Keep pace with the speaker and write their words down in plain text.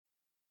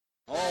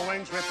All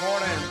wings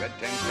report in. Red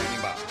 10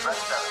 standing by. Red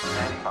 7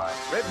 standing by.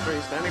 Red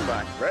 3 standing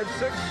by. Red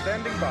 6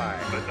 standing by.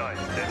 Red 9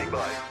 standing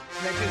by.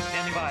 Red 2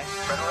 standing by.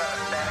 Red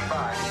 11 standing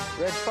by.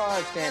 Red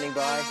 5 standing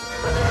by.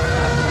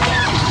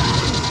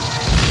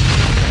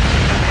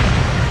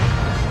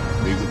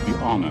 We would be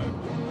honored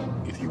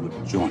if you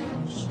would join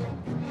us.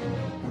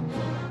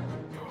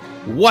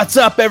 What's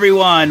up,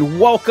 everyone?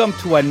 Welcome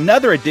to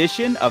another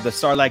edition of the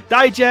Sarlacc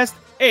Digest,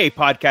 a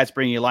podcast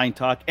bringing you line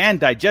talk and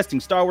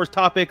digesting Star Wars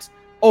topics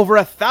over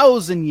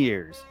 1,000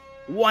 years.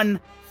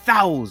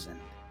 1,000.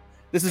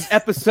 This is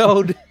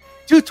episode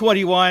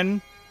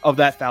 221 of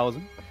that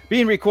 1,000,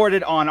 being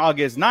recorded on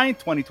August 9th,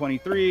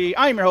 2023.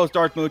 I'm your host,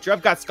 Darth Moocher.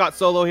 I've got Scott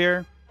Solo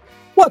here.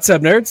 What's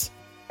up, nerds?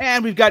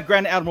 And we've got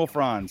Grand Admiral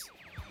Franz.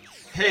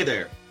 Hey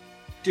there.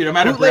 Dude, I'm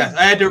out of breath.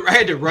 I had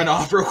to run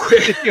off real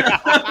quick.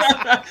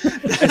 the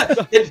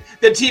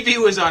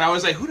TV was on. I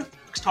was like, who the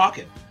fuck's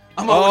talking?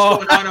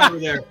 What's going on over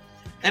there?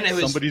 And it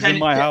was somebody's in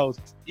my house.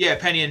 Yeah,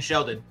 Penny and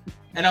Sheldon.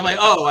 And I'm like,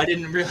 oh, I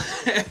didn't really.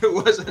 It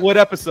wasn't. What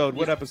episode?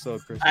 What episode,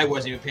 Chris? I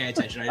wasn't even paying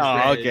attention.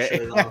 I just okay.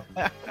 shut it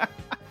off.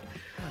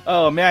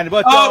 Oh man!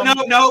 But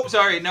no,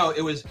 sorry, no.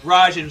 It was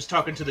Raj and was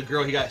talking to the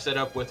girl he got set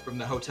up with from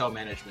the hotel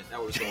management.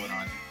 That was going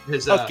on.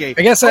 Okay.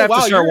 I guess I have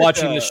to start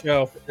watching the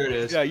show. There it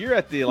is. Yeah, you're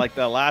at the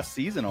last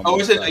season. Almost. Oh,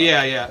 is it?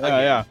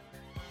 Yeah.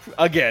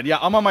 Again, yeah.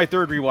 I'm on my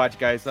third rewatch,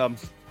 guys.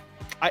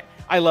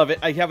 I love it.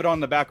 I have it on in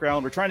the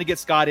background. We're trying to get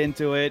Scott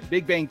into it.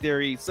 Big Bang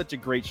Theory, such a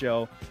great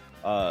show.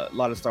 A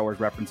lot of Star Wars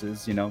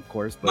references, of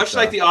course. But, much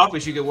like The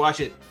Office, you could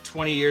watch it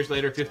 20 years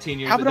later, 15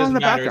 years. Have it on in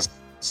the background.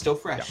 It's still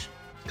fresh.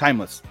 Yeah.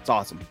 Timeless. It's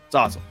awesome.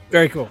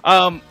 Very cool.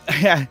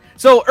 Yeah.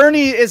 So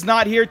Ernie is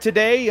not here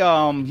today.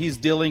 He's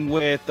dealing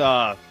with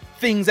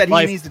things that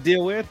he needs to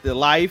deal with. The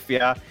life,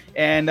 yeah.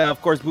 And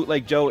of course,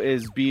 Bootleg Joe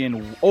is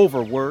being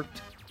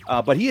overworked.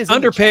 But he is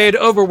underpaid,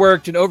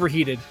 overworked, and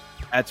overheated.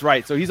 That's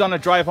right. So he's on a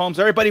drive home.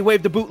 So everybody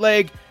wave the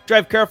Bootleg.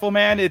 Drive careful,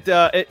 man. It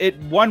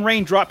one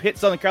raindrop hit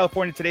Southern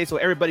California today, so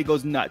everybody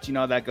goes nuts. You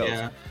know how that goes.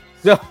 Yeah.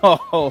 So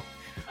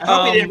I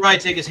hope he didn't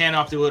take his hand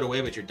off to it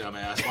away with your dumb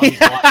ass.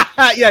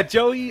 Yeah,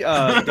 Joey,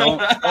 don't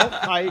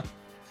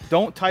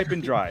type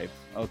and drive.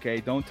 Okay,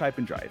 don't type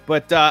and drive.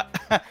 But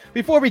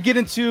before we get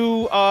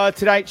into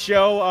tonight's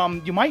show,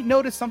 you might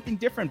notice something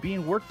different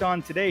being worked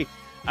on today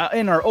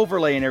in our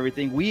overlay and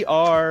everything. We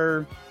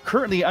are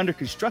currently under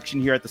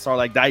construction here at the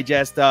Sarlacc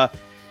Digest.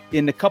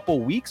 In a couple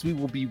weeks, we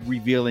will be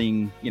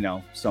revealing,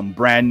 some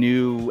brand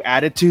new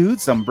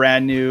attitudes, some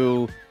brand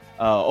new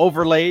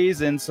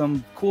overlays, and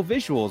some cool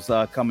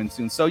visuals coming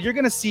soon. So you're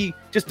going to see,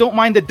 just don't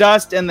mind the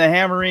dust and the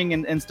hammering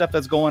and stuff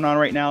that's going on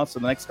right now. So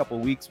the next couple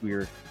of weeks,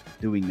 we're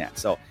doing that.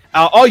 So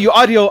all you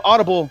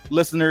Audible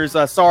listeners,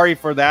 sorry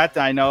for that.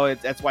 I know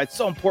that's why it's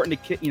so important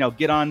to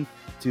get on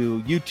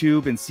to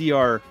YouTube and see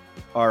our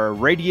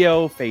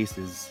radio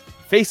faces.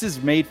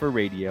 Faces made for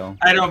radio.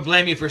 I don't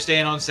blame you for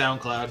staying on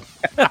SoundCloud.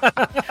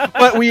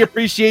 But we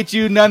appreciate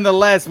you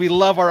nonetheless. We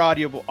love our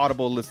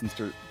Audible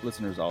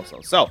listeners also.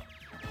 So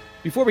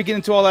before we get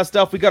into all that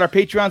stuff, we got our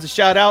Patreons to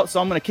shout out.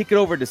 So I'm going to kick it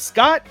over to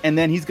Scott, and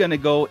then he's going to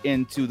go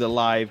into the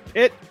live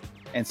pit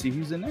and see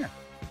who's in there.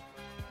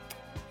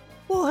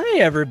 Well,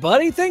 hey,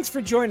 everybody. Thanks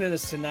for joining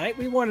us tonight.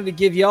 We wanted to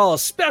give you all a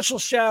special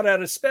shout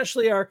out,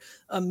 especially our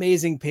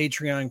amazing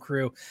Patreon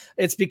crew.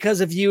 It's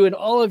because of you and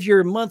all of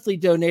your monthly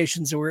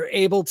donations that we're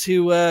able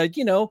to,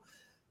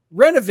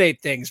 renovate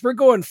things. We're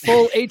going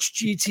full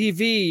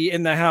HGTV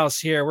in the house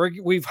here.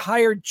 We've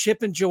hired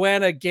Chip and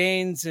Joanna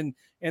Gaines and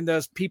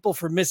those people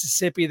from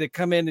Mississippi that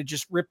come in and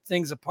just rip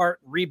things apart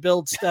and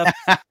rebuild stuff.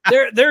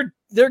 They're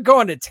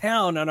going to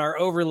town on our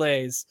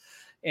overlays.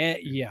 And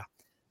yeah.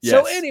 Yes.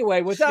 So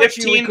anyway, without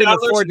you, we couldn't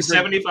afford to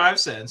 75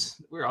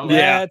 cents. We're all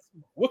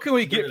What can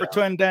we get for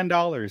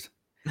 $10?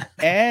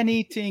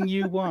 Anything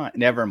you want.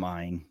 Never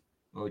mind.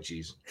 Oh,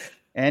 jeez.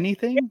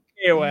 Anything?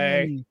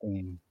 Anyway.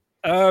 Anything.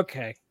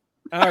 Okay.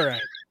 All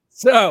right.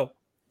 So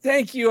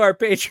thank you, our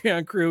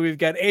Patreon crew. We've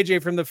got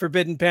AJ from the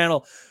Forbidden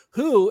Panel,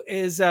 who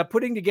is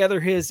putting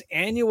together his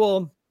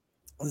annual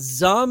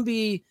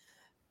zombie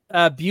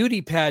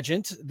beauty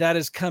pageant that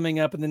is coming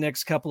up in the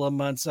next couple of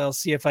months. I'll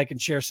see if I can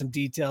share some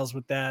details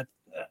with that.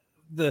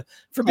 The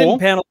Forbidden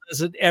Panel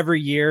does it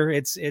every year.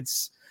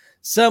 It's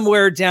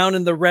somewhere down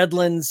in the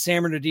Redlands,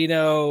 San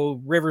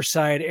Bernardino,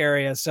 Riverside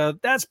area. So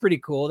that's pretty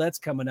cool. That's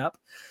coming up.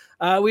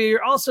 We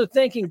are also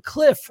thanking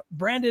Cliff,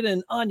 Brandon,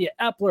 and Anya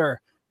Epler,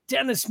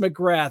 Dennis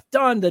McGrath,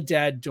 Don the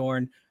Dad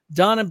Dorn,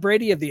 Don and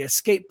Brady of the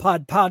Escape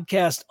Pod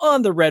podcast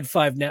on the Red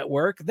 5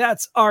 network.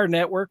 That's our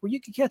network where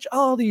you can catch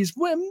all these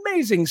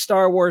amazing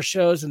Star Wars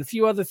shows and a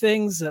few other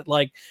things that,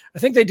 like, I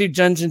think they do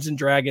Dungeons and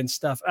Dragons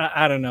stuff.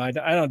 I don't know. I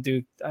don't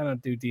do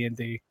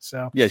D&D.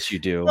 So yes, you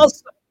do.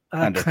 Also,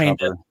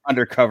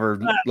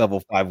 undercover level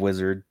 5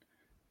 wizard.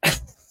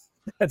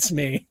 That's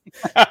me.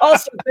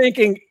 Also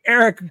thanking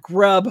Eric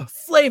Grubb,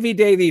 Flavy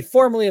Davy,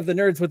 formerly of the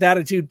Nerds with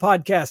Attitude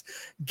podcast,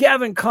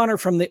 Gavin Connor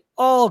from the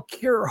All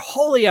Cure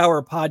Holy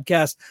Hour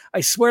podcast. I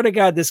swear to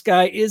God, this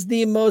guy is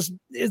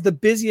the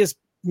busiest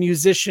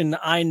musician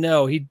I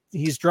know.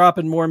 He's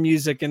dropping more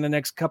music in the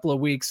next couple of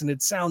weeks, and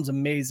it sounds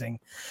amazing.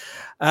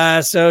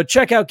 So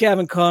check out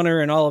Gavin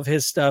Connor and all of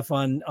his stuff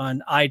on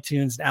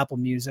iTunes and Apple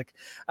Music.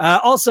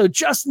 Also,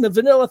 Justin the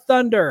Vanilla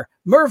Thunder,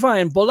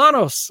 Mervine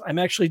Bolanos. I'm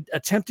actually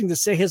attempting to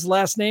say his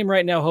last name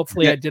right now.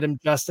 Hopefully I did him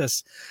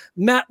justice.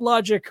 Matt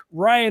Logic,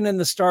 Ryan and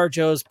the Star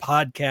Joes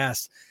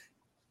podcast.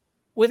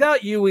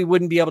 Without you, we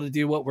wouldn't be able to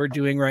do what we're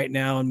doing right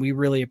now, and we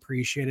really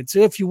appreciate it. So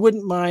if you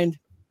wouldn't mind,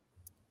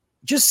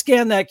 just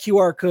scan that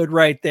QR code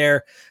right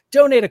there.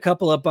 Donate a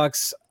couple of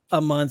bucks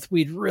a month.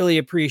 We'd really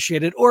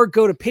appreciate it. Or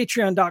go to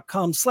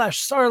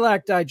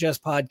patreon.com/Sarlacc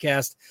Digest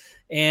Podcast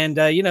and,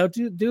 do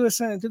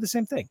the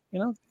same thing,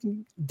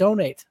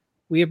 donate.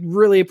 We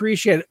really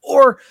appreciate it.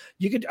 Or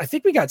I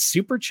think we got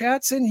super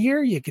chats in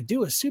here. You could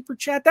do a super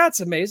chat. That's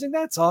amazing.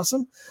 That's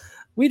awesome.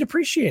 We'd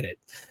appreciate it.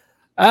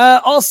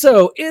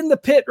 Also in the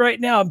pit right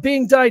now,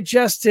 being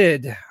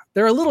digested.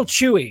 They're a little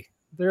chewy.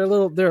 They're a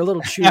little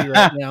chewy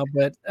right now,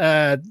 but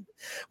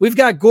we've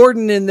got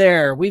Gordon in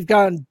there. We've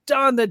got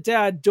Don the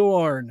Dad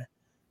Dorn.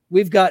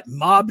 We've got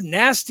Mob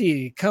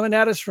Nasty coming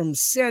at us from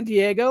San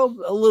Diego,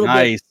 a little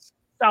bit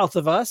south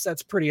of us.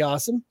 That's pretty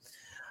awesome.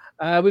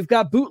 We've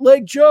got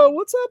Bootleg Joe.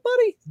 What's up,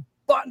 buddy?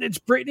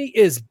 Bondage Brittany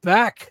is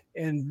back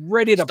and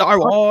ready to Star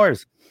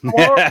Wars.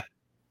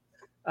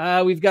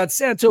 We've got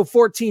Santo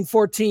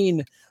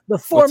 1414. The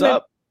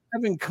foreman,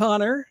 Kevin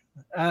Connor.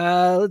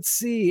 Let's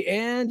see.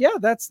 And yeah,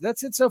 that's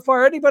it so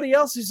far. Anybody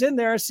else who's in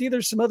there? I see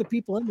there's some other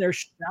people in there.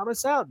 Shout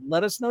us out.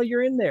 Let us know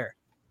you're in there.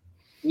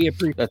 We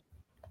appreciate it.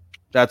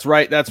 That's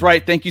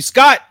right. Thank you,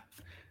 Scott.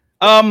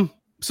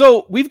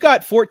 So we've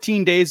got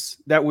 14 days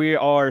that we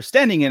are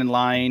standing in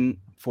line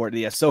for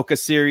the Ahsoka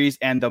series,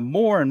 and the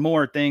more and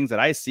more things that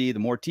I see, the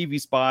more TV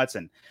spots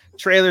and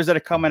trailers that are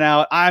coming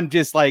out. I'm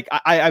just like,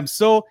 I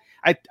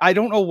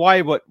don't know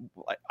why, but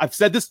I've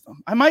said this.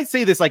 I might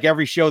say this like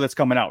every show that's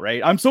coming out,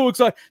 right? I'm so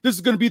excited. This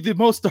is going to be the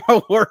most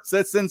Star Wars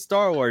that's in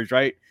Star Wars,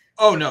 right?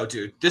 Oh no,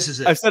 dude, this is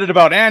it. I said it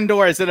about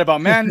Andor. I said it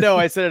about Mando.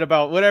 I said it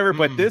about whatever.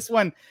 But this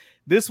one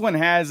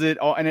has it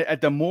all. And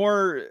at the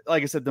more,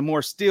 like I said, the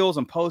more stills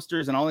and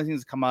posters and all these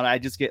things that come out, I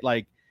just get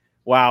like,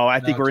 wow, I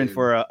think we're in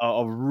for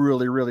a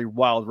really, really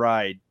wild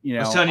ride. I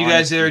was telling you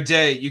guys the other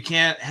day, you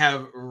can't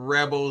have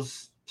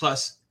Rebels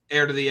plus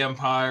Heir to the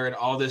Empire and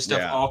all this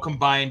stuff all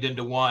combined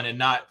into one and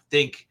not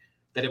think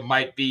that it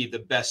might be the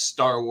best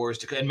Star Wars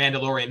and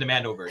Mandalorian, the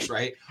Mandoverse,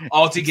 right?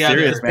 All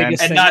together,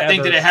 and not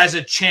think that it has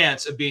a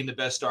chance of being the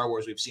best Star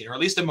Wars we've seen, or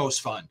at least the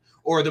most fun,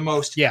 or the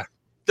most. Yeah.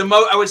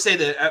 I would say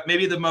that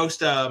maybe the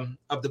most of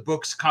the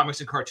books, comics,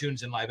 and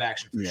cartoons in live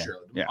action for sure.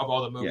 Yeah. Of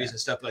all the movies and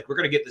stuff, like we're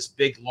gonna get this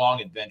big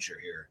long adventure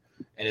here,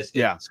 and it's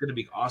gonna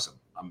be awesome.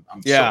 I'm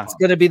so it's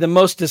gonna be the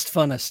mostest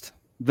funnest.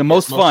 The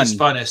most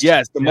funnest.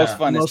 Yes, the most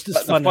funnest. The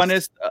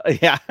funnest.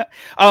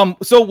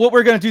 So what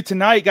we're going to do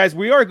tonight, guys,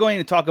 we are going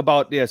to talk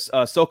about this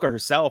Ahsoka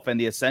herself and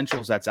the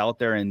essentials that's out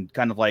there, and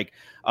kind of like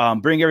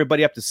bring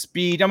everybody up to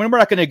speed. I mean, we're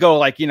not going to go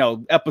like,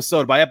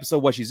 episode by episode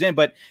what she's in,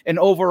 but an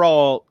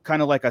overall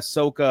kind of like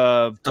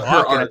Ahsoka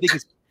talk. And I think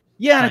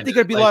I think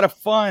it'd be a lot of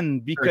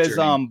fun because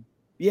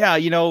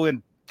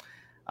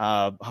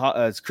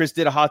Chris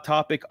did a hot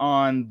topic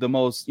on the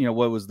most,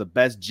 what was the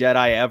best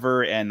Jedi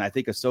ever, and I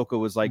think Ahsoka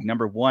was like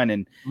number one,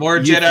 and more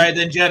Jedi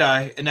than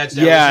Jedi, and that was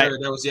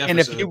the episode. And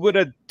if you would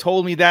have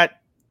told me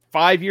that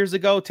 5 years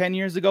ago, 10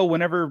 years ago,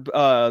 whenever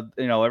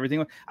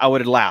everything, I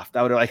would have laughed.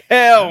 I would have like,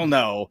 hell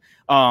no.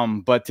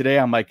 But today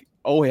I'm like,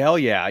 oh hell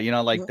yeah,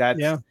 like that.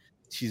 Yeah.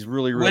 She's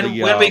really when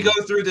we go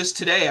through this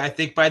today, I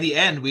think by the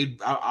end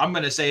I'm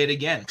going to say it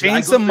again.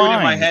 Change some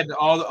mind in my head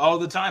all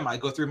the time. I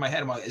go through my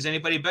head. I'm like, is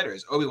anybody better?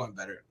 Is Obi-Wan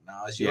better?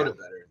 No. Is Yoda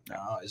better?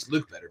 No. Is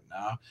Luke better?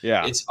 No.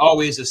 Yeah. It's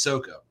always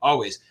Ahsoka.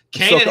 Always.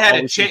 Kanan had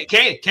a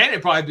Kanan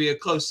would probably be a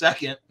close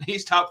second.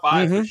 He's top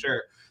 5 for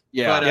sure.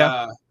 Yeah.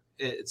 But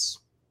it's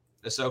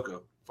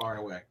Ahsoka far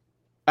and away.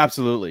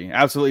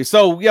 Absolutely.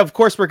 So yeah, of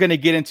course we're going to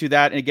get into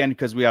that again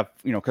because we have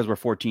because we're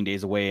 14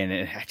 days away, and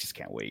I just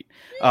can't wait.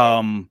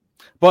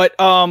 But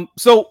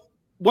so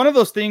one of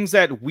those things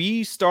that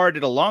we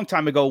started a long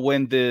time ago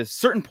when the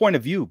Certain Point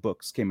of View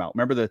books came out.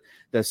 Remember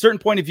the Certain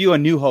Point of View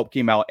and New Hope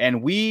came out,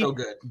 and we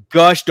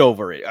gushed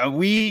over it.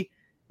 We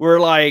were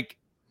like,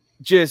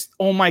 just,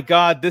 oh my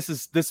God,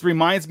 this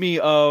reminds me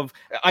of.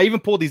 I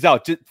even pulled these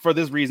out for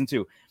this reason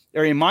too.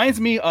 It reminds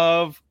me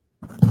of.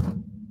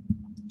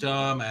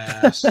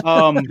 Dumbass.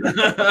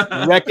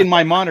 Wrecking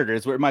My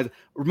Monitors. Where it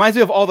reminds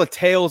me of all the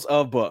Tales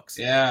of books.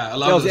 Yeah, I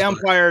love Tales of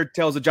Empire,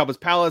 Tales of Jabba's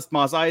Palace,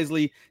 Mos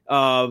Eisley,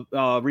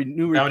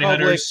 New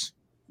Republic,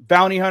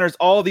 Bounty Hunters,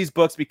 all these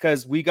books,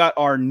 because we got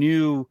our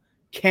new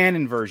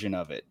canon version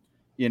of it.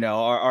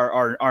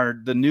 Our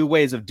the new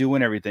ways of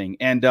doing everything.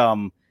 And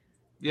the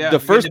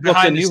first book,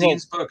 the New Hope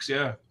books,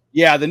 the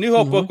New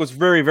Hope book was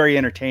very, very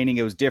entertaining.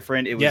 It was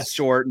different. It was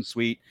short and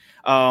sweet.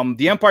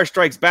 The Empire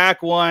Strikes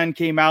Back one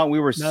came out, and we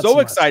were so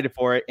excited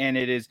for it. And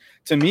it is,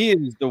 to me, it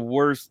is the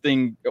worst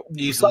thing,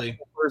 easily the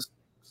worst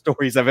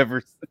stories I've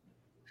ever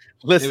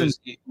listened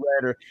to,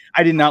 read, or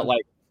I did not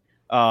like.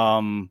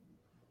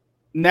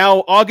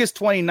 Now August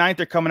 29th,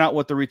 they're coming out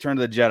with the Return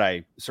of the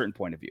Jedi, Certain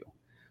Point of View.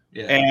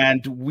 Yeah.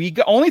 And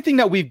only thing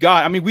that we've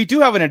got, I mean, we do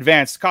have an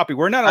advanced copy.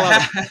 We're not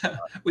allowed.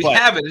 We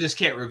have it. I just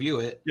can't review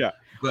it. Yeah.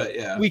 But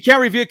yeah, we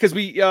can't review it because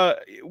we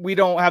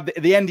don't have the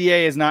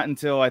NDA is not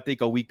until I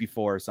think a week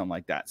before or something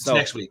like that. So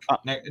next week.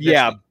 Next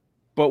yeah. week.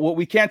 But what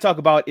we can't talk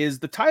about is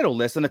the title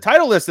list, and the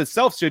title list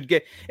itself should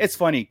get. It's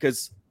funny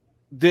because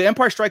the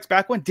Empire Strikes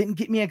Back one didn't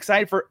get me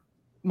excited for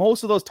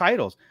most of those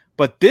titles,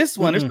 but this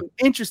one, there's some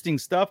interesting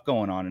stuff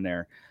going on in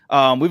there.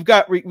 We've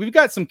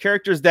got some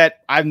characters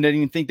that I didn't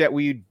even think that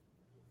we'd,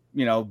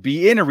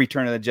 be in a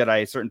Return of the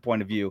Jedi at a certain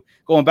point of view,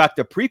 going back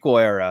to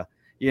prequel era.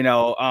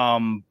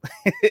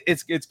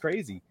 It's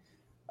crazy.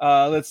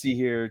 Let's see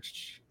here.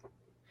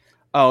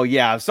 Oh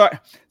yeah, sorry,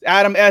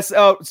 Adam S.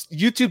 Oh,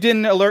 YouTube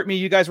didn't alert me.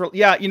 You guys were,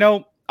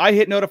 I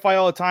hit notify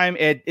all the time.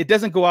 It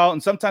doesn't go out,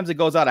 and sometimes it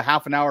goes out a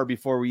half an hour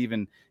before we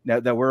even know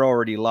that we're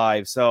already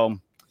live. So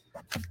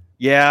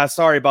yeah,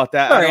 sorry about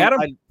that. Sorry,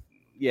 Adam.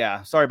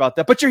 Sorry about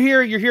that. But you're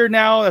here. You're here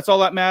now. That's all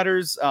that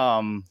matters.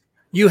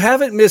 You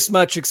haven't missed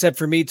much except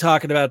for me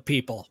talking about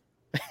people.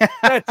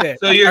 That's it.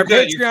 So you're our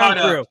good. Patreon You're caught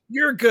crew. up.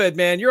 You're good,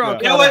 man. You're all Yeah.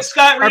 You know what,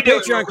 Scott? Our Redo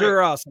it Patreon real crew quick.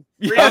 are awesome.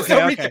 Yeah,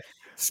 Okay.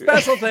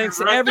 Special thanks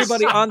to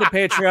everybody on the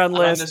Patreon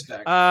Run this list.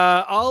 back.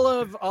 all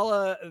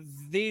of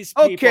these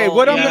people. Okay,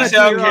 what I'm Yeah,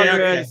 gonna do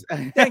okay, is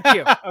Thank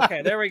you.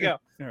 Okay, there we go.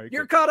 Very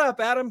You're cool. caught up,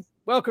 Adam.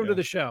 Welcome to Yeah.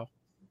 the show.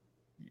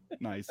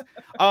 Nice.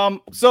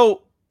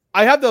 So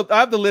I have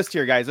the list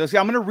here, guys. Okay,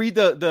 I'm gonna read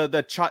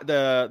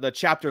the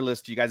chapter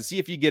list to you guys and see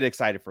if you get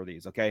excited for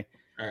these. Okay.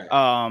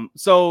 All right.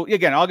 So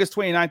again, August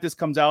 29th, this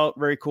comes out.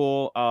 Very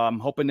cool.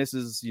 Hoping this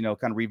is,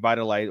 kind of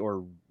revitalize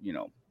or,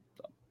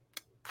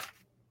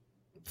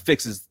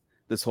 fixes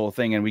this whole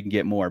thing and we can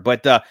get more.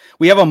 But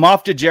we have a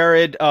Moff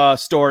Gideon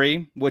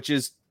story, which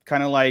is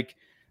kind of like,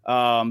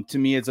 to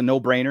me, it's a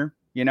no-brainer,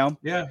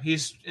 Yeah,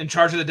 he's in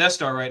charge of the Death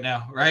Star right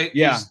now, right?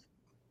 Yeah.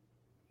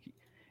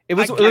 It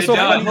was Get so it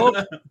done.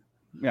 funny.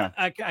 Yeah.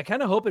 I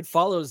kind of hope it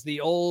follows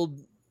the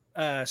old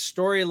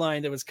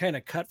storyline that was kind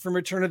of cut from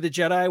Return of the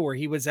Jedi, where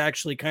he was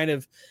actually kind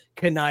of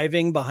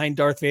conniving behind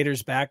Darth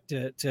Vader's back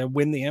to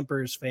win the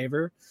Emperor's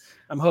favor.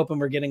 I'm hoping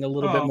we're getting a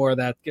little bit more of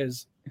that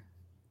because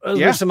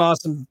there's some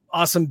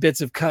awesome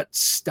bits of cut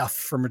stuff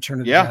from Return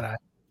of the Jedi.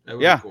 That would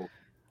be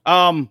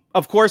cool.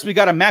 Of course, we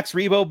got a Max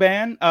Rebo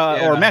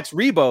or Max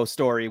Rebo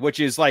story, which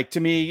is like, to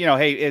me,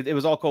 hey, it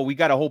was all cool. We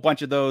got a whole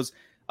bunch of those.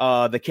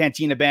 The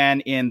Cantina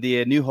band in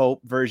the New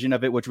Hope version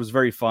of it, which was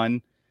very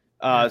fun.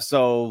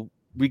 So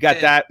we got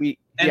that.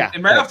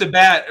 And right off the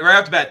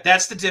bat,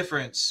 that's the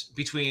difference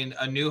between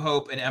A New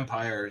Hope and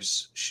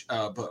Empire's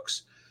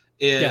books.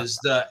 Is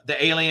the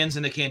aliens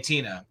and the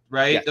Cantina,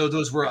 right? Yeah.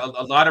 Those were a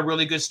lot of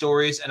really good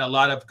stories and a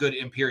lot of good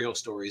Imperial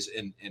stories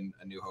in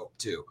A New Hope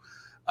too.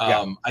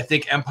 I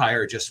think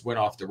Empire just went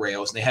off the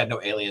rails and they had no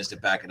aliens to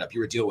back it up. You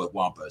were dealing with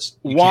Wampas.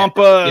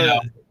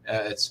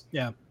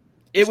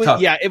 It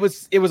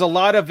was a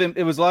lot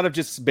of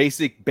just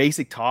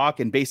basic talk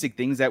and basic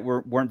things that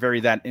weren't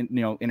very that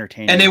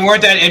entertaining, and they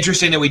weren't that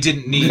interesting that we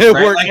didn't need. They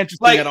right? weren't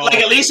interesting at all. Like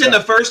at least in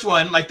the first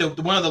one, like the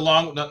one of the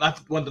long,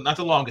 not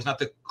the longest, not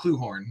the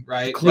Cluehorn,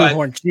 right?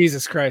 Cluehorn,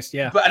 Jesus Christ,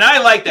 yeah. And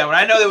I like that one.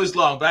 I know that was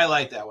long, but I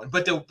like that one.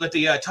 But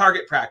the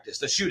target practice,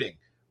 the shooting,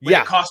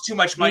 it cost too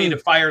much money to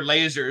fire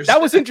lasers.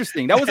 That was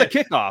interesting. That was a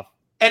kickoff.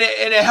 And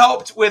it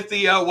helped with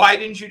the why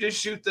didn't you just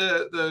shoot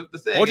the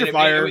thing? Hold your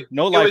fire,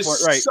 no life. It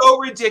was so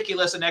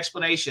ridiculous an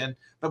explanation,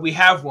 but we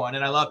have one,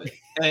 and I love it.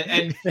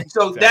 And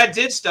so that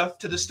did stuff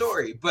to the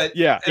story, but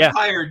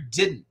Empire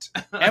didn't.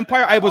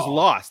 Empire, I was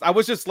lost. I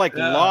was just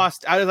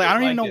lost. I was like, I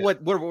don't even know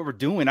what we're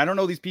doing. I don't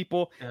know these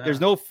people. Yeah.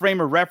 There's no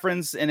frame of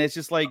reference, and it's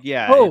just like,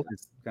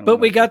 but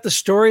we got the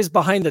stories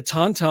behind the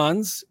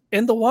Tauntauns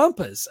and the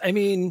Wampas. I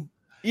mean.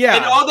 Yeah,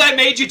 and all that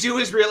made you do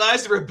is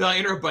realize the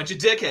rebellion are a bunch of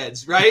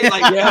dickheads, right?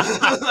 Like,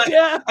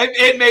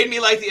 it made me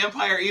like the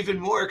Empire even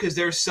more because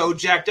they're so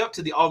jacked up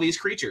to all these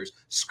creatures.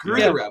 Screw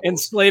the rebels,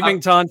 enslaving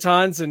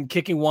Tauntauns and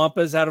kicking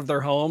Wampas out of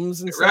their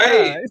homes and stuff.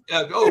 Right?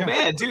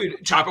 Man,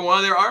 dude, chopping one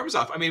of their arms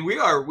off. I mean, we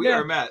are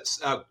a mess.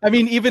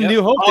 Even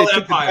New Hope, they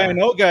took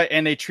Dianoga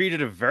and they treated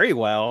her very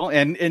well,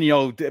 and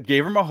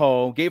gave her a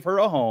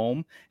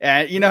home,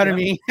 and you know what I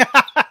mean.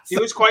 He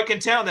was quite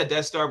content that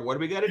Death Star. What do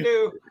we got to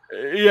do?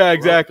 Yeah,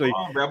 exactly.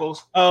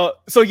 Rebels. A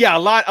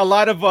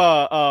lot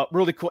of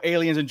really cool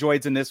aliens and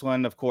droids in this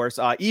one, of course.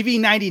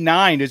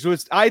 EV-99 is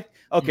just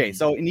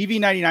so an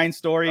EV-99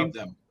 story,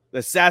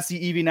 the sassy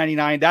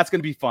EV-99, that's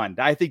gonna be fun.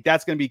 I think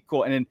that's gonna be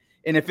cool. And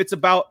if it's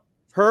about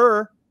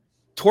her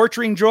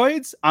torturing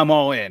droids, I'm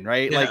all in,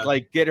 right? Yeah.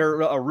 Like get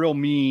her a real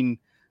mean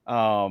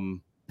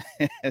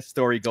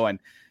story going.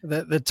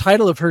 The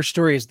title of her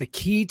story is The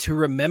Key to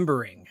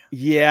Remembering.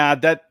 Yeah,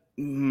 that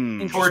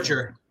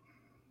torture.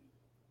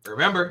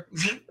 Remember,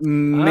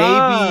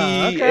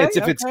 maybe it's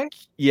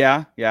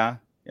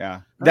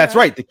that's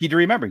right. The key to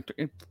remembering.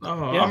 You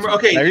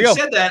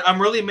said that. I'm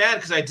really mad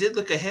because I did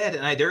look ahead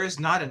and there is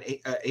not an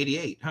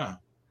 88, huh?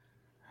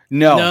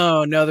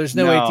 No, there's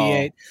no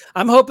 88.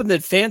 I'm hoping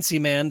that Fancy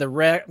Man, the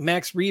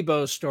Max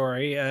Rebo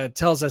story,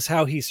 tells us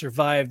how he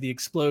survived the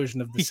explosion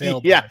of the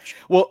sail. Yeah,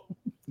 well,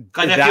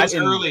 God,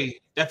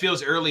 that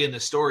feels early in the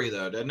story,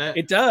 though, doesn't it?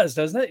 It does,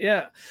 doesn't it?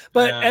 Yeah.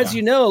 But as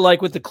you know,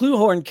 like with the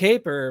Cluehorn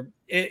Caper,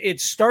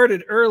 it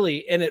started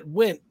early and it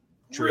went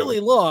really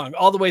long,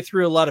 all the way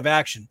through a lot of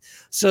action.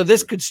 So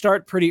this could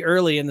start pretty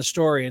early in the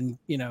story and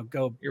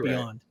go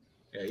beyond.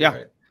 Right. Yeah.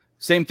 Right.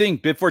 Same thing.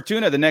 Bib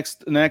Fortuna, the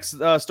next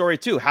story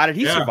too. How did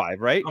he survive?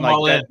 Right? I'm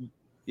all in.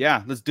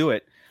 Yeah, let's do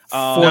it.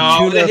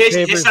 Fortuna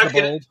favors the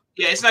bold.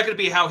 It's not going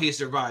to be how he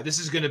survived. This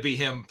is going to be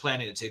him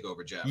planning to take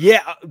over Jabba.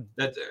 Yeah,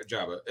 that's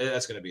Jabba.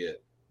 That's going to be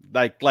it.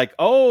 Like,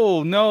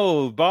 oh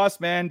no, boss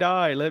man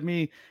died.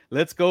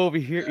 Let's go over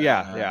here.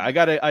 Yeah. I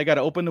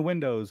gotta open the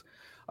windows.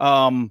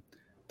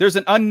 There's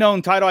an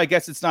unknown title. I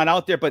guess it's not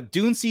out there, but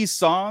Dune Sea's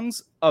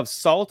Songs of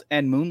Salt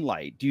and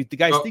Moonlight. Do you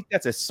guys think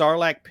that's a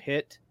Sarlacc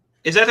pit?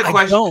 Is that the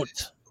question? I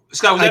don't.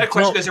 Scott, was that a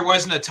question because there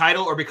wasn't a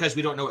title or because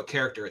we don't know what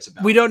character it's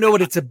about? We don't know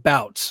what it's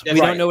about. We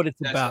don't know what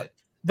it's about.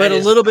 But a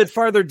little bit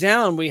farther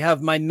down, we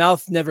have My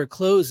Mouth Never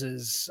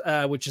Closes,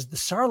 which is the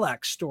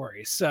Sarlacc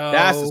story. So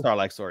that's the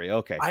Sarlacc story.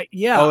 Okay. Right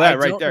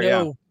there.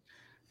 Yeah.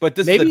 But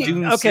this is the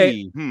Dune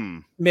Sea.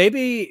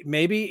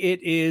 Maybe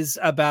it is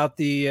about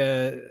the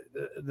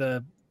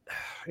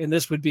and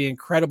this would be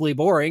incredibly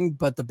boring,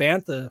 but the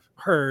Bantha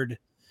herd.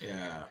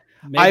 Yeah.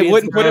 I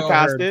wouldn't put it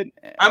past it.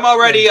 I'm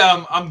already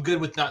I'm good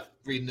with not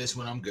reading this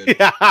one. I'm good.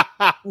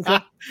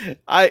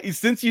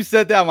 Since you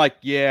said that, I'm like,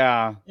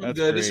 yeah, that's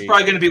good. This is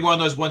probably going to be one of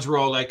those ones where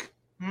we're all like,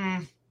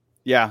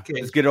 yeah,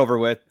 let's get it over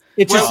with.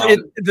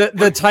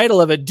 The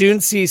title of it, Dune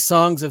Sea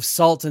Songs of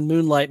Salt and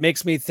Moonlight,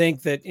 makes me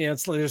think that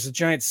it's like there's a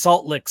giant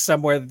salt lick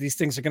somewhere that these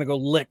things are going to go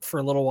lick for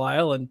a little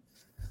while, and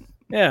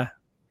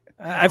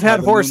I've had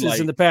horses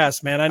in the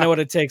past, man. I know what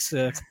it takes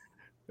to.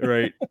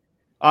 Right.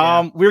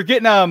 We're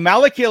getting a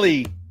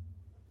Malakili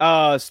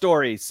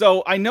story.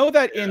 So I know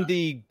that in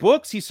the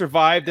books he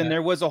survived, and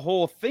there was a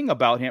whole thing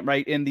about him,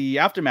 right? In the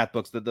Aftermath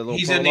books, the little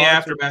he's in the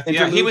Aftermath.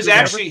 Yeah, he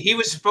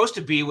was supposed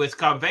to be with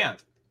Cobb Vanth.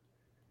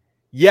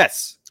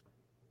 Yes.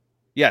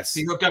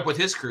 He hooked up with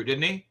his crew,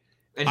 didn't he?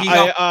 And he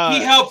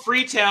helped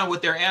Freetown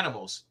with their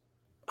animals,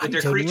 with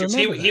their creatures.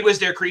 He was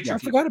their creature. I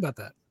forgot about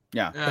that.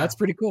 Yeah, that's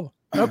pretty cool.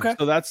 Okay,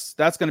 so that's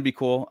going to be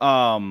cool.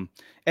 And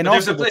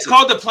it's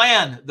called The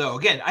Plan, though.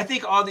 Again, I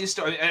think all these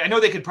stories. I know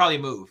they could probably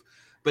move,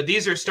 but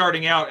these are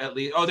starting out at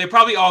least. Oh, they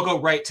probably all go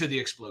right to the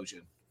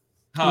explosion.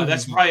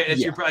 That's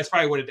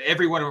probably what it.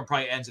 Every one of them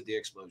probably ends at the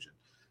explosion.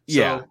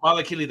 So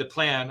Malakili, The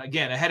Plan,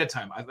 again ahead of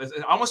time. I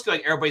almost feel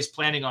like everybody's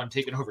planning on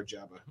taking over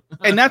Jabba.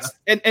 and that's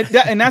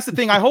the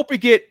thing. I hope we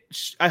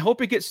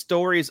get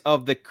stories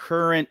of the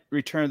current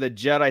Return of the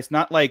Jedi. It's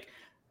not like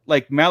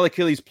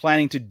Malakili's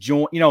planning to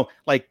join.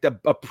 Like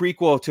a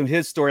prequel to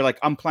his story. Like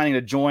I'm planning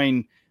to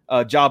join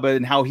Jabba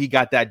and how he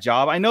got that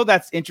job. I know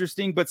that's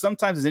interesting, but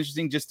sometimes it's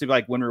interesting just to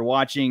like when we're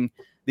watching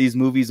these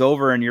movies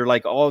over and you're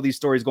like all these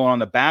stories going on in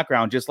the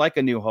background, just like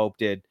A New Hope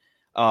did.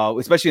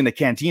 Especially in the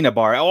Cantina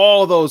bar,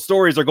 all those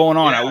stories are going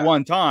on at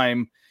one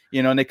time,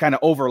 and they kind of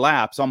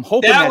overlap. So I'm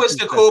hoping that was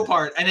the cool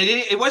part. And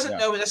it wasn't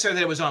necessarily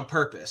that it was on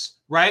purpose,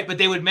 right? But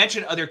they would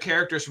mention other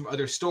characters from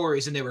other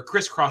stories, and they were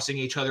crisscrossing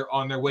each other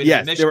on their way to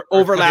the mission. They were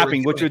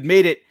overlapping, which would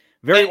made it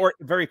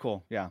very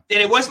cool. Yeah. And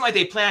it wasn't like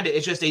they planned it.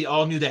 It's just they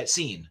all knew that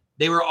scene.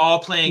 They were all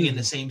playing in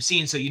the same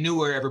scene, so you knew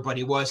where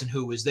everybody was and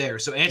who was there.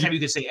 So anytime you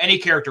could say any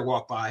character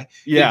walk by,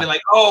 you'd be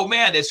like, "Oh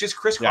man, it's just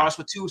crisscrossed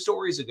with 2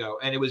 stories ago,"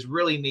 and it was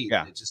really neat.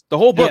 Yeah, the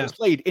whole book was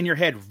played in your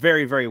head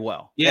very, very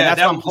well. Yeah, and that's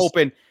what I'm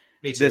hoping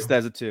this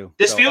does it too.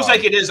 This feels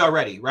like it is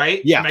already,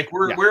 right? Yeah, like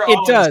we're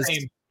all in the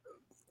same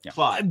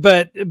plot.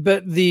 But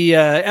the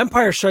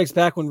Empire Strikes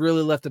Back one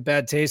really left a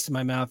bad taste in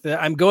my mouth.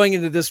 I'm going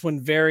into this one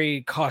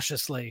very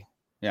cautiously.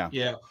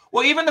 Yeah.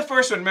 Well, even the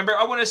first one, remember,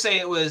 I want to say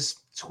it was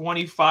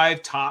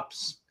 25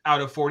 tops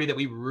out of 40 that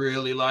we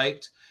really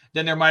liked.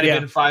 Then there might have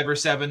been 5 or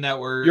 7 that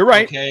were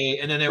okay,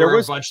 and then there were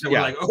a bunch that were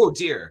like, oh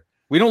dear.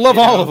 We don't love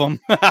all of them.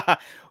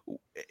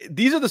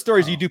 These are the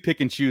stories you do pick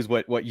and choose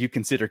what you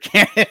consider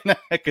canon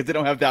because they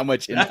don't have that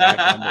much impact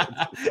on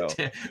them. So.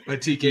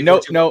 But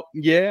TK,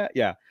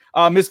 yeah.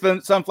 Miss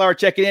Sunflower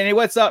checking in. Hey,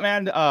 what's up,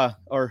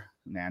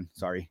 man?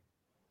 Sorry.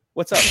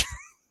 What's up?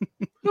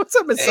 What's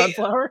up, Miss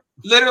Sunflower?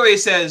 Literally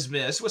says,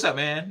 Miss. What's up,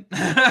 man?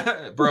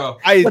 Bro.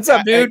 What's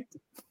up, dude?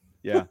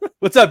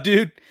 What's up,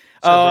 dude?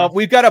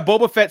 We've got a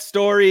Boba Fett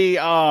story.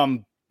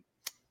 And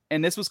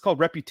this was called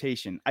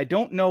Reputation. I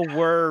don't know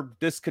where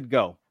this could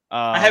go.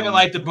 I haven't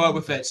liked the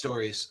Boba Fett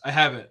stories. I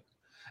haven't.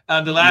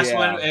 The last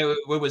one,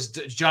 it was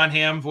John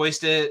Hamm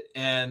voiced it,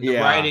 and the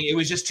writing, it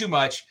was just too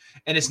much.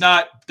 And it's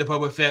not the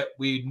Boba Fett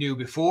we knew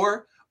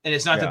before. And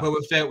it's not the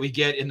Boba Fett we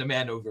get in the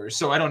Mandoverse.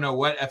 So I don't know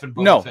what effing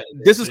Boba Fett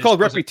is. This is called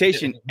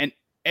Reputation.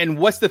 And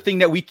what's the thing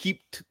that we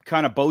keep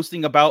kind of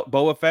boasting about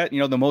Boba Fett?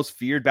 The most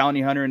feared bounty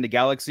hunter in the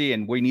galaxy,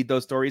 and we need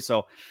those stories.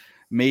 So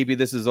maybe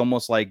this is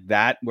almost like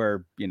that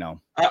where,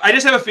 I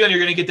just have a feeling you're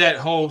going to get that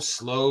whole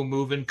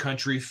slow-moving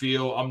country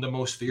feel. I'm the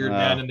most feared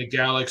man in the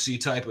galaxy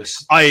type of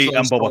I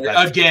am Boba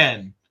Fett.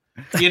 Again.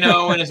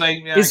 And it's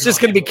like... He's just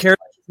going to be carrying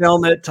his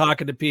helmet,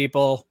 talking to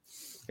people.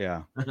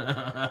 Yeah.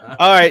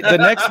 All right. The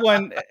next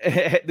one,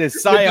 the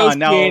Scion.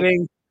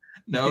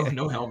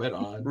 No helmet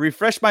on.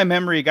 Refresh my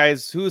memory,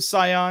 guys. Who's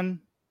Scion?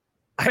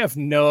 I have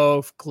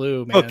no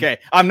clue, man. Okay,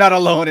 I'm not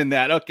alone in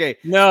that. Okay,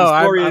 No, The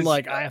I'm story is-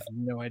 like, I have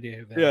no idea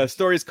who that yeah. is.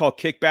 Story is called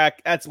Kickback.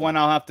 That's one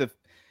I'll have to.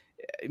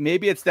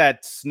 Maybe it's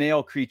that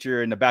snail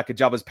creature in the back of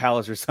Jabba's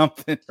palace or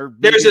something. Or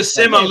There's maybe a it's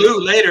like-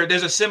 Simalu later.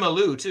 There's a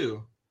Simalu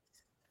too.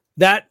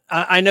 That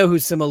I know who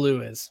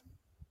Simalu is.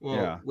 Well,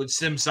 Yeah. would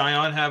Sim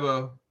Scion have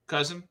a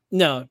cousin?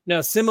 No,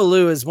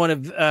 Simalu is one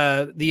of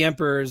the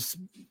Emperor's.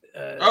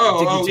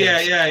 Oh, yeah,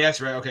 dignitaries.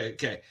 that's right.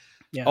 Okay.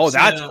 Yeah. Oh,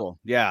 that's Sim- cool.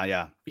 Yeah.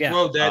 Yeah.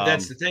 Well,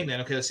 that's the thing then.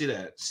 Okay, let's see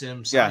that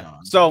Sim Scion. Yeah.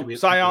 So Maybe-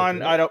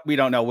 Scion, we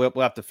don't know. We'll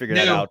have to figure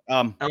that No.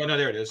 out. Oh no,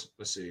 there it is.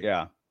 Let's see.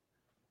 Yeah. Darth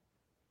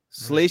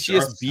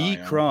Salacious B.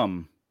 Scion.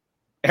 Crumb.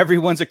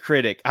 Everyone's a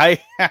critic.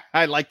 I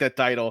like that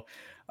title.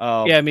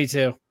 Yeah, me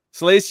too.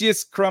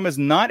 Salacious Crumb is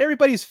not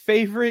everybody's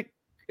favorite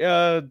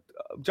Jabba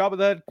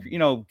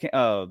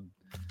the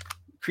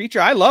creature.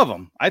 I love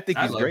him. I think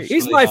I he's love great.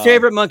 He's my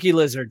favorite monkey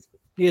lizard.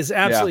 He is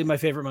absolutely Yeah. my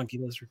favorite monkey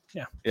lizard.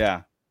 Yeah.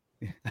 Yeah.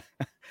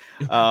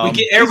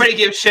 Everybody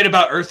gives shit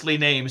about earthly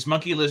names.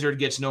 Monkey Lizard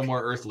gets no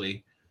more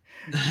earthly.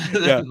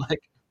 Yeah. Like,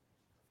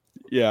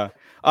 Yeah.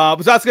 But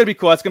that's gonna be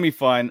cool. That's gonna be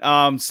fun.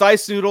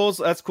 Size Noodles,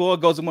 that's cool.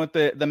 It goes in with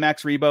the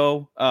Max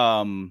Rebo.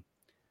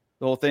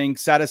 The whole thing.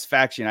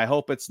 Satisfaction. I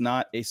hope it's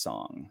not a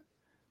song.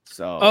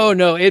 So Oh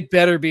no, it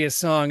better be a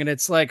song, and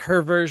it's like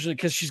her version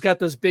because she's got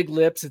those big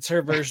lips. It's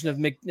her version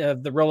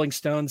of the Rolling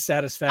Stones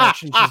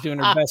 "Satisfaction." She's doing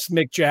her best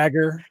Mick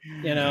Jagger.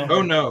 You know.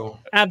 oh no.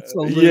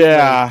 Absolutely.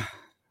 yeah.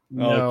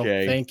 No,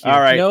 Okay. thank you.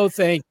 All right. No,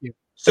 thank you.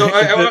 So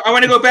I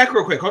want to go back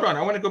real quick. Hold on.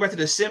 I want to go back to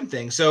the Sim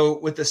thing. So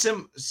with the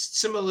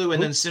Simalu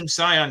and then Sim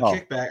Scion Oh.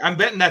 kickback, I'm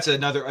betting that's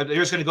another. They're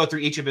just going to go through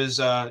each of his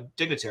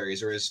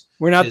dignitaries or his.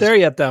 We're not Is- there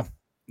yet, though.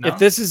 No? If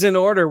this is in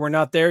order, we're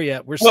not there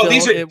yet. We're Well, still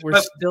these are- we're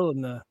but- still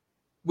in the.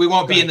 We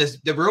won't be Go in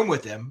the room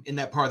with them in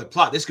that part of the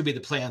plot. This could be the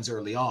plans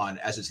early on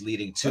as it's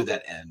leading to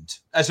that end.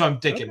 That's what I'm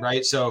thinking,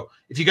 right? So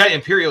if you got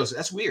Imperials,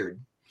 that's weird.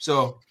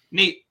 So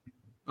neat.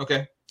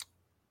 Okay.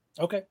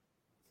 Okay.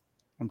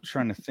 I'm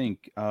trying to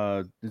think.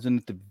 Isn't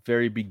it the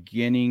very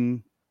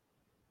beginning?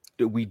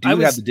 We do I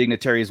was- have the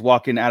dignitaries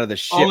walking out of the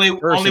ship. Only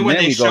first, and when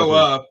then they we go show to-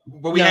 up,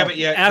 but we No, haven't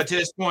yet. But after- to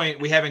this point,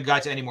 we haven't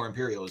got to any more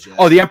Imperials yet.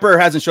 Oh, the Emperor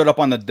hasn't showed up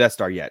on the Death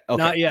Star yet. Okay.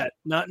 Not yet.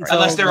 Not until,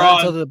 Unless they're not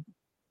on- until the.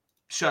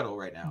 Shuttle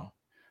right now.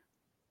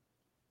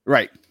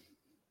 Right.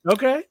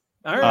 Okay.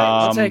 All right.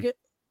 I'll Um, take it.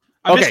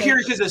 I'm just Okay.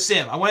 curious as a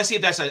Sim. I want to see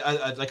if that's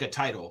a like a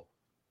title,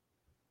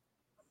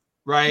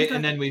 right? Okay.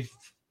 And then we've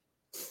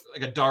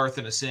like a Darth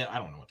and a Sim. I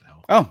don't know what the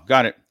hell. Oh,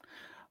 got it.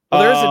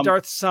 Well, there is a Um,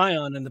 Darth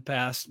Scion in the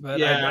past, but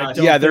Yeah, I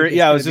don't Yeah, think there. it's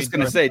Yeah, I was gonna just be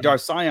gonna say Scion.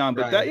 Darth Scion,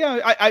 but Right. that, yeah,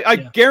 I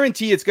Yeah.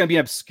 guarantee it's gonna be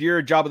an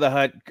obscure Jabba the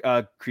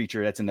Hutt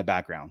creature that's in the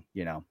background.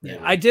 You know. Yeah,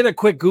 I did a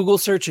quick Google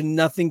search and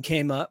nothing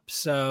came up,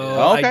 so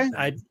Oh, okay.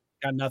 I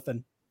got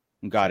nothing.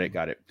 Got it.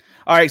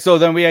 All right, so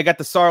then we got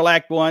the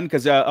Sarlacc one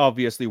because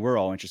obviously we're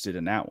all interested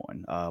in that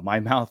one. My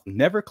mouth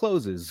never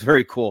closes.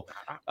 Very cool.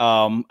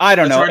 I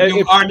don't That's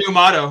know. our new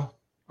motto.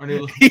 Our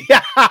new.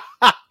 Yeah.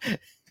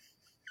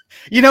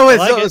 You know,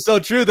 it's I like it. so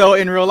true though.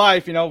 In real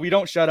life, you know, we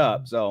don't shut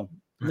up. So,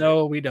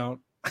 No, we don't.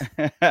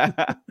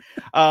 yeah.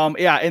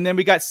 And then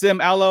we got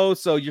Sim Allo.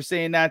 So you're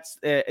saying that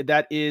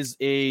is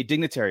a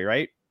dignitary,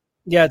 right?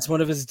 Yeah, it's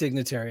one of his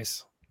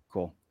dignitaries.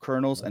 Cool.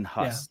 Colonels and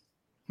Huss.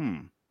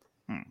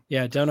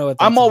 Yeah, don't know what.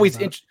 I'm that's all always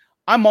about.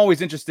 I'm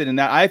always interested in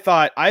that. I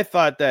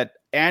thought that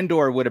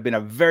Andor would have been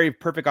a very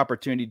perfect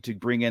opportunity to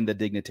bring in the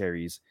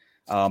dignitaries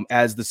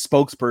as the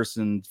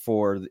spokesperson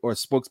or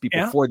spokespeople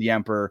Yeah. for the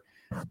Emperor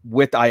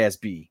with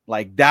ISB.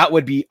 Like that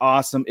would be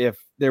awesome if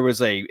there was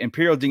a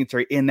Imperial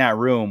dignitary in that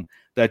room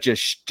that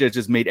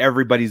just made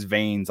everybody's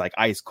veins like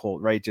ice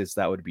cold, right? Just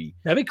that would be.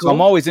 That'd be cool. So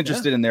I'm always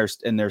interested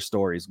in their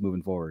stories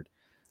moving forward.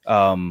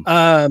 So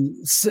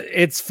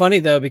it's funny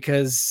though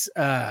because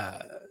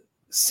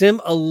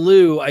Sim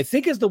Alu, I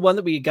think, is the one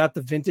that we got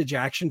the vintage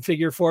action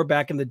figure for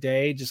back in the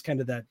day, just kind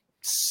of that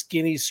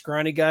skinny,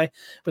 scrawny guy.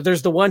 But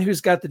there's the one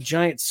who's got the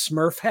giant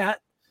Smurf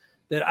hat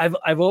that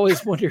I've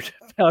always wondered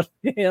about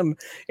him.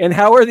 And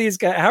how are these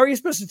guys? How are you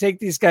supposed to take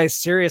these guys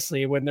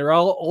seriously when they're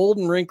all old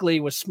and wrinkly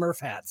with Smurf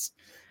hats?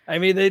 I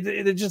mean,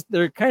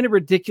 they're kind of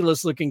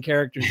ridiculous looking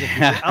characters.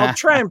 I'll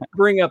try and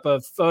bring up a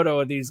photo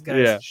of these guys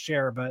Yeah. to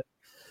share, but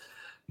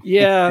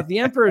yeah, the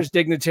Emperor's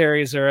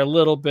dignitaries are a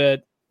little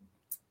bit,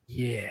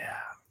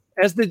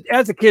 as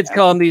the kids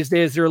call them these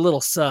days, they're a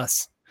little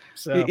sus.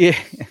 So Yeah.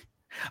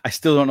 I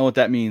still don't know what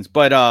that means,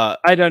 but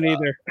I don't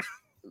either.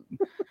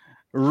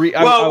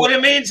 What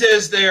it means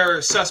is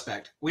they're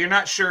suspect. We are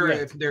not sure Yeah.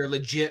 if they're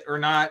legit or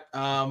not,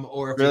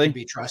 or if Really? they can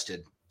be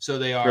trusted. So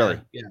they are.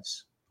 Really?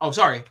 Yes. Oh,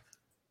 sorry.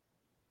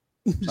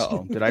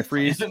 Uh-oh, did I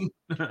freeze?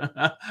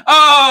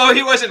 Oh,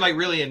 he wasn't like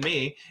really in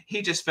me.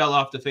 He just fell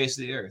off the face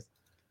of the earth.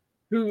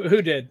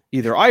 Who did?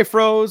 Either I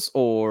froze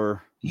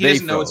or He they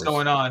doesn't know what's froze.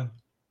 going on.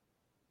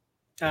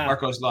 Ah,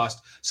 Marco's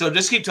lost. So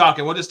just keep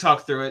talking. We'll just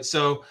talk through it.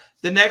 So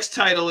the next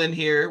title in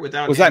here,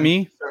 without Was that him-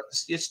 me?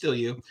 It's still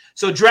you.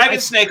 So Dragon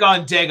Snake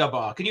on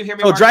Dagobah. Can you hear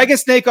me? Oh, Marco? Dragon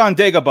Snake on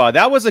Dagobah.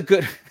 That was a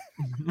good.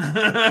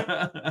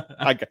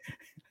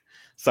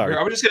 Sorry.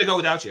 I was just gonna go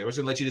without you. I was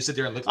gonna let you just sit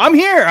there and look. I'm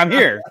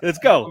here. Let's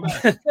go.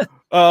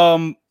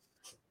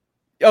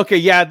 Okay,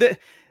 yeah.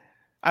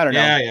 I don't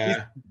know.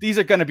 Yeah. These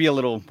are gonna be a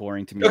little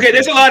boring to me. Okay,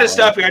 there's a lot of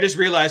stuff here. I just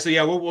realized. So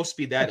yeah, we'll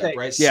speed that up,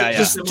 right? Yeah.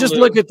 Just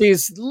look at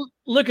these.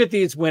 Look at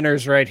these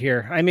winners right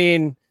here. I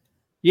mean,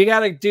 you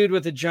got a dude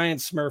with a giant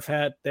Smurf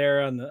hat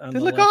there on the. They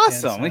look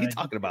awesome. What are you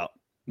talking about?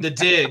 The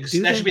Digs.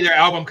 That should be their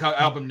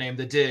album name.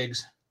 The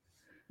Digs.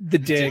 The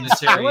Digs.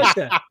 I like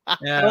that.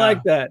 Yeah. I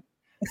like that.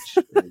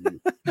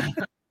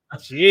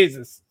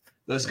 Jesus.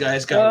 Those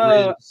guys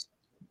got ribs.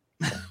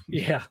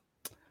 Yeah.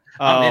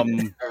 All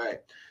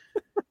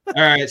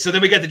right. So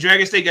then we got the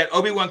Dragon State, got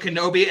Obi-Wan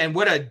Kenobi, and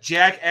what a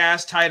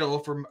jackass title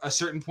from a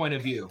certain point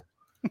of view.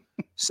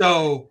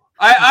 So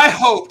I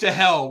hope to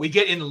hell we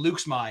get in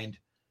Luke's mind,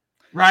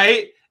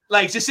 right?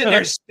 Like just sitting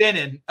there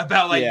spinning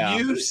about like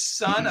you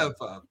son of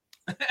a.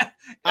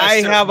 I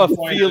have a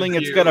feeling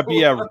it's gonna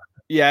be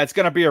it's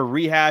gonna be a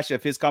rehash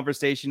of his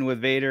conversation with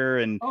Vader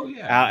and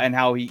and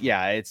how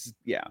it's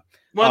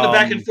one of the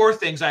back and forth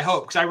things. I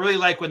hope because I really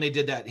like when they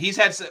did that.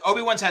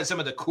 Obi-Wan's had some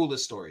of the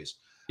coolest stories.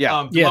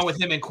 Yeah, the one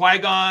with him and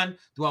Qui-Gon,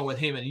 the one with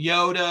him and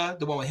Yoda,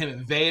 the one with him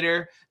and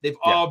Vader. They've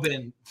all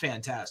been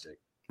fantastic.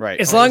 Right.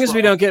 As long as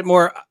we don't get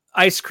more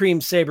ice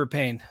cream saber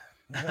pain.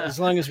 As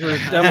long as we're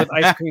done with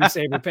ice cream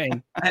saber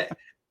pain.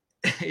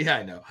 Yeah,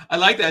 I know. I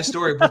like that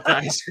story with the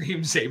ice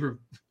cream saber.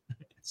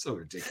 It's so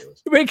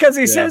ridiculous. Because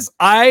he says,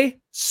 I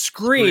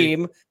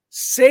scream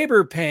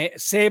saber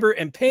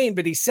and pain,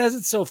 but he says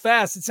it so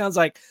fast, it sounds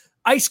like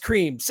ice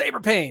cream, saber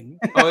pain.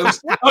 Oh, it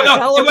was. Oh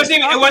no,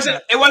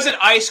 it wasn't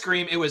ice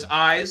cream. It was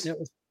eyes.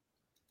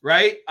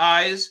 Right,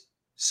 eyes,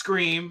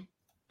 scream.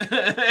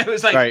 It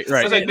was like, right.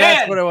 I was like, man,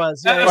 that's what it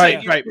was. Yeah,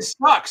 right. This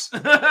sucks.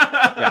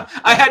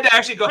 I had to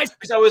actually go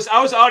because I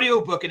was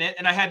audio booking it,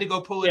 and I had to go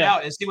pull it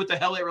out and see what the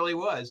hell it really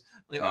was.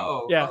 Like,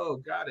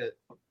 got it.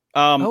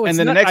 And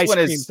then the next one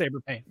is saber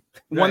pain.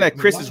 One that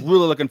Chris is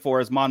really looking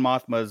for is Mon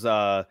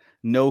Mothma's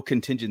no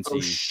contingency. Oh,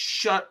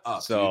 shut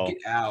up! So dude,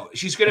 get out.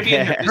 She's gonna be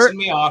in there pissing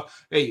me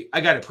off. Hey, I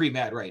got it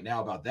pre-mad right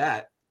now about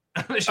that.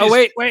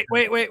 Wait.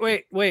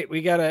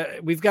 We've got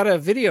a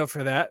video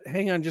for that.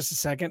 Hang on just a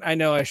second. I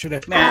know I should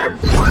have.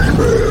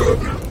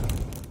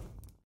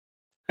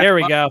 There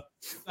we go.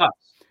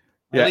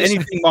 Yeah,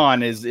 anything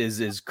Mon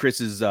is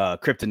Chris's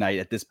kryptonite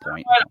at this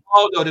point. I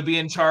want Aldo to be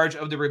in charge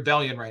of the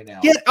rebellion right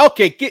now.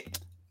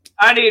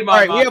 I need Mon. All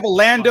right, Mon. we have a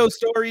Lando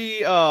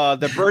story.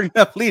 The burden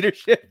of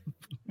leadership.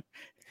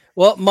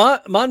 Well, Mon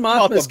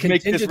Mothma's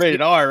make this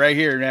rated R right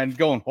here, man.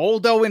 Going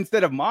Holdo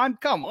instead of Mon.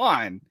 Come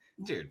on.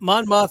 Dude,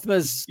 Mon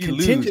Mothma's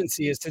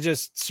contingency is to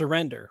just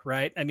surrender,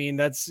 right? I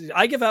mean,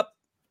 I give up.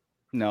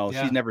 No,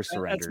 she's never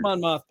surrendered. That's Mon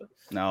Mothma.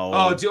 No.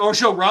 Oh, or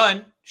she'll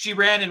run. She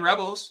ran in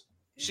Rebels.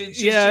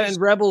 In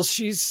Rebels,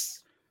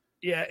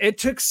 it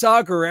took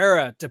Saw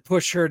Gerrera to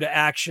push her to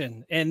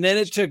action. And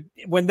then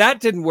when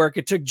that didn't work,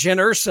 it took Jyn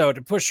Erso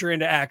to push her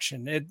into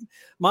action.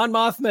 Mon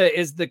Mothma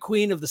is the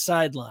queen of the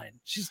sideline.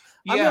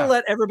 I'm going to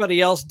let everybody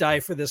else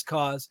die for this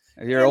cause.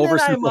 You're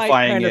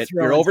oversimplifying it.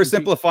 You're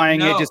oversimplifying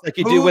it just like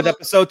you do with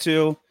episode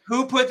 2.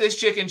 Who put this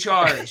chick in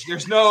charge?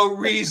 There's no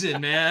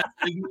reason, man.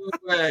 No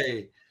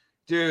way.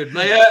 Dude,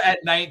 Leia at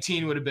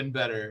 19 would have been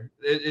better.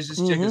 It's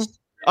just chick is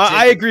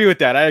I agree with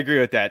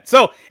that.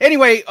 So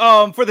anyway,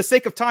 for the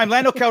sake of time,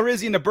 Lando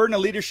Calrissian, the burden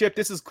of leadership.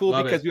 This is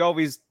cool because we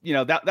always,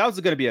 that was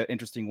going to be an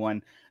interesting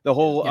one. The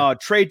whole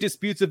trade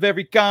disputes of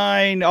every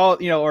kind,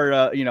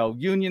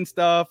 union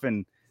stuff,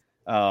 and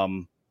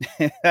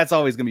that's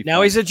always going to be now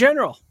fun. He's a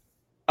general.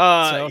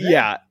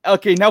 Yeah.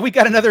 Okay. Now we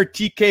got another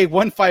TK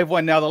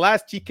 151. Now the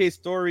last TK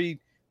story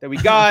that we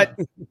got,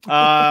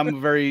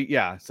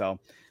 So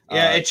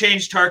it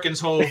changed Tarkin's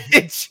whole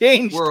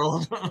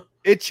world.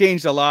 It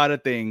changed a lot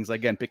of things.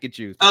 Again, pick and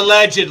choose.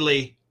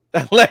 Allegedly.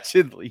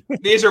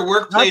 These are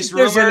workplace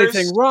rumors. There's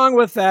anything wrong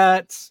with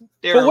that?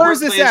 But where's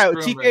this at?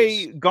 Rumors.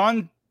 TK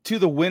gone to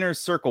the winner's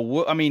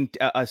circle. I mean,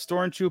 a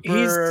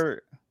stormtrooper.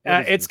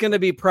 It's going to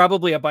be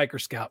probably a biker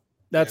scout.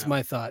 That's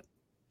my thought.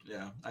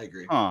 Yeah, I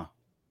agree.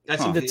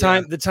 That's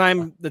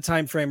the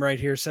time frame right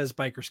here says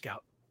biker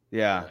scout.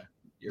 Yeah,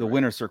 the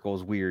winner's circle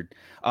is weird.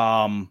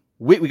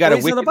 We got a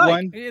wicked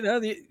one. You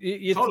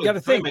got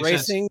to think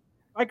racing. Sense.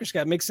 Biker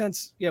scout makes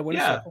sense. Yeah,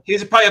 circle.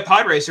 He's probably a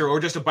pod racer or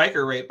just a bike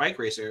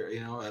racer.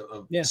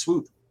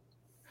 Swoop.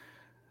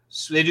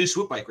 So they do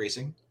swoop bike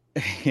racing.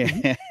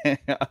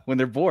 When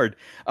they're bored.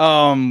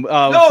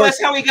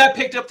 That's how he got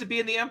picked up to be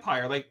in the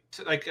Empire. Like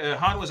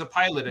Han was a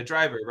pilot, a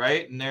driver,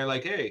 right? And they're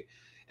like, hey,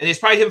 and it's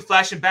probably him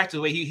flashing back to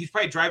the way he's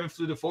probably driving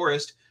through the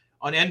forest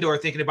on Endor,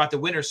 thinking about the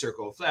winner's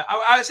circle.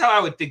 That's how I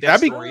would think that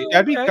story.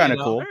 That'd be kind of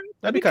cool.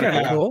 That'd be kind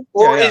of cool.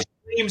 Or his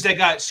dreams that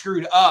got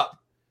screwed up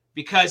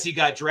because he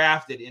got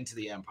drafted into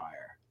the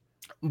Empire.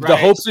 Right? The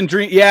hopes and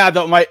dreams. Yeah,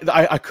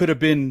 I could have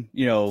been,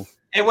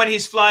 And when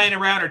he's flying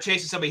around or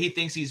chasing somebody, he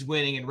thinks he's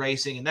winning and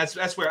racing, and that's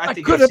where I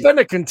think could have been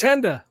a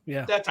contender.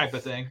 Yeah, that type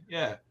of thing.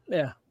 Yeah.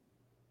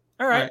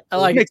 All right. I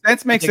like it.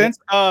 Makes sense.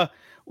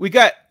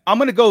 I'm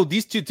gonna go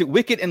these two to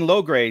Wicket and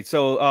Logray.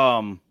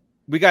 So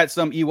we got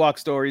some Ewok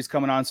stories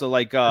coming on. So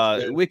like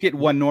Wicket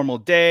One Normal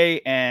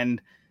Day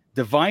and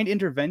Divine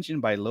Intervention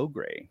by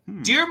Logray.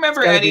 Do you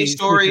remember gotta any be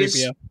stories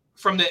C-3PO.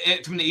 from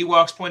the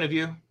Ewoks' point of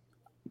view?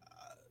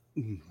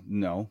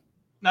 No.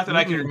 Not that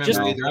I can remember Just-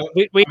 either.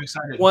 We I'm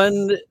excited.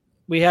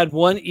 we had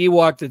one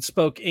Ewok that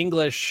spoke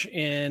English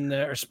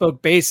or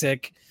spoke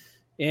Basic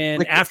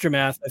in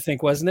Aftermath, I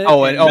think, wasn't it?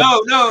 Oh, and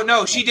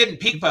No. She didn't.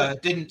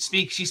 Pikpa didn't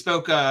speak. She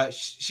spoke.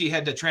 She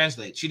had to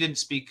translate. She didn't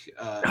speak.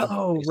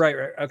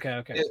 Right.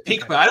 Okay.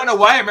 Pikpa. I don't know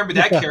why I remember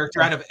that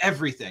character out of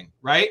everything,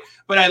 right?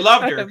 But I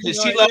loved her I have because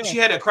no she idea. loved. She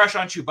had a crush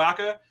on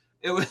Chewbacca.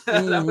 It was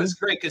that was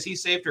great because he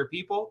saved her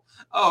people.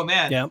 Oh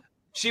man, Yeah.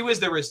 She was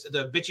the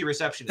bitchy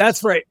receptionist.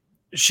 That's right.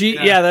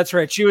 Yeah. That's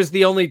right. She was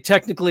the only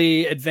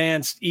technically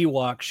advanced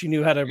Ewok. She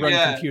knew how to run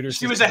a computer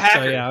She was system. a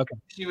hacker. So, yeah, okay.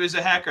 She was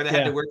a hacker that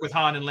had to work with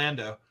Han and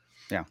Lando.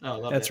 Yeah. Oh, I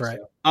love That's that right.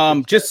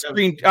 stuff. Just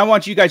I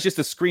want you guys just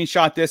to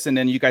screenshot this, and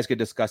then you guys could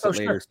discuss it Oh,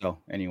 later. sure. So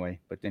anyway,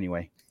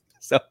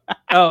 so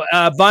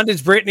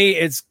Bondage Brittany,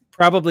 it's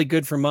probably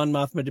good for Mon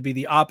Mothma to be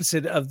the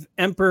opposite of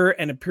Emperor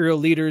and Imperial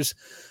leaders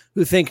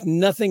who think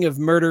nothing of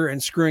murder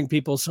and screwing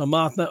people. So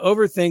Mothma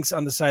overthinks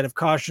on the side of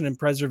caution and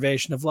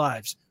preservation of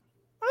lives.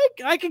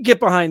 I could get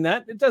behind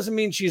that. It doesn't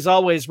mean she's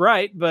always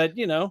right, but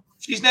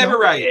She's never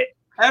right.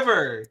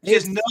 Ever. She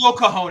has no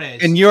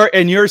cojones.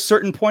 in your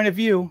certain point of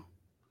view,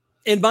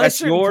 in my that's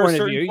certain your point of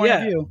certain view, point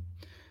of yeah. view.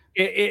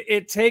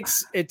 It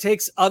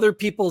takes other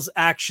people's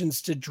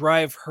actions to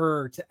drive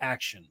her to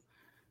action.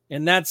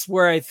 And that's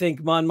where I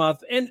think Mon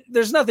Mothma, and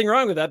there's nothing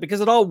wrong with that because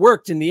it all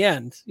worked in the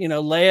end.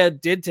 Leia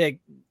did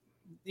take,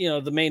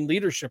 the main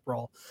leadership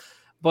role,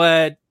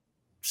 but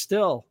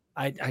still,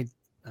 I don't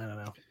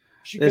know.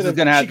 This is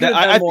gonna have.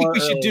 I think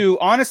we should do.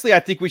 Honestly, I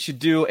think we should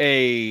do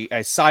a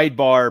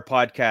sidebar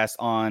podcast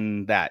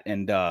on that.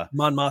 And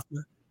Mon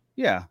Mothma.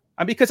 yeah,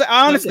 because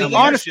honestly,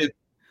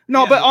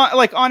 no, but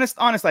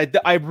honestly,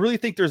 I really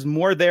think there's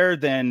more there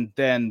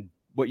than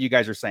what you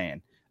guys are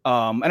saying.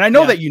 And I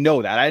know that you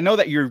know that. I know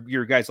that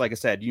your guys, like I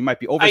said, you might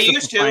be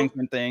oversimplifying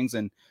some things,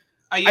 and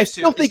I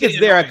still think it's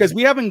there because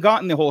we haven't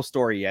gotten the whole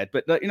story yet.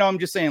 But I'm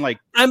just saying, like,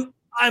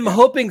 I'm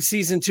hoping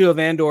season 2 of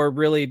Andor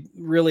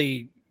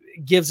really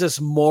gives us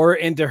more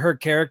into her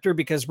character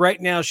because right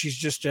now she's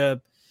just she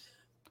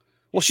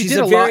did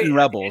a lot in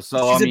Rebels,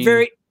 so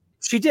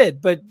she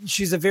did, but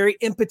she's a very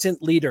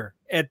impotent leader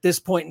at this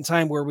point in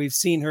time where we've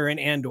seen her in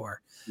Andor.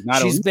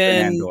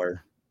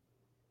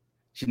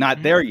 She's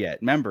not there yet.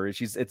 Remember,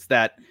 okay.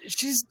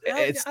 She's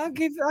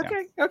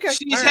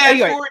had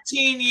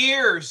 14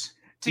 years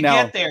to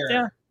get there.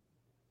 Yeah.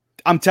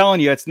 I'm telling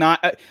you, it's not.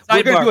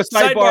 We're going to do a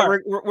sidebar.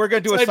 We're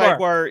going to do a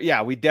sidebar.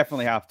 Yeah, we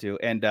definitely have to.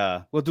 And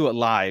we'll do it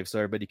live so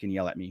everybody can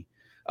yell at me.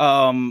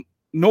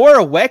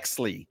 Nora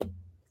Wexley.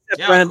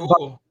 Yeah,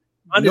 cool.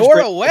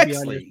 Nora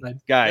Wexley,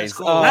 guys.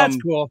 Cool. That's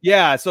cool.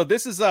 Yeah, so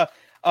this is a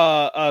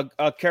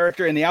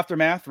character in the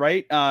Aftermath,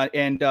 right? Yep.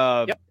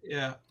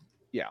 Yeah.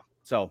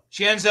 So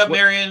she ends up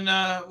marrying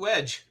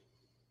Wedge.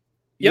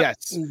 Yep.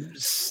 Yes.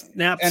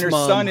 Snaps, and her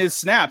son is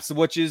Snaps,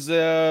 which is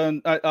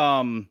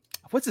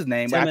what's his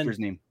name? Temmin. Actor's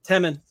name.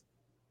 Temmin.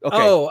 Okay.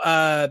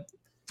 Oh,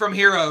 from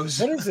Heroes.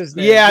 What is his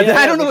name? Yeah,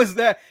 I don't know. Is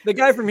that the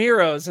guy from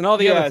Heroes and all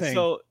the other things?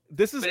 So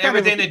this is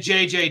everything that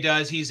JJ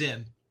does, he's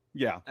in.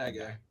 Yeah. That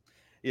guy.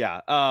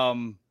 Yeah.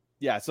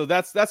 Yeah. So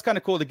that's kind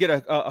of cool to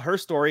get her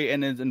story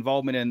and his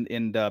involvement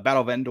in the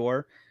Battle of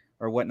Endor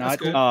or whatnot.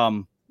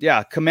 Cool.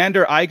 Yeah.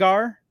 Commander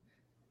Igar,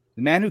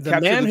 the man who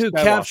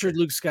captured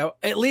Luke Skywalker.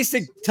 At least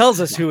it tells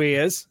us who he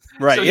is.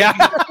 Right. So yeah.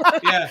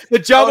 The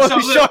Jabba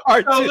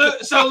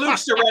so Luke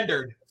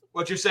surrendered.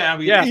 What you're saying? I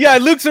mean, yeah.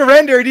 Luke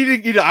surrendered.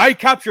 I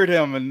captured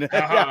him, and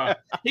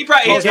he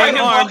probably he's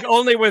armed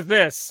only with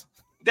this.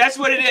 That's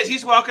what it is.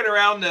 He's walking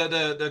around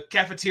the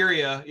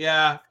cafeteria.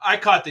 Yeah, I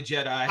caught the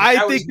Jedi.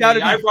 I think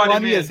that'd be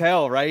funny as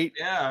hell, right?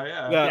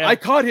 Yeah. I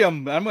caught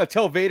him. I'm going to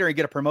tell Vader and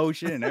get a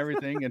promotion and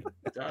everything. And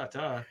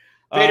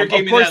Vader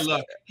gave me that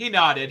look. He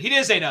nodded. He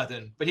didn't say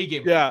nothing, but he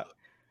gave me that look.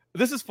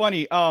 This is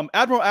funny.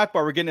 Admiral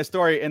Akbar, we're getting a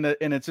story, and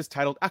it's just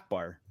titled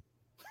Akbar.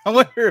 I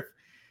wonder if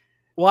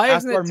why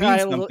isn't it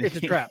titled It's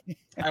a Trap?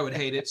 I would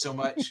hate it so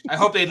much. I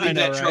hope they leave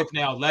that trope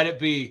now. Let it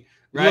be.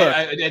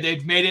 Right?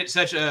 They've made it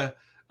such a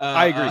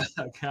I agree.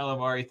 A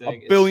calamari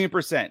thing.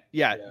 1,000,000,000%.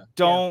 Yeah.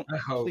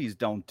 Please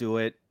don't do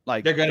it.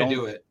 Like they're gonna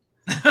do it.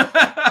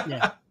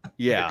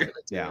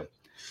 Yeah.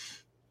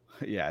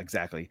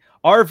 Exactly.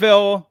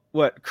 Arvel,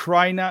 what?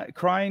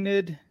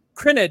 Crynid.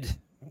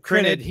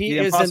 He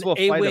is an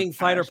A-wing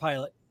fighter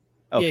pilot.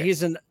 Okay. Yeah,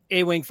 he's an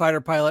A-wing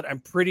fighter pilot. I'm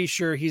pretty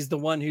sure he's the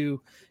one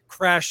who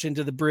crashed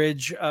into the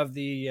bridge of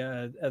the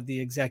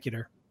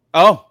Executor.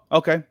 Oh,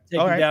 okay.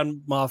 Taking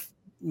down Moff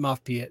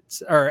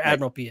Piett or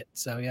Admiral Piett.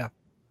 So yeah.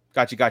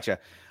 Gotcha.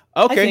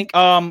 Okay.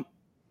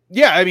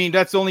 Yeah, I mean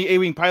that's the only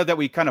A-wing pilot that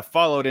we kind of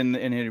followed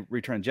in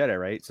Return of the Jedi,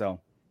 right? So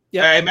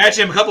yeah, I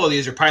imagine a couple of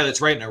these are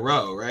pilots right in a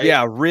row, right?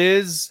 Yeah,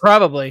 Riz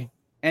probably.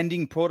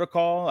 Ending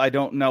Protocol. I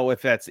don't know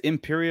if that's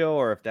Imperial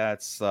or if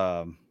that's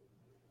Scylla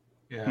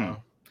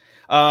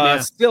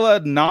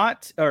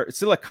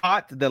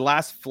Cott, the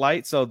last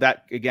flight. So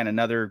that again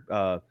another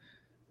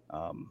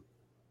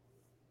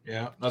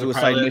another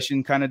suicide pilot.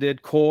 mission kind of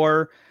did.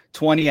 Core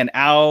 20 and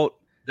out.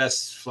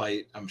 best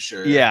flight, I'm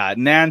sure. Yeah,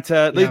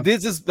 Nanta. Yeah. Like,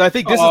 this is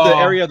the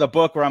area of the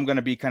book where I'm going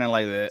to be kind of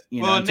like the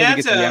until we get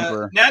to the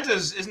Emperor.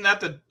 Isn't that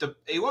the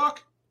Ewok?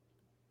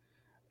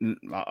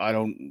 I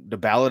don't. The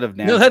Ballad of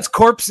Nanta. No, that's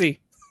Corpsey.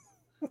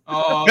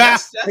 Oh,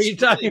 that's Are you really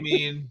talking-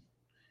 mean.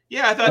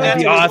 Yeah, I thought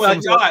That'd Nanta be was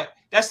awesome. one guy.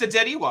 That's the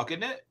dead Ewok,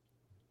 isn't it?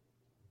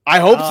 I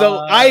hope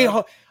so.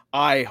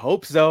 I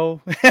hope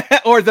so.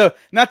 Or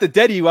not the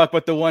dead Ewok,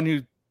 but the one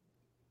who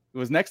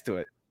was next to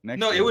it.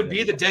 No, it would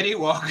be the dead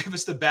Ewok if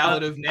it's the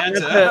Ballad of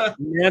Nanta.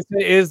 Nanta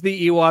is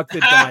the Ewok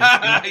that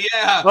dies.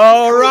 Yeah.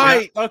 All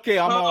right. Okay,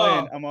 I'm all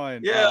in. I'm all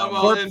in. Yeah, I'm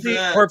all in for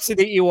that. Corpsey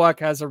the Ewok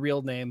has a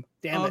real name.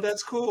 Damn Oh, it.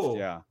 that's cool.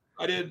 Yeah.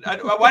 Why did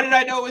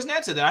I know it was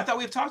Nanta then? I thought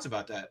we've talked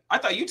about that. I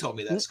thought you told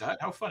me that, Scott.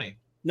 How funny.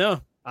 No,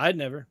 I'd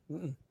never.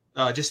 Mm-mm.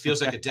 It just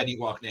feels like a dead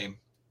Ewok name.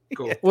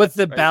 Cool. With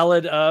the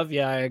Ballad of,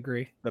 I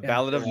agree. The Yeah.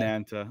 Ballad of Yeah.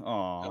 Nanta.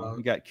 Oh,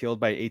 he got killed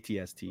by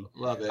ATST.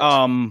 Love it.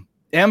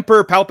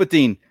 Emperor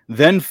Palpatine,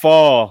 then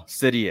fall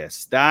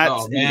Sidious. That's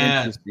Oh, an man.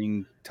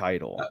 interesting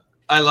title.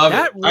 I love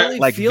That it. really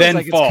like feels then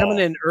like fall. it's coming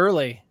in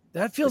early.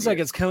 That feels like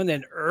it's coming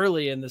in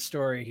early in the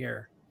story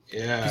here.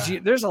 Yeah.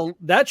 'Cause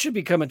that should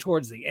be coming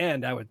towards the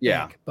end, I would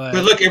Yeah. think. But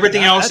But look,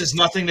 everything else that's- has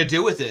nothing to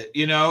do with it.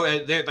 You know,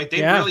 they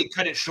Yeah. really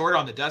cut it short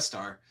on the Death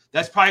Star.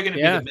 That's probably going to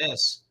Yeah. be the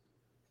miss.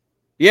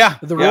 Yeah.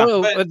 the yeah.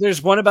 royal. But-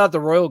 There's one about the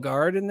Royal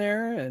Guard in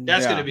there, and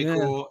That's Yeah. going to be Yeah.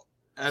 cool.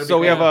 That'll So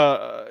be we cool.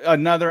 have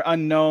another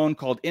unknown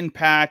called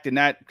Impact, and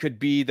that could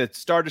be the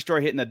Star Destroyer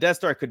hitting the Death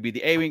Star. It could be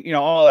the A-Wing,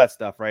 all that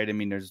stuff, right? I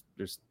mean, there's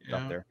stuff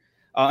Yeah. there.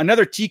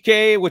 Another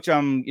TK, which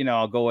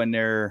I'll go in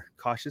there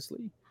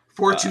cautiously.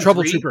 423.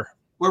 Trouble Trooper.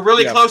 We're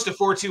really Yeah. close to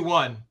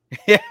 421.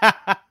 Yeah.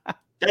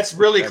 That's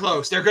really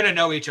close. They're going to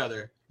know each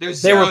other.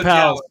 There's They were zero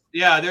pals. doubt.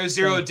 Yeah, there's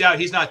zero doubt.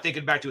 He's not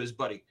thinking back to his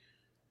buddy.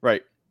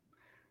 Right.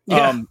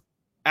 Yeah.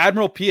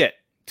 Admiral Piet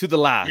to the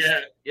last.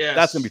 Yeah, yeah.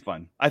 That's gonna be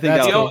fun. I think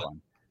That's that'll the be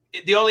fun.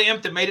 The only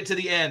imp that made it to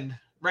the end,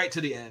 right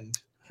to the end.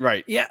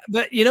 Right. Yeah,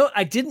 but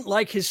I didn't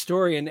like his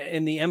story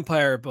in the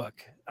Empire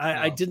book.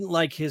 I No. didn't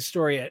like his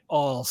story at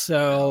all.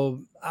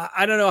 So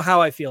I don't know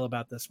how I feel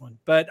about this one.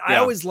 But I Yeah.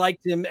 always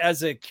liked him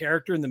as a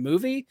character in the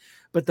movie,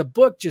 but the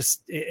book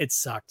just it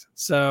sucked.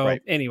 So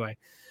Right. anyway,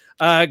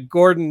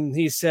 Gordon,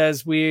 he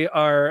says we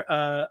are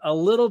a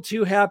little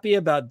too happy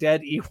about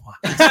dead Ewoks.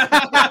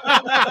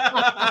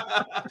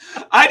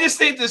 I just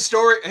think the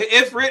story,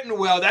 if written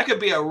well, that could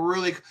be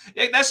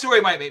that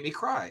story might make me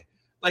cry.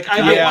 Like I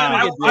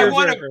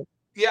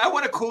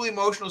want a cool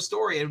emotional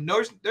story, and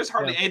there's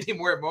hardly anything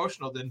more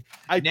emotional than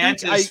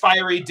Nanta's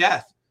fiery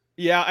death.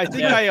 Yeah, I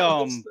think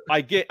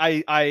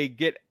I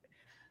get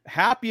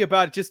happy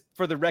about it just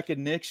for the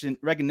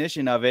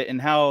recognition of it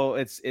and how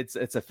it's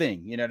a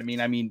thing. You know what I mean?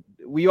 I mean,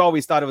 we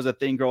always thought it was a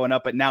thing growing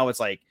up, but now it's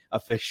like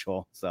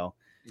official. So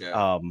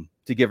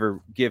to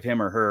give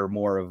him or her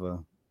more of a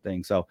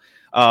thing. So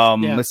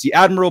let's see,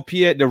 Admiral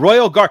Piet, the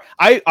Royal Guard.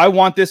 I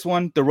want this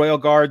one, the Royal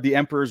Guard, the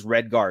Emperor's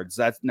Red Guards.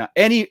 That's not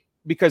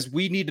because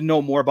we need to know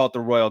more about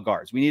the Royal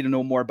Guards. We need to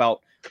know more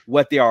about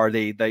what they are.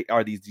 They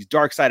are these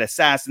dark side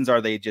assassins?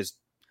 Are they just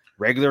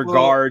regular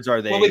guards?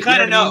 Are they? Well, we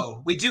kind of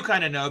know. We do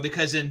kind of know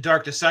because in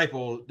Dark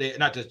Disciple,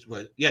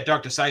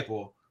 Dark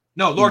Disciple.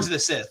 No, Lords of the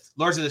Sith.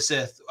 Lords of the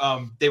Sith.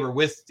 They were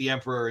with the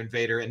Emperor and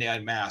Vader, and they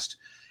unmasked.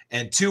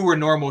 And 2 were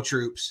normal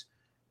troops.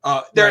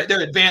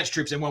 They're advanced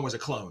troops, and 1 was a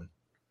clone.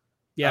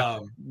 Yeah,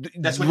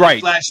 that's when he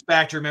flashed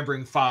back to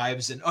remembering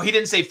 5s. And he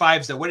didn't say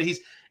 5s though.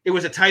 It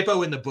was a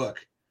typo in the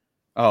book.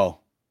 Oh,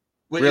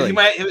 really?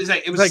 It was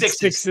like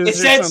 6s. It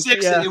said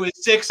 6s. Yeah. It was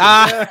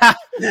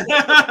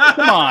 6s.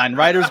 Come on,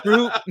 writers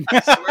group. I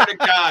swear to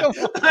God.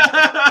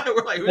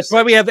 We're like, that's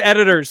why we have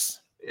editors.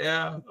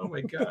 Yeah. Oh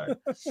my God.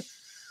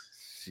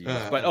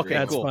 But okay,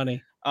 that's cool.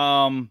 funny.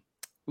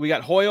 We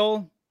got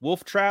Hoyle,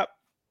 Wolf Trap.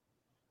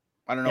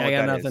 I don't know. I what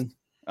got that nothing. is.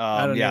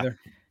 I don't either.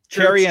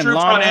 Carrie and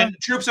Lana.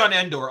 Troops on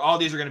Endor. All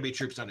these are going to be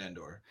troops on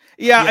Endor.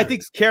 Yeah, I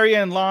think Carrie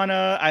and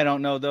Lana. I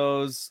don't know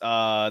those.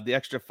 The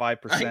extra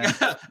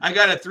 5%. I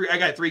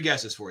got 3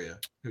 guesses for you.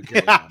 Who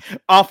cares?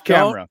 Off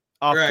camera.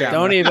 Off camera.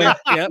 Don't even.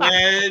 Yep.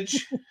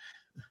 Wedge.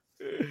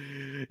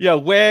 Yeah,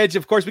 Wedge.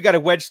 Of course, we got a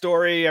Wedge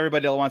story.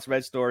 Everybody wants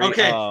Wedge story.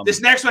 Okay,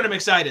 this next one I'm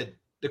excited.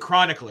 The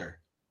Chronicler.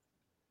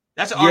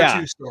 That's an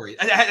R2 story.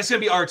 It's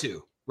going to be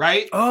R2,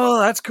 right? Oh,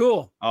 that's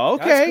cool.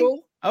 Okay. That's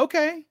cool.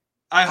 Okay.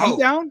 I hope.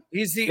 Down.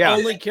 He's the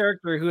only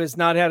character who has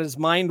not had his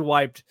mind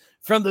wiped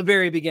from the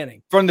very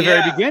beginning. From the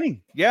very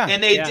beginning. Yeah.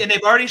 And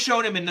they've already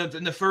shown him in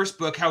the first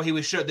book how he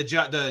was showed the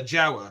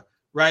Jawa,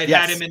 right?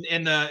 Yes. Had him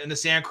in the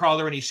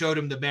Sandcrawler, and he showed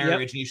him the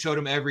marriage, and he showed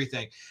him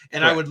everything.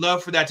 And I would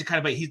love for that to kind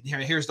of like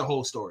here's the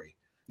whole story.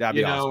 That'd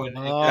be awesome.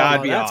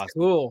 That'd be awesome.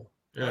 Cool.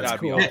 That's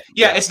cool. Awesome.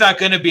 Yeah, it's not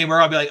going to be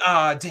where I'll be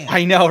like, damn.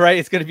 I know, right?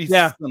 It's going to be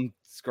some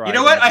scribe. You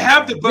know what? I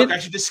have the book. I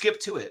should just skip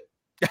to it.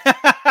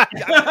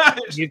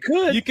 You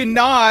could. You can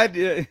nod.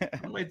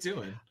 What am I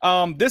doing?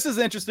 This is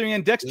interesting.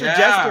 And Dexter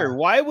Jester,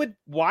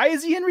 why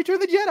is he in Return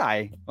of the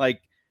Jedi?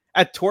 Like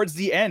towards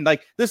the end,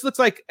 like this looks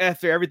like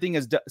after everything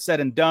is said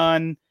and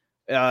done,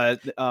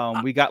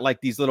 we got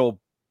like these little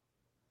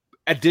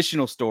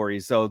additional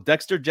stories. So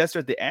Dexter Jettster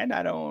at the end,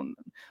 I don't,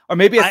 or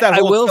maybe it's that I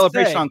whole will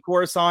celebration say- on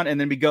Coruscant, and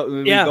then we go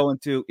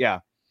into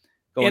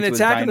go In into his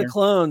Attack of the diner.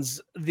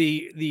 Clones,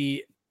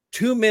 the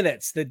 2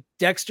 minutes that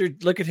Dexter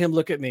look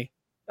at me.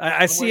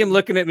 I see him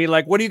looking at me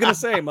like, what are you going to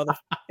say, mother?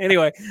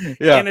 Anyway,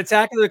 in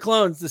Attack of the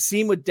Clones, the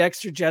scene with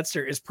Dexter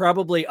Jettster is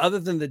probably, other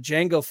than the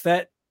Jango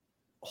Fett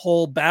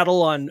whole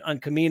battle on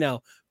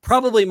Camino,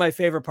 probably my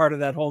favorite part of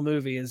that whole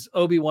movie is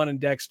Obi-Wan and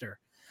Dexter.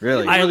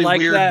 Really, I really like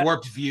weird, that.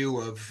 warped view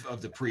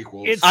of the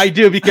prequels. It's- I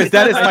do, because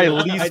that is my I do.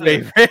 least I do.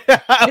 favorite.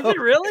 Is it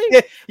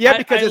really? Yeah,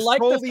 because I it's like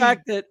totally the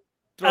fact that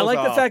throws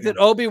off.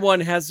 Obi-Wan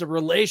has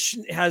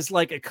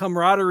like a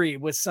camaraderie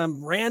with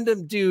some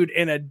random dude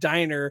in a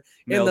diner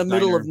in Mel's the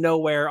middle Diner. of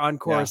nowhere on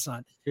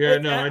Coruscant. Yeah,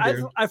 no, I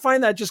do. I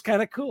find that just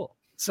kind of cool.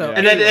 So, Yeah.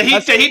 And then anyway,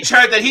 he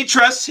tried that he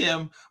trusts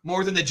him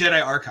more than the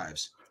Jedi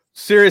archives.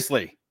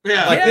 Seriously,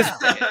 Yeah, Like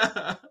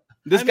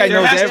this I guy mean,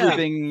 knows there has to be-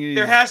 everything.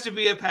 there has to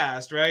be a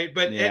past, right?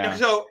 But Yeah.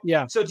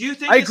 so do you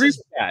think I this agree is-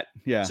 with that.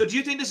 Yeah. So do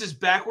you think this is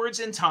backwards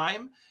in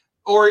time,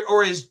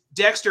 or is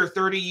Dexter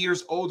 30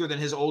 years older than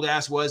his old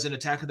ass was in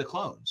Attack of the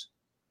Clones?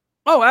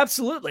 oh,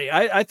 absolutely.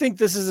 I think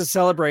this is a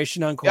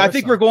celebration on Yeah, Coruscant. I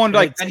think we're going to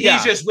like, And yeah.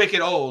 he's just wicked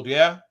old,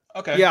 yeah.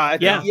 Okay. Yeah, I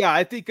think, Yeah.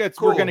 I think it's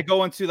Cool. we're gonna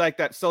go into like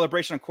that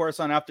celebration on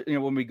Coruscant after,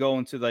 when we go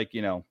into like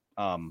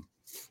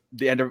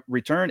the end of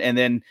Return, and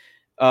then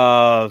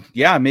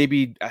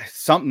maybe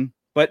something.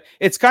 But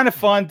it's kind of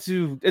fun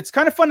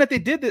that they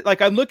did it.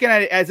 Like, I'm looking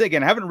at it as,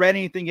 again, I haven't read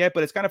anything yet,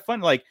 but it's kind of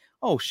fun. Like,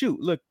 oh shoot,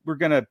 look,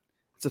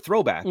 it's a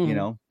throwback,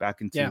 Mhm. back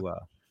into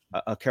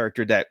a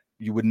character that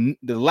you wouldn't.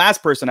 The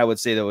last person I would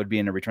say that would be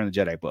in a Return of the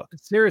Jedi book.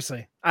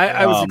 Seriously,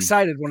 I was Um,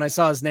 excited when I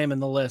saw his name in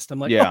the list. I'm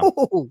like, Yeah.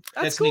 oh,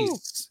 that's That's cool.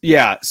 neat.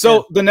 Yeah.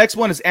 So the next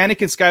one is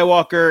Anakin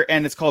Skywalker,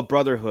 and it's called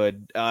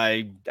Brotherhood.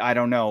 I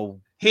don't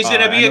know. He's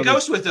gonna I be know a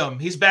ghost with him.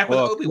 He's back with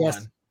Well, Obi-Wan.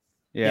 yes.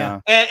 Yeah.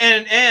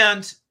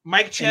 And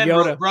Mike Chen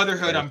Yoda. wrote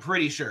Brotherhood, Yeah. I'm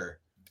pretty sure.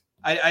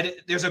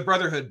 There's a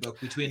Brotherhood book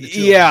between the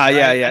two. Yeah. right?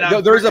 Yeah. And Yeah.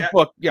 I'm There's a pretty-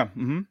 book. Yeah.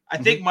 Mhm. I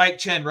think Mike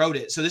Chen wrote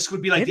it. So this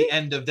would be like Maybe? the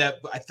end of that.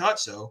 I thought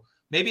so.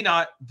 Maybe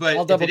not. But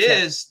I'll if double it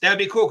check. is, that would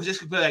be cool because this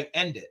could be like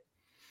end it.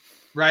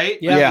 Right?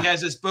 Yeah. Like, Yeah. he has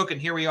this book, and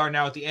here we are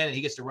now at the end, and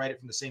he gets to write it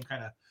from the same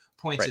kind of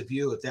points Right. of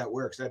view. If that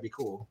works, that'd be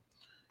cool.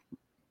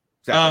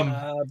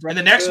 Exactly. And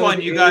the next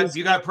one, you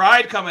got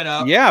Pride coming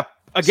up. Yeah. So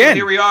Again.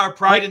 here we are,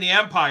 Pride in the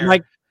Empire.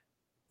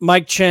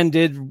 Mike Chen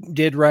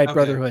did write Okay.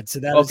 Brotherhood, so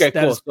that Okay, is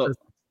that cool. is So- perfect.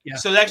 Yeah.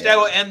 So that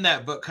will end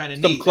that book kind of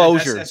some neat.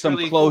 closure. That's Some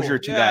really closure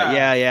cool. to that.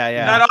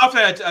 Yeah. Not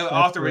often an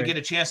author would great. get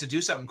a chance to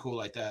do something cool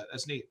like that.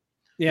 That's neat.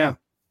 Yeah.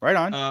 Right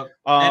on.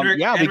 Henrik-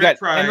 we Henrik got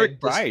Pride, Henrik this-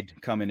 Pride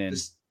coming in. The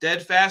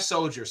steadfast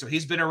soldier. So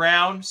he's been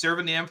around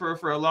serving the Emperor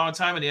for a long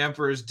time, and the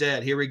Emperor's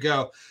dead. Here we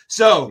go.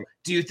 So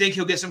do you think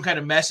he'll get some kind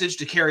of message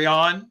to carry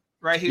on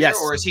right here? Yes.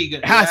 Or is he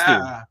going It has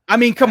to. I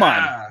mean, come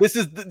Yeah. on. This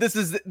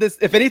is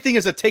if anything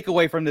is a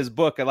takeaway from this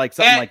book, like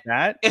something And like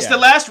that. It's yeah. the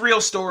last real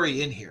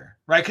story in here,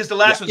 right? Because the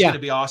last one's Yeah. going to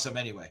be awesome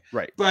anyway.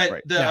 Right. But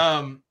right.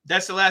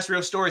 that's the last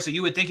real story. So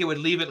you would think it would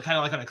leave it kind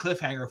of like on a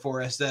cliffhanger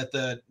for us that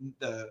the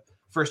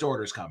First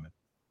Order's coming,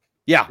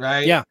 Yeah.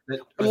 right? Yeah.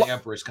 Or the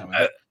Emperor's coming.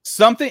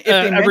 Something if they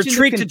A mention the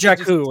retreat to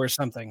contingency- Jakku or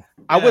something.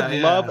 I would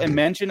Yeah, love yeah. a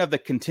mention of the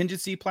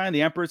contingency plan,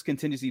 the Emperor's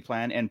contingency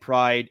plan, and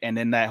Pride, and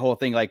then that whole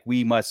thing like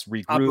we must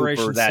regroup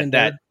Operation or that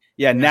Sinbad.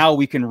 now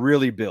we can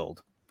really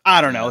build.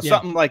 I don't know, Yeah.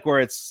 something like where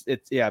it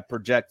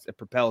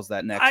propels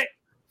that next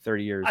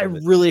 30 years. I of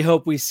it. really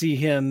hope we see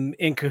him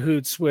in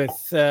cahoots with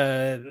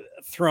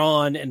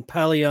Thrawn and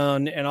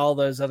Pelion and all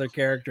those other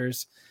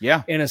characters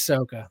Yeah. in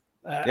Ahsoka.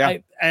 Yeah.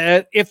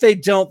 If they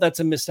don't, that's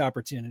a missed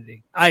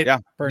opportunity.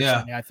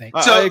 Personally, I think.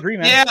 So I agree,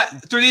 man. Yeah,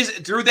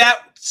 through that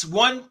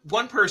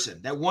one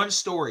person, that one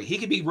story, he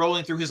could be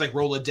rolling through his like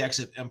Rolodex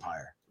of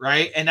Empire,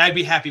 right? And I'd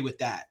be happy with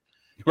that.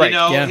 Right, You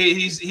know, yeah.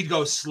 he'd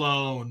go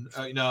Sloane,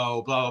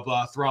 blah blah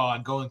blah,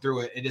 Thrawn, going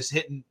through it and just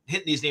hitting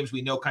these names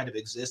we know kind of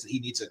exist that he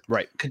needs to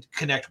Right.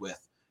 connect with.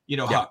 Yeah,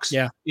 Hux.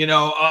 yeah.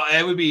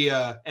 It would be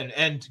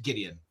and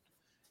Gideon.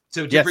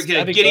 So Yes, Gideon.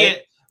 that'd be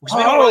great. Because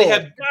we don't really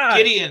have God.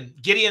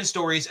 Gideon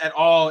stories at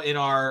all in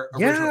our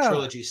original Yeah.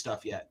 trilogy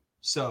stuff yet.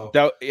 So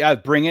So, yeah,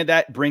 bring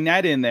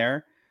that in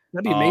there.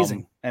 That'd be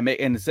amazing. And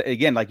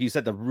again, like you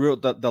said,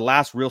 the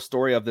last real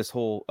story of this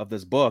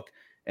book,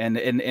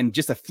 and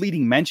just a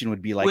fleeting mention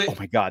would be like, Which- oh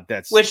my god,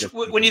 Which,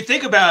 when you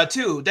think about it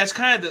too, that's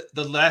kind of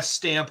the last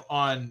stamp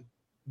on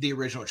the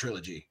original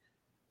trilogy.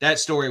 That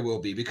story will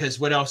be, because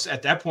what else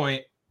at that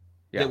point?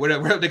 Yeah. What are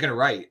they going to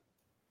write?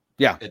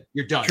 Yeah.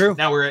 You're done. True.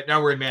 Now we're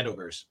in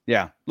Mandoverse.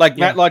 yeah, like Yeah.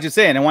 Matt Lodge is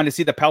saying, I wanted to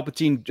see the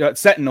Palpatine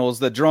Sentinels,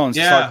 the drones,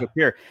 Yeah. start to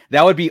appear.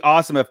 That would be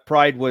awesome if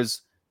Pride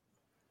was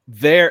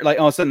there. Like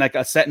all of a sudden, like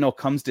a Sentinel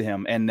comes to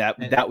him, and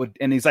that would,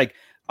 and he's like,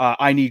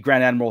 I need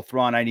Grand Admiral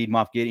Thrawn, I need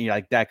Moff Gideon,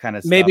 like that kind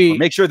of stuff. Maybe- Or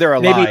make sure they're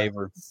maybe- alive.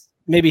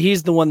 Maybe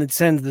he's the one that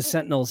sends the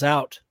Sentinels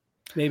out.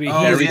 Maybe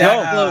Oh, he's we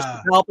that go. close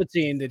to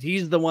Palpatine that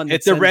he's the one that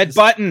It's a sends red the-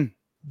 button.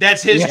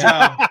 That's his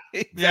job.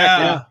 Exactly.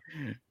 Yeah.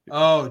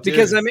 Oh, dude.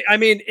 Because I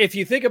mean, if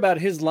you think about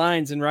his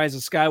lines in Rise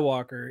of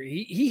Skywalker,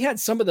 he had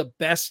some of the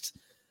best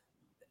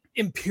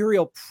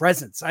Imperial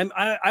presence.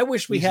 I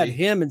wish we had Easy.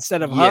 him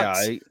instead of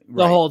Hux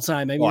the whole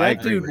time. I mean, I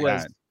that agree dude with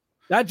was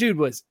that dude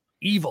was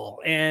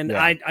evil, and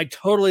Yeah. I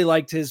totally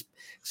liked his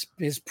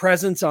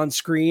presence on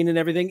screen and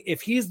everything.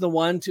 If he's the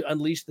one to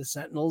unleash the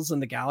Sentinels in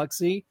the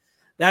galaxy,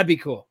 that'd be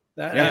cool.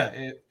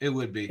 It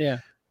would be. Yeah.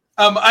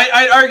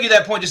 I'd argue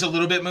that point just a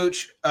little bit,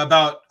 Mooch,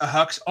 about a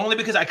Hux, only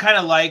because I kind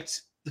of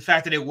liked the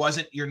fact that it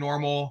wasn't your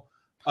normal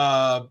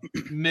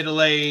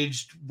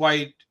middle-aged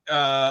white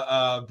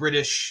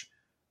British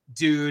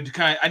dude.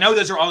 I know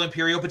those are all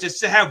Imperial, but just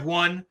to have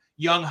one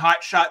young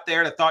hot shot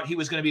there that thought he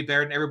was going to be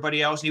better than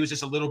everybody else, and he was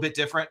just a little bit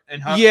different.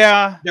 And Hux,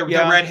 the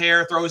red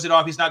hair throws it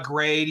off. He's not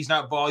grayed. He's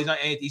not bald. He's not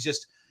anything. He's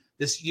just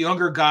this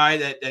younger guy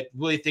that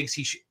really thinks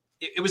he should.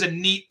 It was a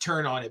neat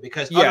turn on it,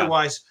 because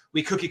otherwise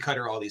we cookie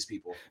cutter all these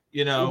people,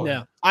 you know?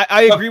 Yeah.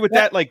 I agree with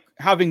that. Like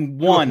having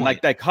one,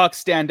 like Hux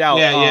stand out.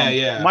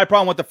 Yeah. My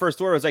problem with the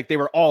First Order was like they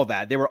were all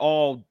that. They were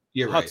all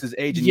You're Hux's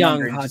age and Young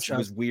younger. hot It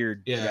was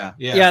weird. Yeah.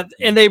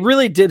 And they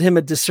really did him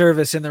a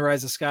disservice in The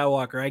Rise of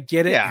Skywalker. I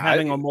get it. Yeah,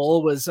 Having a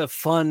mole was a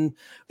fun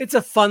thing.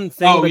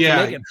 Oh, but yeah.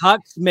 to make it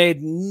Hux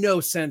made no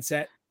sense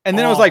at And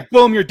then all. I was like,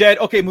 boom, you're dead.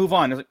 Okay, move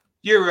on. I was like,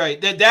 You're right.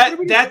 That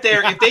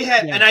there, if they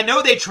had, and I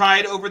know they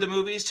tried over the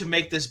movies to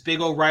make this big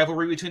old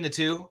rivalry between the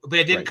two, but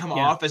it didn't come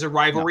off as a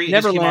rivalry. It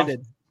never just came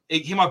landed. It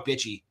came off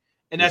bitchy,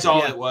 and that's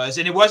all it was.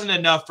 And it wasn't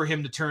enough for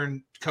him to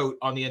turn coat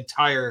on the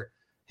entire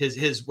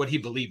his what he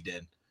believed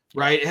in.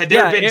 Right? It had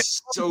been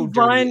so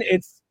fine.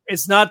 dirty.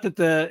 It's not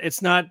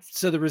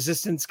so the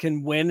Resistance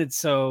can win. It's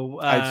so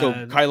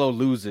Kylo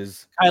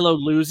loses. Kylo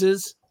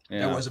loses.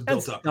 Yeah. That wasn't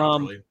built That's up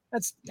dumb. properly.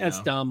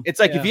 That's dumb. It's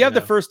like if you have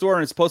the First Order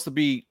and it's supposed to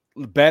be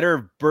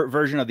better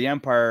version of the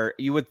Empire,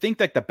 you would think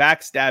like the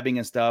backstabbing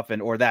and stuff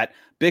or that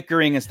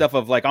bickering and stuff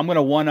of like, I'm going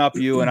to one up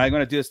you and I'm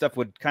going to do this stuff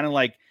would kind of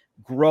like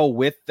grow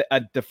with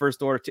the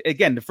First Order.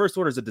 Again, the First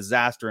Order is a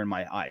disaster in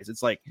my eyes.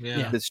 It's like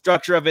the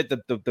structure of it,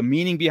 the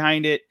meaning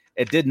behind it,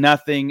 it did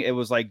nothing. It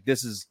was like,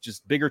 this is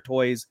just bigger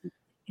toys.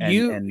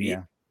 You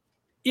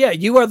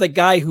are the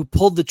guy who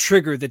pulled the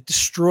trigger that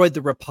destroyed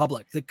the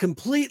Republic, that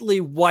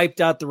completely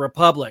wiped out the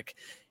Republic.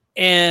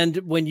 And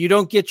when you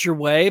don't get your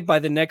way by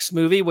the next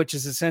movie, which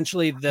is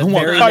essentially the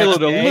very next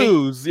day,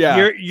 lose,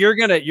 you're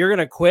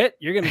gonna quit.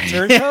 You're gonna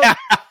turn coat.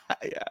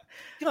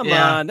 Come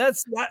on,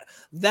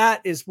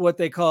 that is what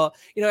they call.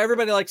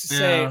 Everybody likes to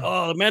say,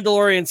 "Oh, the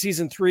Mandalorian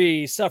season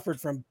 3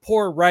 suffered from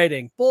poor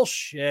writing."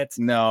 Bullshit.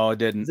 No, it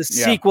didn't. The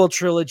sequel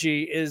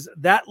trilogy is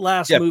that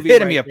last movie.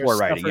 Epitome of poor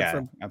writing. Yeah,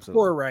 absolutely.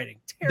 Poor writing.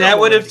 That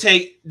would have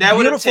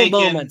taken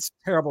moments.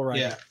 Terrible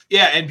writing.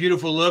 Yeah, and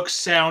beautiful looks,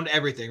 sound,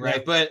 everything.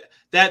 Right, but.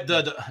 I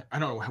don't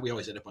know why we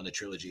always end up on the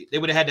trilogy. They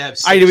would have had to have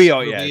 6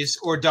 movies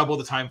or double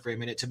the time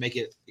frame in it to make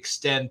it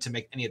extend to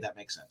make any of that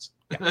make sense.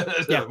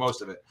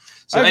 Most of it.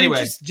 So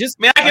anyway,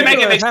 I can make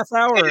it make half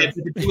hour. To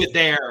do it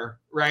there,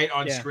 right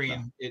on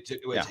screen. It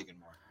would have taken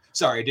more.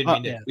 Sorry, I didn't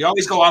mean to. We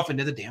always go off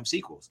into the damn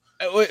sequels,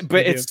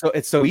 but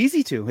it's so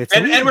easy to.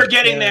 And we're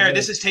getting there.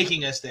 This is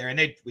taking us there, and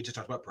we just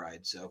talked about Pride.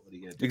 So what are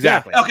you gonna do?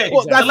 Exactly. Okay.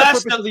 Well, that's the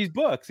purpose of these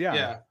books.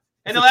 Yeah.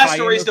 And the last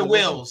story is the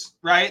Wills,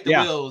 right? The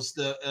Wills,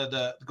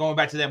 the going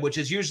back to them, which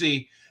is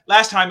usually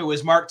last time it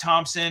was Mark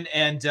Thompson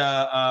and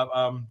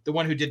the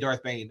one who did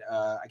Darth Bane.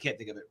 I can't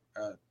think of it.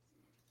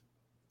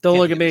 Don't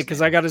look at me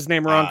because I got his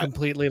name wrong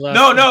completely.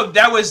 No,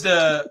 that was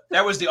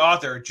the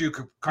author, Drew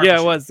Carpenter. Yeah,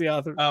 it was the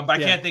author. But I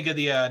can't think of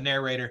the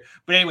narrator.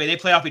 But anyway, they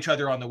play off each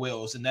other on the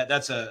Wills, and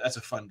that's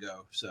a fun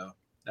go. So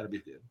that'll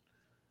be good.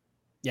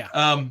 Yeah.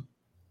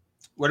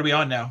 What are we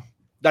on now?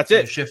 That's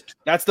it. Shift.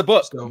 That's the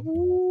book.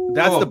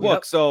 That's the book.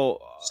 Yep. So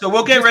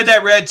we'll get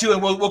Red too,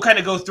 and we'll kind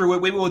of go through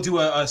it. Maybe we'll do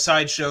a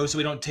side show so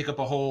we don't take up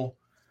a whole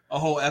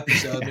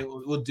episode.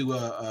 We'll do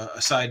a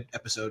side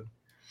episode.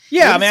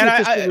 Yeah,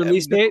 man. The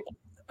release date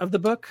of the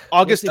book,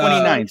 August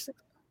 29th.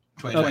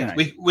 29th.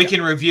 Okay. We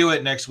can review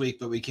it next week,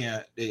 but we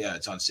can't. Yeah,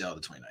 it's on sale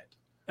the 29th.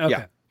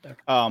 Okay.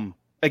 Yeah.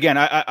 Again,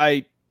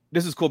 I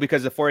this is cool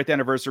because the 40th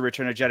anniversary of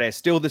Return of the Jedi is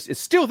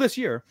still this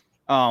year.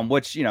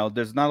 Which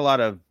there's not a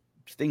lot of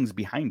things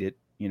behind it.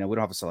 We don't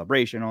have a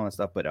celebration, all that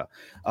stuff, but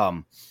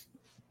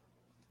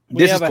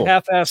we have a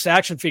half-assed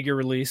action figure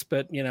release,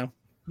 but yeah,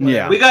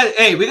 we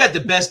got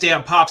the best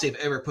damn pops they've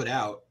ever put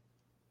out.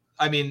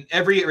 I mean,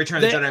 every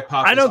Return of the Jedi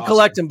pop. I don't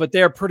collect them, but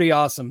they're pretty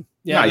awesome.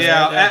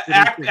 Yeah,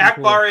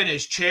 Akbar in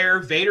his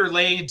chair, Vader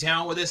laying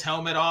down with his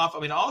helmet off.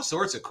 I mean, all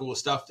sorts of cool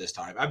stuff this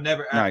time.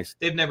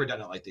 They've never done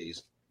it like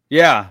these.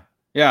 Yeah.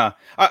 Yeah,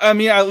 I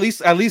mean, at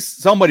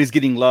least somebody's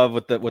getting love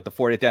with the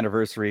 40th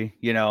anniversary,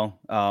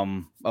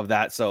 of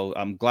that. So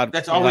I'm glad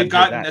that's all we've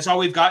gotten. That's all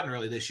we've gotten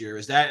really this year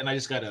is that, and I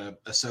just got a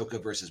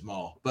Ahsoka versus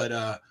Maul.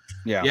 But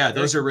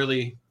those are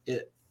really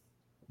it.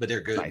 But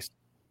they're good. Nice.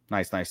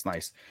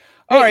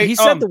 All right, he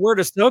said the word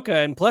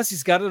Ahsoka, and plus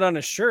he's got it on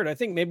his shirt. I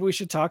think maybe we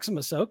should talk some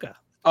Ahsoka.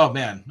 Oh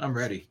man, I'm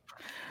ready.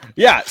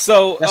 Yeah,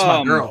 so that's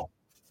my girl.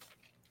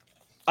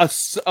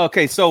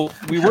 Okay, so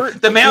we were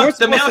the male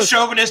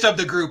chauvinist of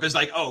the group is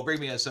like, oh, bring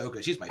me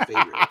Ahsoka. She's my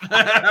favorite.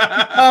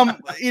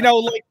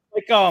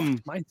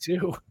 Mine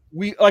too.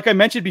 We like I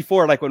mentioned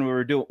before, like when we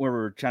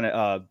were trying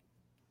to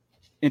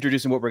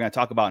introducing what we're going to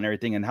talk about and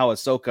everything, and how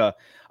Ahsoka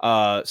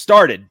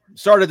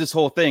started this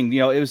whole thing. You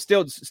know, it was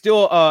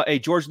still a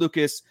George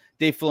Lucas,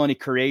 Dave Filoni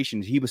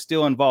creation. He was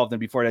still involved in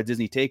before that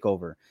Disney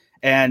takeover.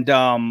 And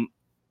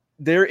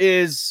there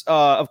is,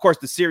 of course,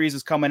 the series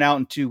is coming out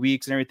in 2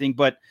 weeks and everything.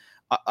 But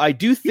I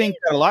do think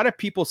that a lot of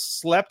people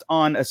slept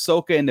on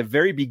Ahsoka in the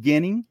very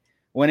beginning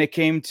when it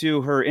came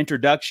to her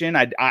introduction.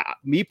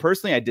 Me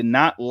personally, I did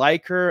not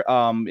like her.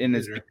 And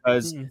it's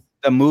because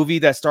the movie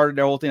that started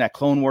the whole thing, that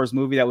Clone Wars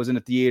movie that was in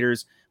the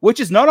theaters,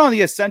 which is not on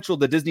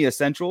the Disney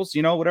Essentials,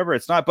 you know, whatever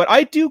it's not. But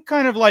I do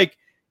kind of like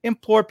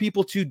implore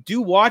people to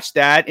do watch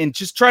that and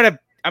just try to,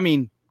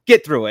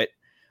 get through it.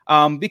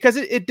 Because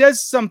it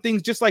does some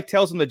things just like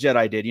Tales from the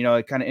Jedi did. You know,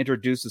 it kind of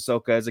introduced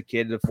Ahsoka as a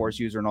kid, the Force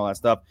user and all that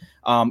stuff.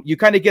 You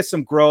kind of get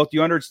some growth.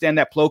 You understand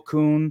that Plo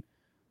Koon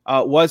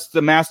was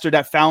the master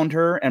that found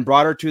her and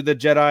brought her to the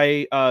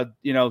Jedi,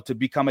 to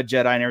become a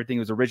Jedi and everything.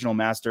 It was original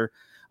master.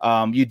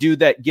 You do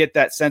get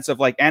that sense of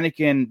like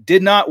Anakin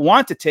did not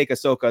want to take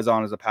Ahsoka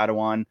on as a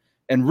Padawan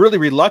and really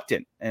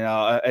reluctant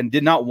and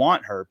did not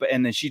want her.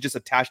 And then she just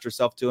attached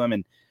herself to him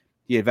and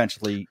he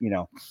eventually,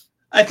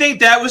 I think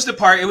that was the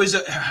part. It was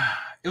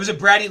a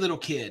bratty little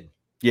kid.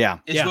 Yeah.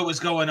 What was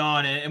going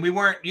on. And we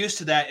weren't used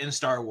to that in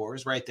Star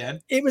Wars right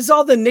then. It was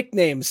all the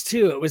nicknames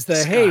too. It was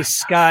the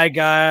Sky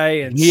Guy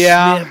and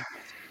Snip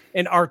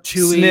and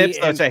R2E. Snips,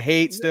 that's a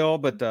hate still,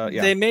 but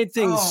they made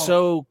things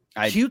so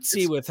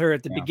cutesy with her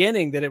at the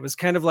beginning that it was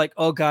kind of like,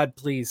 oh God,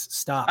 please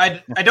stop.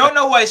 I don't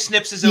know why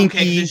Snips is okay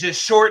because it's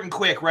just short and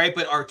quick, right?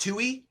 But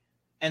R2E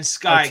and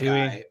Sky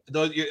Guy,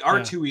 though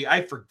R2E,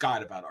 I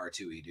forgot about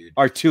R2E, dude.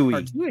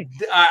 R2E.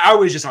 I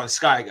was just on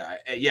Sky Guy.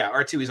 Yeah,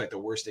 R2E is like the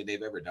worst thing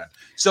they've ever done.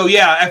 So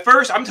yeah, at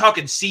first I'm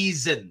talking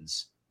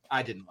seasons.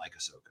 I didn't like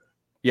Ahsoka.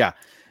 Yeah,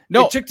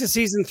 no, it took to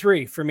season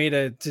 3 for me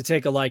to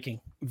take a liking.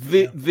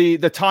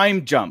 The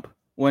time jump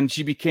when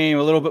she became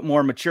a little bit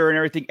more mature and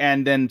everything,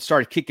 and then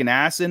started kicking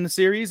ass in the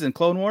series and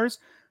Clone Wars.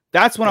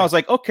 That's when I was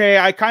like, okay,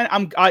 I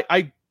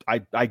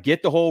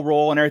get the whole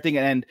role and everything.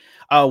 And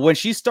when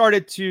she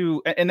started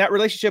to, and that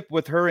relationship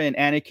with her and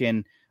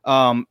Anakin,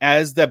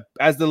 as the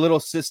little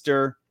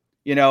sister,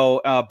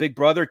 big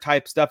brother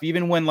type stuff,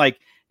 even when like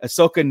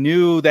Ahsoka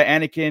knew that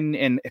Anakin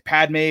and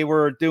Padme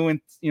were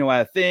doing,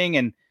 a thing,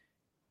 and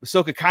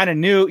Ahsoka kind of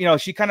knew,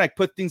 she kind of like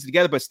put things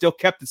together, but still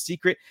kept the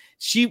secret.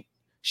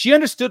 She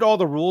understood all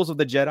the rules of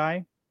the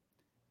Jedi,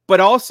 but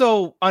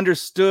also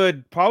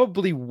understood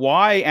probably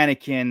why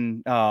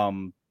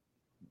Anakin,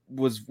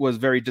 was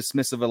very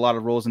dismissive of a lot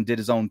of roles and did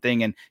his own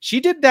thing. And she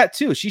did that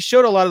too. She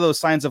showed a lot of those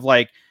signs of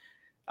like,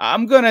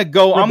 I'm going to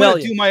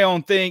do my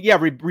own thing. Yeah.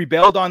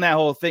 Rebelled on that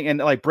whole thing and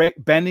like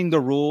bending the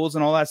rules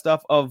and all that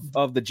stuff of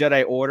the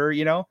Jedi Order,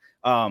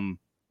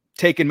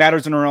 taking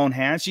matters in her own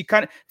hands. She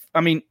kind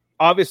of,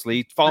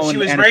 obviously following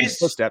Anakin's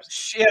footsteps.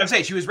 She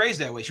was raised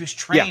that way. She was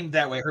trained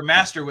that way. Her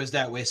master was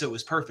that way. So it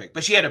was perfect,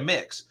 but she had a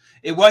mix.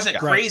 It wasn't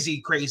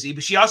crazy,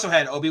 but she also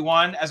had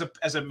Obi-Wan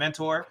as a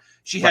mentor.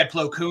 She had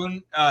Plo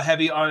Koon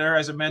heavy on her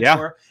as a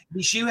mentor.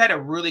 Yeah. She had a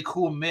really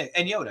cool mix,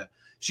 and Yoda.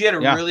 She had a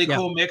really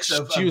cool mix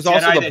of. She was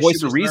Jedi also the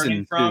voice of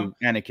reason to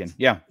Anakin.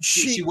 Yeah,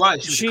 she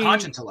was a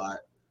conscience a lot.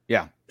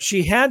 Yeah,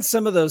 she had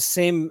some of those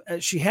same.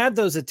 She had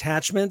those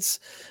attachments,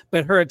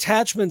 but her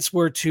attachments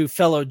were to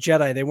fellow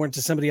Jedi. They weren't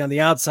to somebody on the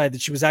outside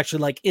that she was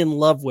actually like in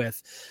love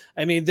with.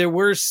 There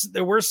were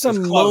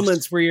some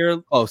moments where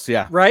you're close,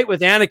 right with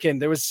Anakin.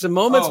 There was some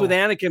moments with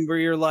Anakin where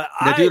you're like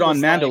the dude on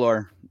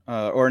Mandalore.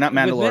 Or not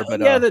Mandalore,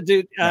 but the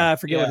dude. I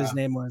forget what his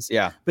name was.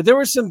 Yeah, but there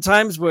were some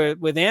times with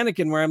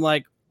Anakin where I'm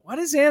like, what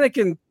is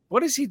Anakin?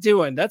 What is he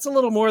doing? That's a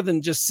little more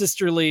than just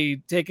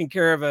sisterly taking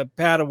care of a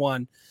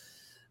Padawan.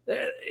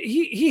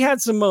 He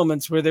had some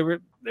moments where there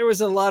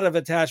was a lot of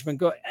attachment.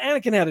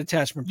 Anakin had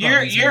attachment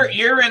problems.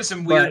 You're in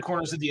some weird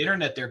corners of the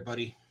internet there,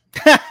 buddy.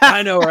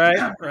 I know, right?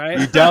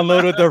 You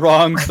downloaded the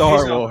wrong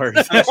Star Wars.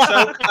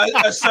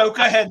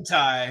 Ahsoka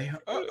hentai.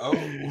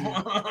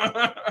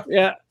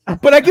 Yeah,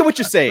 but I get what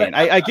you're saying.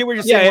 I get what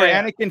you're saying. Where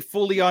Anakin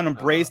fully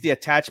embraced the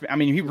attachment.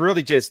 He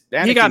really just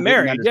he got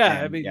married.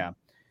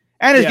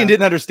 Anakin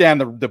didn't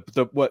understand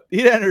he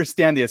didn't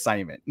understand the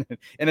assignment,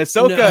 and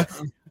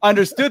Ahsoka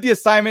understood the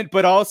assignment,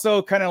 but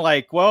also kind of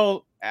like,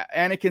 well,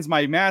 Anakin's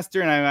my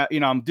master,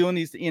 and I'm doing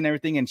these and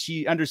everything. And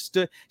she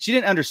understood. She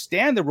didn't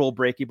understand the rule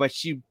breaking, but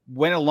she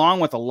went along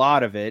with a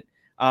lot of it.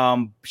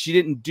 She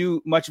didn't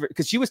do much of it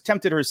because she was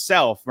tempted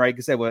herself, right?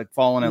 Because they were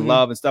falling in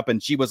love and stuff,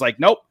 and she was like,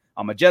 "Nope,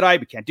 I'm a Jedi.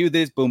 We can't do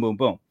this." Boom, boom,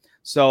 boom.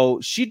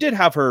 So she did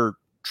have her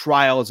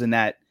trials in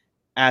that.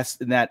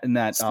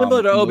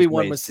 Similar to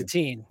Obi-Wan with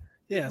Satine.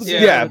 Yeah.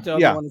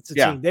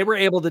 They were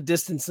able to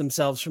distance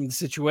themselves from the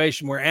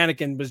situation where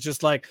Anakin was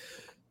just like,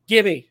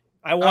 "Give me.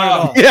 I want it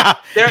all." Yeah.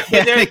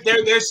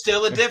 There's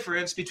still a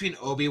difference between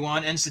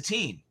Obi-Wan and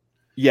Satine.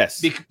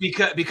 Yes.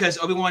 Because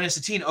Obi-Wan and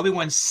Satine,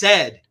 Obi-Wan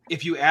said,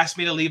 if you asked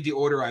me to leave the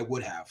order, I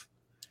would have.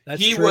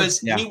 He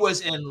was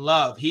in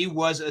love. He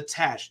was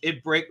attached.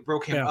 It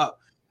broke him up.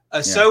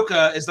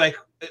 Ahsoka is like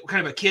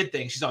kind of a kid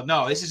thing. She's like,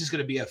 no, this is just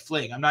going to be a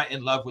fling. I'm not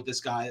in love with this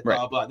guy.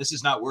 Blah, blah. This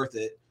is not worth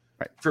it.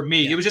 for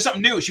me. It was just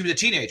something new. She was a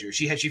teenager.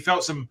 She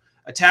felt some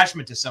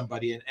attachment to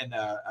somebody, and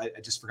I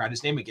just forgot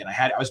his name again.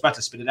 I was about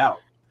to spit it out.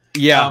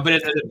 Yeah, but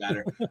it doesn't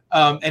matter.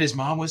 And his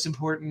mom was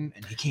important,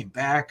 and he came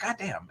back. God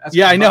damn.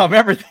 I know. I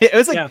remember it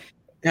was like.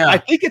 Yeah. I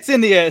think it's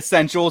in the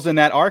essentials in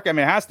that arc. I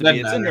mean, it has to be.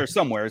 It's in there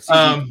somewhere. It's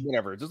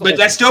whatever. But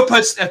that still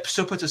puts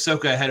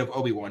Ahsoka ahead of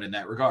Obi-Wan in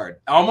that regard.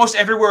 Almost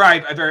everywhere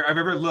I've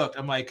ever looked,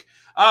 I'm like,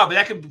 but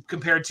that can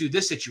compare to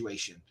this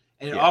situation,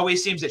 and it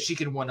always seems that she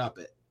can one up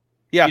it.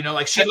 Yeah,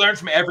 like she learned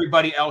from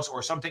everybody else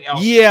or something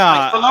else. Yeah,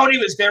 like Filoni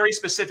was very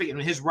specific in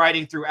his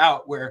writing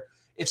throughout, where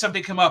if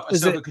something come up,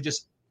 Ahsoka could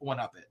just one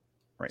up it.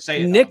 Right.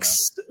 Say it.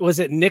 Was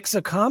it Nix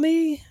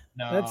Akami?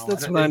 No,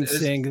 that's what I'm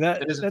saying.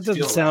 That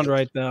doesn't sound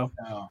right though.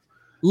 No.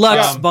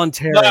 Lux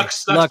Bonteri.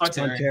 Lux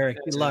Bonteri.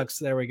 Lux.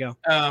 There we go.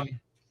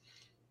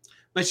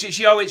 But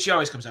she always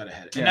comes out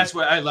ahead, and that's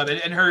what I love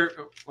it. And her,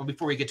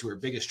 before we get to her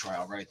biggest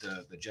trial, right,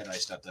 the Jedi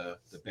stuff, the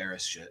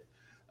Barriss shit.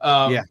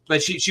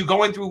 But she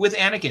going through with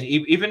Anakin,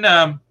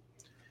 even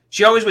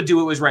she always would do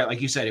what was right,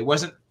 like you said. It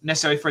wasn't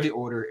necessary for the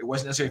Order. It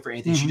wasn't necessary for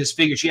anything. She just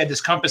figured she had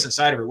this compass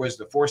inside of her. Was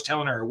the Force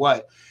telling her or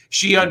what?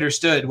 She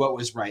understood what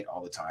was right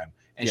all the time,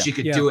 and she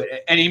could do it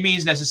at any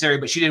means necessary.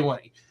 But she didn't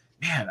want.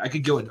 Man, I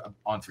could go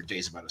on for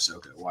days about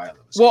Ahsoka. Why I love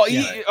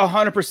Ahsoka. Well,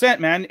 100%,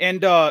 man,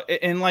 and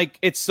like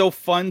it's so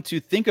fun to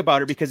think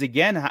about her because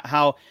again,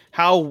 how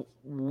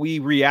we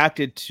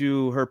reacted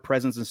to her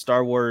presence in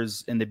Star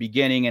Wars in the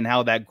beginning and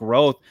how that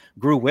growth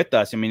grew with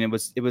us. I mean,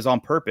 it was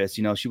on purpose.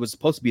 She was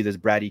supposed to be this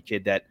bratty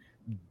kid that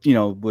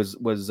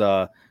was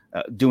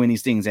doing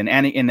these things, and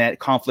in that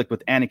conflict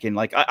with Anakin,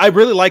 like I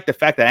really like the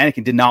fact that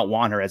Anakin did not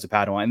want her as a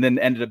Padawan, and then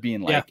ended up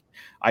being like,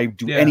 "I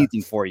do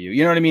anything for you."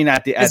 You know what I mean?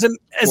 As a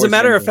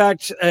matter of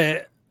fact,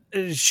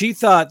 she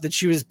thought that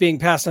she was being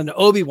passed on to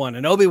Obi-Wan,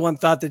 and Obi-Wan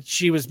thought that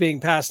she was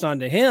being passed on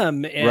to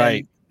him,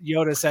 and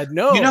Yoda said,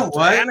 "No, you know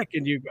what,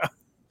 Anakin, you."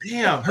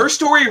 Damn, her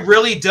story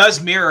really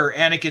does mirror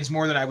Anakin's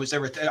more than I was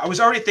ever. I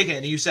was already thinking,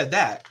 and you said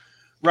that,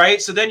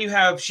 right? So then you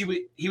have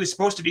he was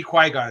supposed to be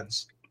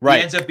Qui-Gon's. Right.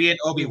 He ends up being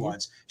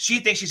Obi-Wan's. She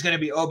thinks she's going to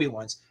be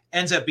Obi-Wan's.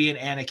 Ends up being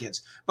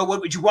Anakin's. But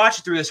what would you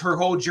watch through this? Her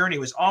whole journey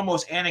was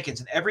almost Anakin's,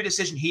 and every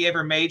decision he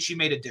ever made, she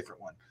made a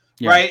different one,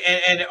 right?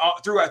 And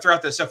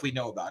throughout the stuff we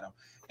know about him.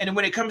 And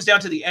when it comes down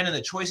to the end and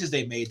the choices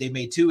they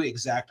made two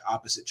exact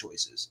opposite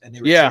choices, and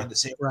they were the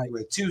same, right?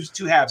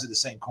 Two halves of the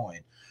same coin,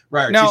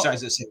 right? Or two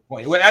sides of the same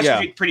coin. Well,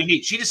 that's pretty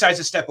neat. She decides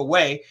to step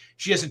away.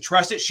 She doesn't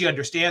trust it. She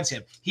understands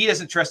him. He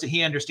doesn't trust it.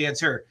 He understands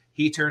her.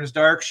 He turns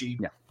dark. She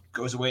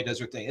goes away, does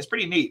her thing. It's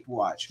pretty neat to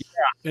watch.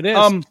 Yeah, it is.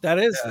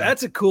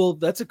 That's a cool.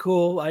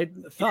 I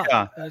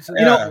thought.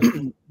 Yeah.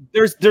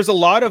 There's a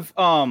lot of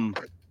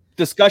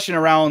discussion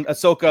around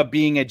Ahsoka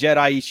being a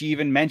Jedi. She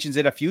even mentions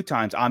it a few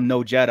times. I'm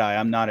no Jedi.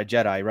 I'm not a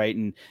Jedi, right?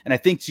 And I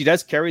think she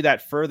does carry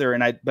that further.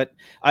 And I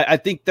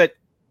think that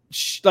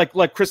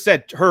like Chris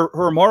said,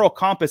 her moral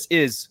compass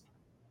is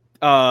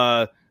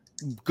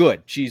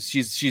good.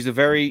 She's a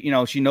very,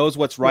 she knows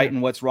what's right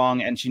and what's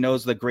wrong, and she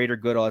knows the greater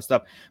good, all that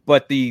stuff.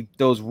 But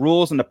those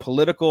rules and the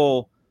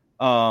political,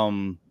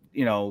 the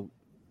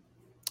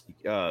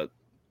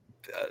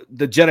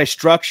Jedi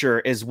structure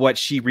is what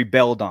she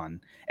rebelled on.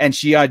 And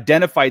she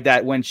identified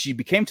that when she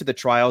became to the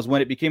trials,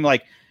 when it became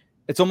like,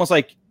 it's almost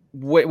like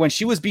when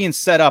she was being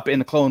set up in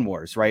the Clone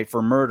Wars, right,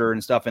 for murder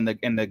and stuff, and the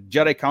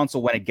Jedi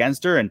Council went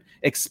against her and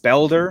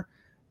expelled her.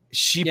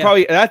 She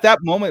probably at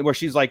that moment where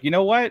she's like, you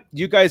know what,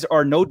 you guys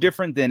are no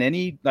different than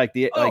any like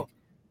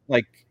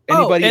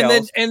anybody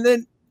else. And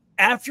then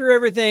after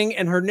everything,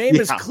 and her name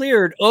is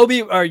cleared,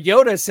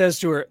 Yoda says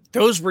to her,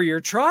 "Those were your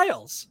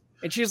trials,"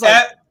 and she's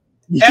like,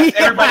 F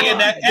everybody in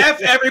that,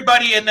 F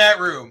everybody in that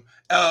room.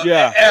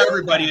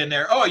 Everybody in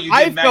there. Oh, you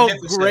did felt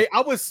great. I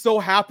was so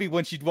happy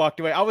when she walked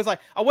away. I was like,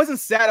 I wasn't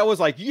sad. I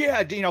was like,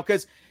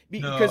 because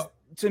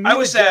to me, I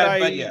was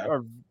sad,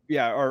 Jedi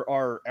but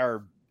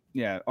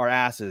are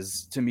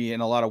asses to me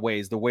in a lot of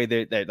ways. The way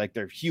they like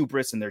their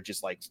hubris, and they're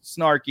just like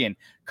snarky and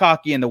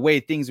cocky, and the way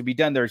things would be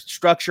done, their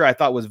structure I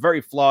thought was very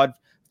flawed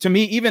to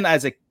me. Even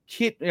as a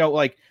kid,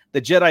 like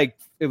the Jedi,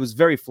 it was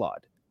very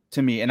flawed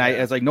to me. And I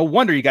was like, no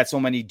wonder you got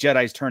so many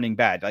Jedis turning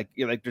bad. Like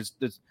there's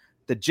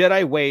the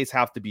Jedi ways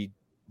have to be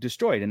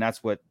destroyed, and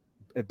that's what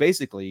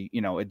basically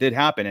it did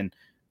happen. And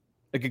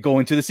it could go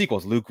into the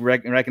sequels. Luke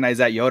recognized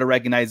that, Yoda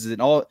recognizes it,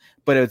 and all,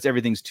 but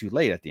everything's too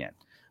late at the end.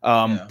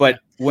 But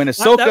when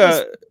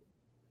Ahsoka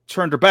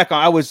turned her back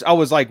on, I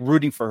was like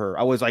rooting for her.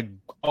 I was like,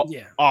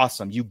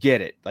 awesome, you get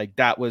it. Like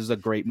that was a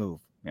great move.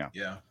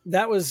 Yeah.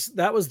 That was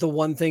the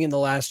one thing in The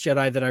Last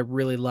Jedi that I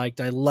really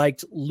liked. I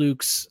liked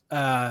Luke's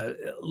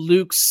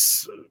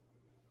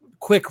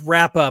quick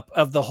wrap up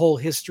of the whole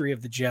history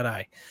of the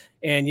Jedi.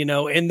 And,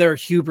 in their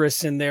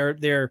hubris and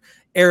their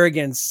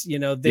arrogance,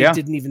 they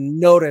didn't even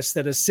notice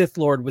that a Sith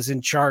Lord was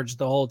in charge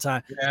the whole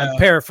time. I'm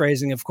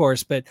paraphrasing, of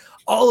course, but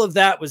all of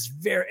that was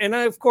and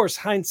of course,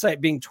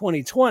 hindsight being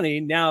 2020,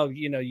 now,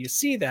 you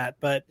see that,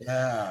 but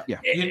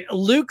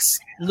Luke's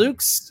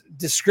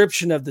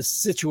description of the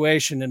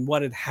situation and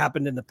what had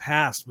happened in the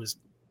past was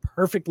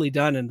perfectly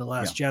done in The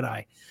Last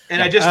Jedi.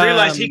 And I just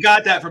realized he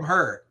got that from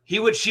her.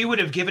 she would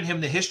have given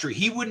him the history.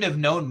 He wouldn't have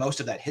known most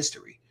of that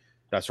history.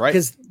 That's right.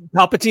 Because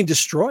Palpatine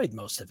destroyed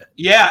most of it.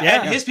 Yeah,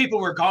 and his people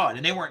were gone,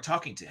 and they weren't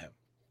talking to him.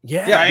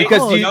 Yeah, right?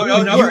 Because you're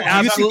you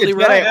absolutely think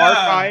the Jedi right.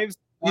 archives?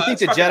 You Well, think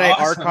the that's Jedi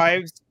fucking awesome.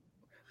 archives,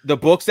 the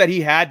books that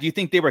he had, do you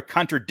think they would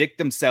contradict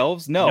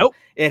themselves? No, Nope.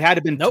 It had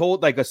to been Nope.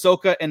 told, like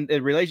Ahsoka and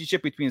the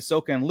relationship between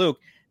Ahsoka and Luke.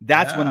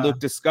 That's when Yeah. Luke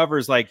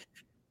discovers, like,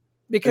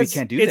 Because we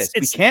can't do it's-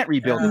 this. We can't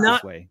rebuild it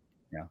not- this way.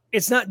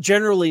 it's not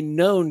generally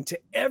known to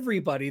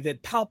everybody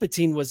that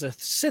Palpatine was a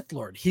Sith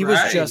Lord. He was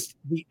Right. just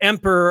the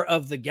Emperor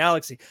of the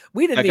galaxy.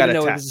 We didn't I got even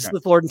know he attacked, was a right.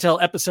 Sith Lord until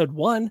Episode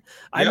 1.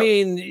 I Yep.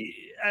 mean,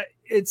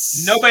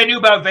 it's Nobody knew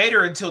about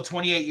Vader until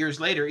 28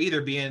 years later,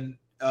 either being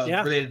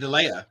Yeah. related to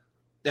Leia.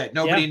 That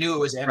nobody knew it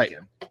was Anakin. Right.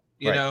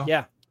 You Right. know?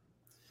 Yeah.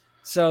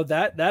 So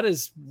that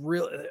is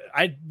real.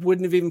 I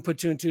wouldn't have even put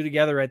two and two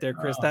together right there,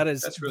 Chris. Oh, that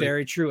is that's really-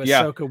 very true.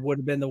 Yeah. Ahsoka would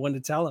have been the one to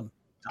tell him.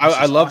 I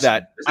This is love awesome.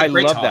 that. This is a I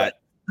great love talk. that.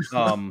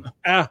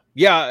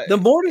 Yeah. The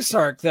Mortis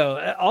arc,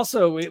 though,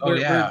 also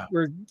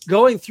we're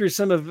going through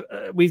some of.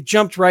 We've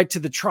jumped right to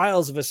the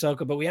trials of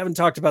Ahsoka, but we haven't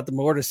talked about the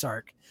Mortis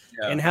arc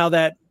Yeah. and how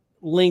that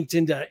linked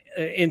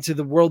into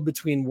the world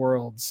between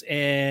worlds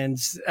and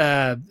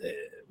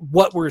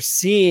what we're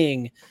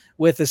seeing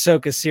with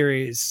Ahsoka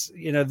series.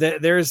 You know,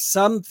 there's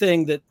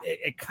something that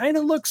it kind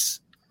of looks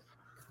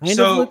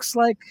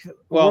like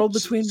world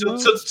between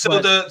worlds. So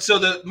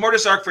the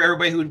Mortis arc, for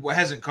everybody who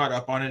hasn't caught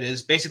up on it,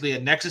 is basically a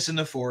nexus in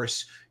the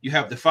Force. You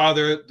have the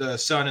father, the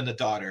son, and the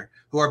daughter,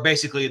 who are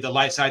basically the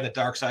light side, the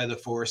dark side of the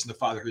Force, and the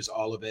father who's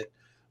all of it.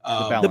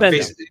 balance.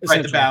 Basically,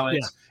 right, the Essentially,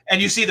 balance. And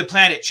you see the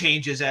planet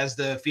changes as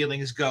the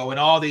feelings go, and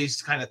all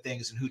these kind of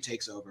things, and who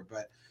takes over.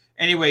 But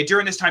anyway,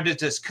 during this time, to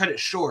just cut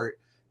it short,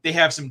 they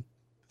have some.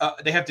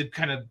 They have to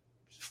kind of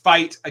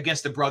fight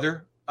against the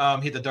brother,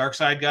 the dark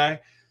side guy.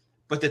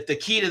 But the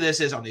key to this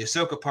is on the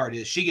Ahsoka part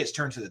is she gets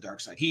turned to the dark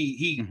side.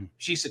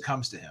 She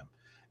succumbs to him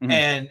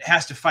and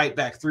has to fight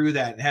back through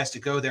that and has to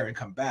go there and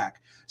come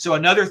back. So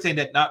another thing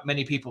that not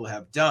many people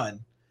have done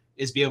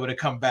is be able to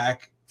come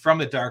back from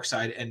the dark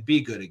side and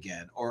be good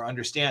again or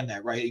understand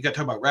that, right? You got to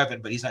talk about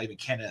Revan, but he's not even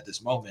canon at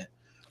this moment,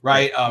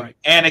 right?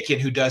 Anakin,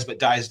 who does but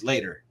dies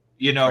later,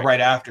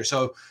 right after.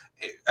 So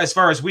as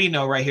far as we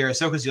know right here,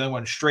 Ahsoka's the only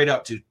one straight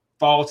up to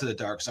fall to the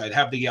dark side,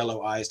 have the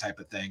yellow eyes type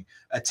of thing,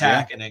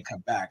 attack, and then come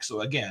back.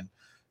 So again,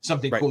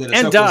 something cool that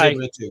And Ahsoka die. was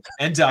able to do.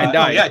 And die. And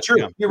die. Oh, yeah, true.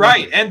 Yeah. You're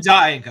right. And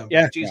die and come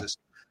Yeah. back. Jesus.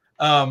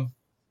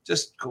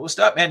 Just cool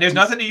stuff, man. There's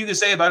nothing that you can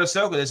say about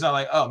Ahsoka that's not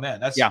like, oh man,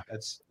 that's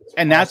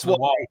And that's off the what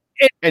wall.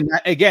 and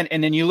again,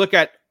 and then you look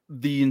at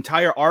the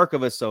entire arc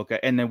of Ahsoka,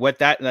 and then what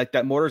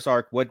that Mortis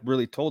arc, what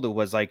really told it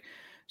was like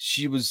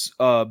she was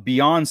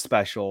beyond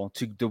special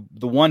to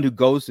the one who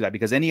goes through that,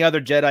 because any other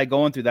Jedi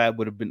going through that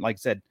would have been, like I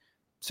said,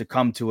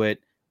 succumb to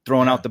it,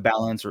 throwing out the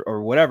balance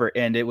or whatever.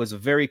 And it was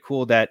very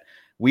cool that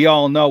we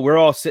all know, we're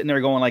all sitting there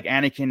going like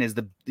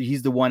Anakin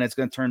he's the one that's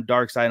going to turn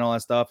dark side and all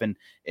that stuff. And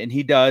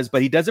he does,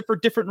 but he does it for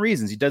different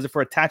reasons. He does it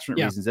for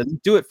attachment reasons. He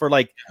doesn't do it for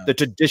like the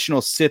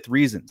traditional Sith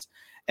reasons.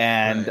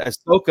 And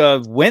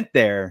Ahsoka went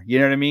there, you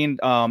know what I mean?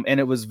 And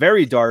it was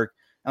very dark.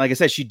 And like I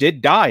said, she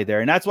did die there.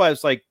 And that's why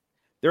it's like,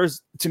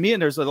 there's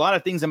a lot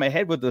of things in my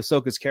head with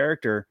Ahsoka's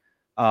character,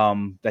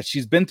 that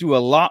she's been through a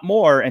lot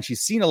more and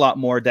she's seen a lot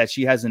more that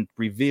she hasn't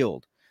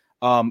revealed.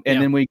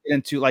 Then we get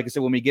into, like I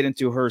said, when we get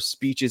into her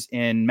speeches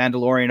in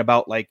Mandalorian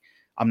about like,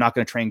 I'm not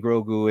going to train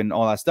Grogu and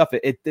all that stuff.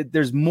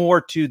 There's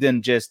more to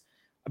than just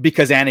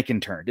because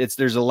Anakin turned.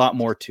 There's a lot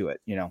more to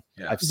it,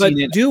 I've seen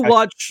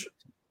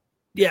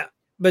it.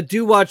 But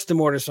do watch the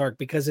Mortis arc,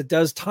 because it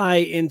does tie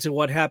into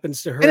what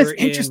happens to her. And it's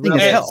interesting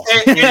as hell.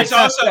 And it's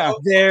also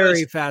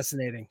very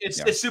fascinating.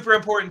 It's super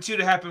important too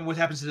to happen what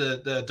happens to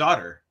the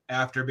daughter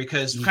after,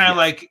 because kind of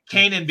like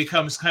Kanan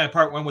becomes kind of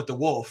part one with the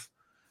wolf.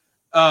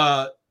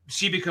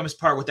 She becomes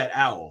part with that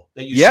owl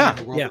that you see in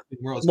the world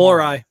between worlds.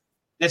 Morai.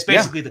 That's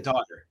basically the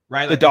daughter,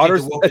 right? The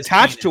daughter's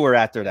attached to her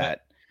after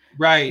that.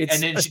 Right. It's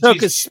and then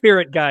Ahsoka's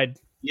spirit guide.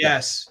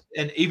 Yes.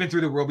 And even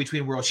through the world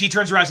between worlds, she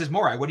turns around and says,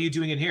 Morai, what are you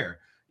doing in here?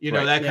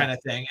 That kind of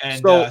thing.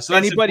 And so that's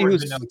anybody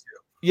important who's to know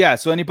too.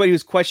 So anybody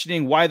who's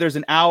questioning why there's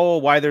an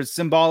owl, why there's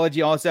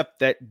symbology, all that stuff,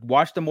 that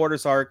watch the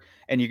Mortis arc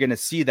and you're gonna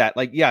see that.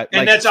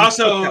 And that's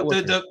also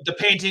the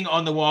painting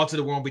on the wall to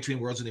the world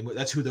between worlds.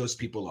 That's who those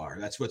people are.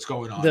 That's what's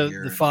going on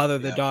here. The father,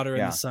 the daughter,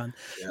 and the son.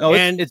 Yeah. No,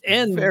 it's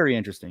very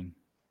interesting.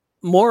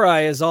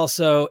 Morai is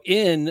also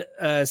in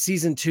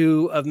season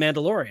 2 of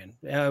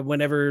Mandalorian.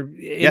 Whenever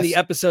in the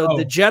episode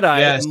The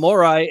Jedi,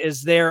 Morai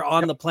is there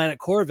on the planet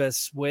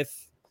Corvus with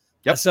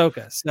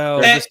Ahsoka. So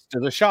there's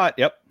a shot.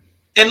 Yep.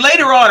 And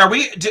later on,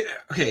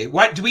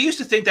 what do we used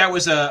to think that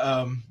was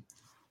a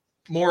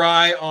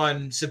Morai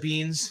on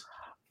Sabine's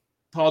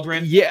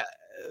pauldron? Yeah.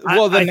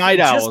 Well, the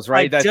Night Owls,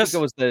 right? I think it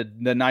was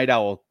the Night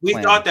Owl. We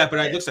thought that, but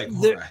it looks like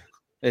Morai.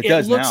 It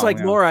does looks now, like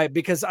Morai,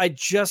 because I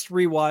just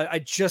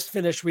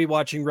finished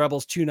rewatching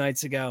Rebels 2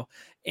 nights ago,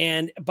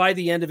 and by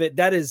the end of it,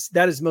 that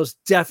is most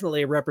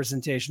definitely a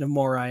representation of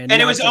Morai. And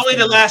it was only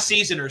the last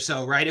season or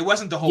so, right? It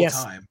wasn't the whole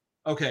time.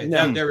 Okay,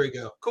 no. there we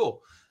go.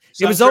 Cool.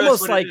 It was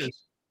almost like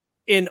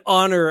in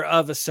honor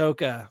of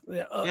Ahsoka.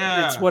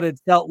 It's what it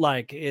felt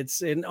like.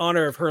 It's in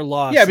honor of her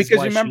loss. Yeah,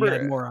 because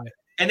remember,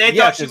 and they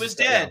thought she was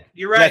dead.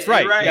 You're right. That's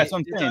right. You're right. That's what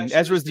I'm saying.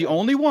 Ezra's the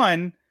only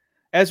one.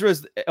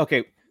 Ezra's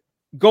okay.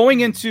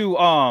 Going into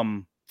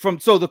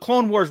the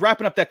Clone Wars,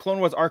 wrapping up that Clone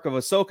Wars arc of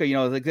Ahsoka. You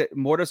know, the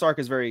Mortis arc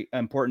is very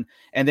important,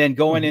 and then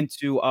going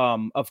into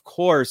of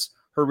course,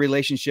 her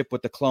relationship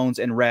with the clones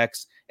and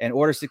Rex and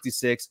Order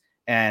 66.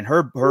 And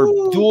her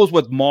duels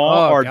with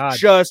Maul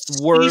just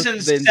worth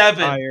season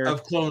 7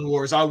 of Clone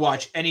Wars. I'll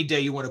watch any day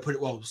you want to put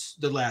it. Well,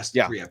 the last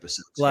 3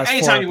 episodes.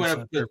 Anytime you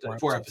want to put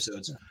 4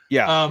 episodes.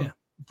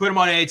 Put them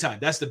on anytime.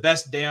 That's the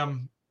best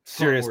damn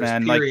serious Wars,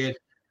 man. Period. Like,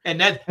 and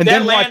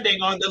that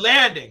landing on the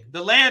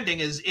landing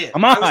is it.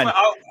 Come on.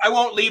 I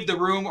won't leave the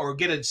room or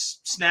get a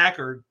snack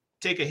or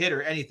take a hit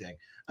or anything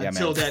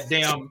until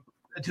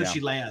she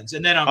lands,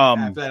 and then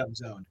I'm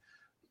zoned.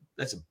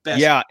 That's the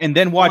best. Yeah, and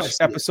then watch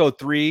episode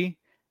 3.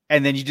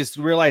 And then you just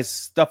realize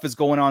stuff is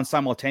going on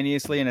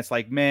simultaneously, and it's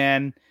like,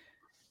 man,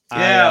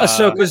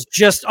 Ahsoka's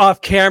just off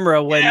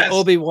camera when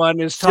Obi-Wan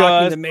is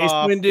talking to Mace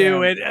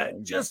Windu,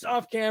 and just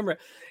off camera.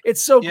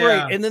 It's so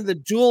great. And then the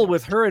duel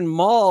with her and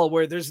Maul,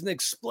 where there's an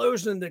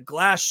explosion, the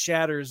glass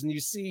shatters, and you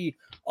see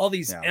all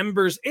these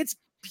embers. It's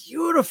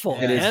beautiful,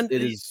 man.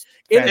 It is.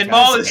 And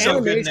Maul is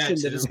so good in that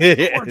too.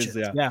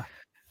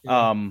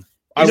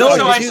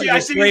 I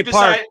see Ray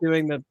Park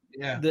doing the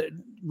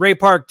Ray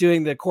Park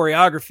doing the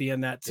choreography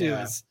in that too.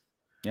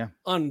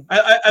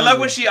 I love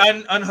when she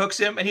unhooks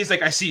him and he's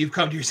like, I see you've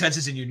come to your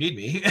senses and you need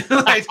me.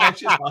 Like,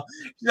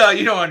 no,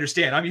 you don't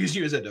understand. I'm using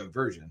you as a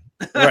diversion.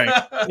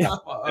 Right.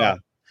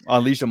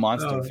 Unleash a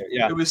monster.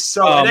 It was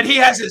so and then he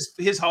has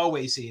his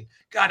hallway scene.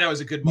 God, that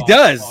was a good He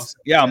does.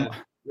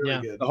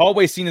 Really good. The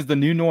hallway scene is the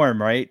new norm,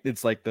 right?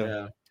 It's like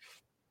without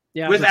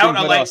a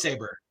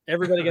lightsaber.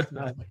 Everybody gets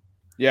that.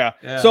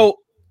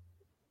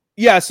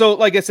 So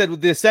like I said, with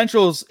the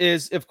essentials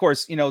is, of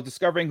course,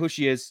 discovering who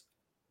she is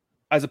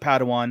as a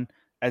Padawan,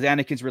 as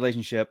Anakin's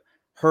relationship,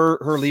 her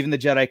leaving the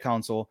Jedi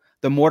Council,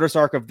 the Mortis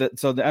arc of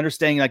the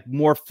understanding like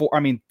more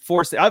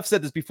Force. I've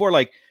said this before,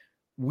 like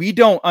we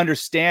don't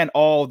understand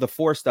all the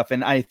Force stuff,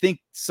 and I think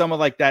some of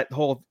like that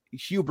whole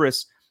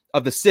hubris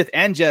of the Sith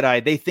and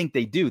Jedi, they think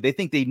they do. They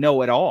think they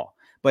know it all.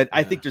 But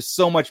I think there's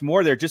so much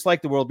more there, just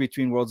like the World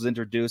Between Worlds is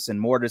introduced and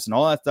Mortis and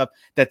all that stuff,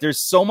 that there's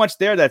so much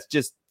there that's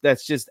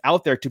just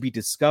out there to be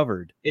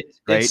discovered.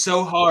 It's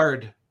so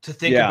hard to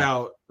think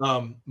about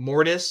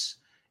Mortis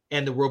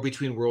and the World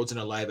Between Worlds in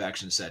a live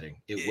action setting.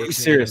 It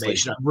works in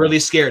animation. I'm really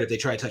scared if they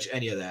try to touch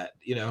any of that.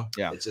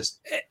 It's just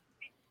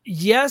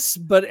yes,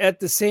 but at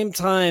the same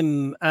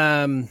time,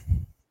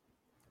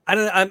 I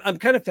don't know. I'm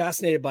kind of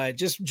fascinated by it.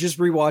 Just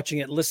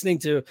rewatching it, listening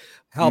to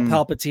how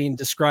Palpatine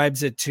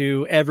describes it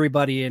to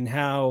everybody, and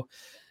how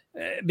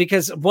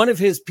because one of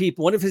his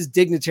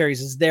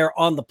dignitaries is there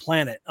on the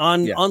planet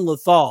on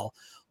Lothal,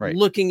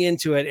 looking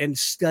into it and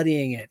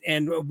studying it,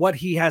 and what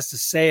he has to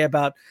say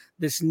about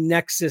this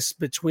nexus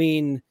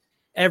between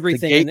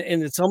everything,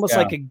 and it's almost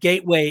like a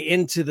gateway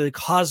into the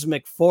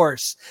cosmic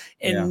force,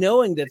 and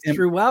knowing that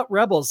throughout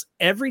Rebels,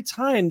 every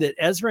time that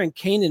Ezra and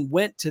Kanan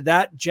went to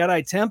that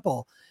Jedi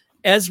temple,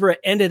 Ezra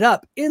ended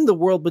up in the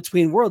World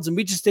Between Worlds, and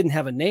we just didn't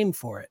have a name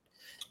for it.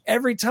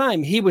 Every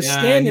time he was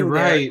standing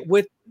there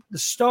with the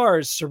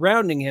stars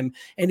surrounding him,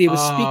 and he was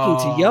speaking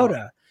to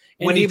Yoda.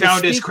 When he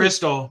found his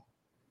crystal.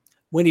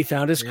 When he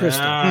found his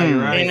crystal.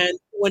 And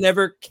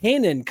whenever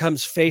Kanan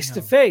comes face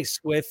to face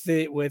with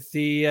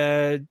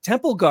the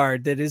temple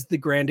guard that is the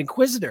Grand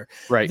Inquisitor,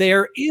 they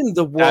are in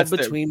the World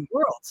Between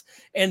Worlds.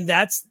 And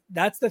that's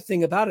the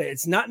thing about it.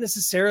 It's not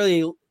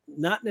necessarily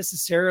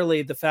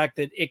the fact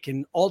that it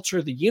can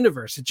alter the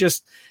universe.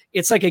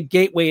 It's like a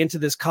gateway into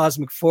this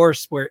cosmic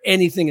force where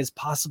anything is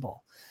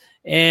possible.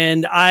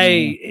 And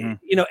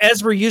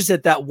Ezra used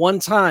it that one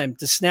time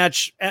to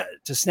snatch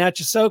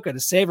Ahsoka, to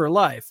save her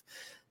life.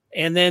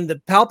 And then the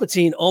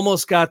Palpatine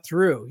almost got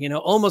through,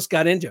 almost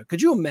got into it.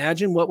 Could you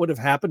imagine what would have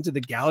happened to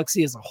the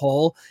galaxy as a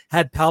whole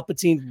had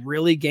Palpatine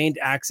really gained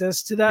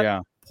access to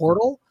that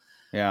portal?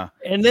 Yeah.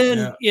 And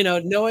then,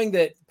 knowing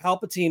that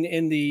Palpatine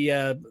in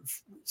the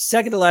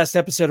second to last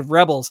episode of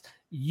Rebels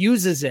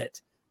uses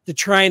it to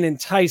try and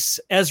entice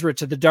Ezra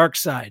to the dark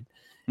side.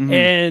 Mm-hmm.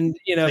 And,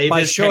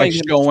 by showing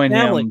him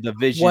the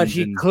vision, what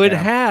he could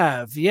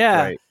have.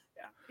 Yeah.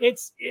 Right.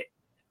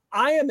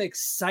 I am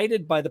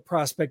excited by the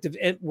prospect of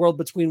World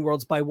Between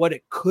Worlds, by what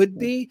it could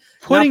be.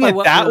 Putting it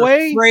that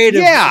way?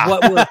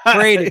 What we're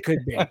afraid it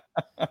could be.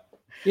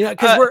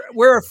 Because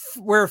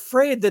we're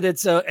afraid that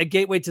it's a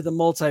gateway to the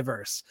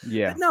multiverse.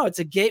 Yeah. But no, it's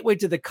a gateway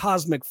to the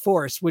cosmic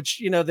force,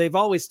 which they've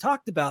always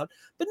talked about,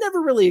 but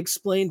never really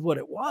explained what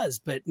it was.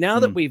 But now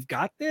that we've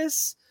got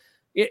this,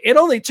 it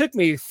only took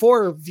me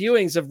 4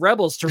 viewings of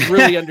Rebels to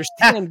really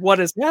understand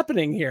what is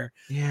happening here.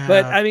 Yeah.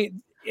 But I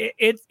mean,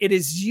 it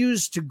is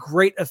used to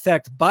great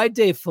effect by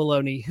Dave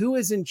Filoni, who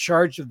is in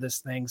charge of this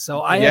thing.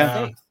 So I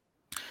have faith.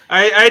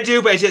 I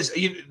do, but it's just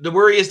the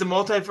worry is the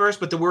multiverse,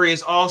 but the worry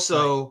is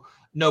also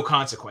no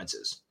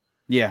consequences.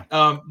 Yeah.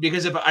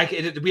 Because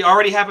we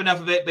already have enough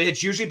of it, but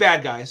it's usually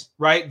bad guys,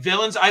 right?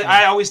 Villains.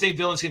 I always think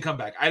villains can come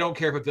back. I don't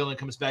care if a villain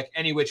comes back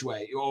any which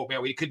way. Oh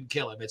man, we couldn't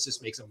kill him. It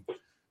just makes him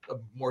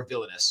more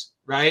villainous,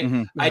 right?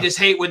 Mm-hmm. I just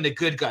hate when the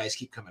good guys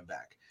keep coming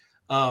back.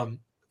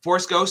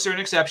 Force ghosts are an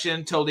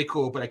exception, totally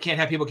cool, but I can't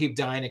have people keep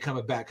dying and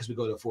coming back because we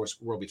go to a Force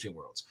World Between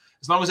Worlds.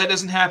 As long as that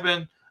doesn't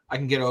happen, I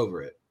can get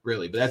over it,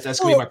 really. But that's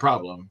gonna be my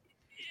problem.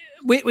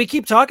 We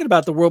keep talking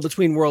about the World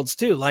Between Worlds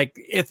too. Like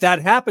if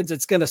that happens,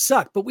 it's going to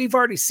suck. But we've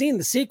already seen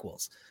the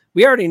sequels.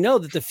 We already know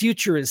that the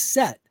future is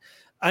set.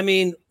 I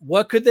mean,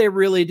 what could they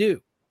really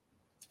do?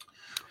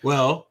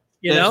 Well,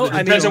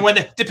 depends on when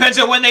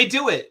they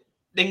do it.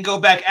 They can go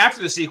back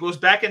after the sequels,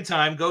 back in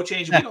time, go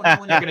change. We don't know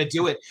when they're going to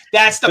do it.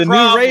 That's the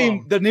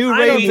problem. The new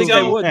I don't Ray think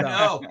they movie. would.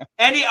 No.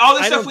 All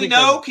the stuff we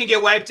know can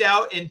get wiped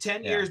out in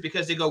 10 years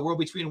because they go World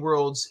Between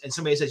Worlds, and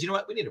somebody says, you know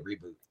what, we need a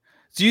reboot.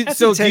 Do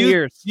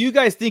you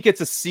guys think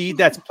it's a seed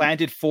that's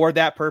planted for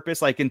that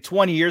purpose? Like in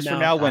 20 years from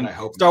now, when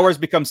Star Wars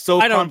becomes so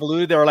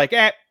convoluted, they're like,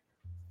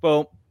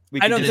 well,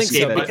 I don't think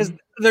so because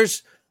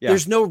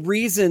there's no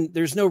reason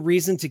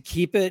to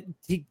keep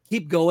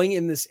going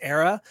in this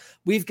era.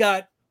 We've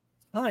got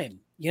time.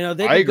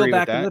 They could go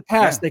back into the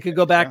past. Yeah. They could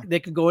go back. Yeah. They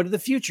could go into the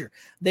future.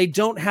 They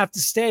don't have to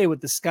stay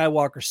with the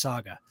Skywalker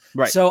saga.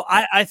 Right. So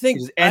I think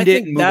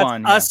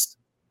that's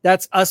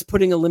us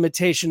putting a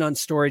limitation on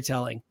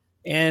storytelling.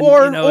 And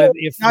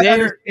if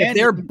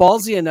they're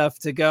ballsy enough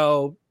to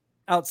go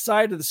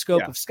outside of the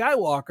scope of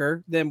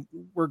Skywalker, then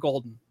we're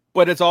golden.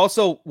 But it's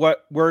also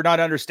what we're not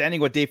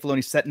understanding what Dave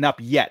Filoni's setting up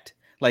yet.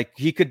 Like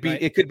he could be,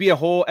 it could be a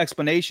whole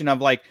explanation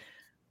of like,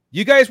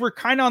 you guys were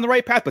kind of on the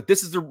right path, but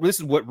this is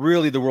what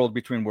really the World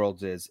Between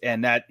Worlds is,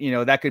 and that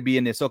that could be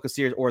in the Ahsoka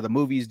series or the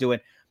movies doing.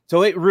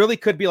 So it really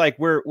could be like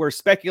we're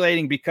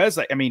speculating because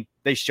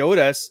they showed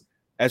us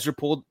Ezra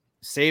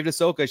saved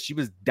Ahsoka. She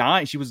was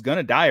dying. She was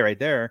gonna die right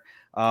there.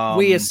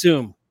 We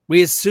assume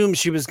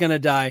she was going to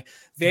die.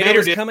 Vader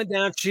was coming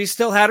down. She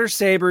still had her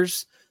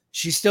sabers.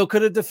 She still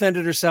could have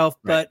defended herself,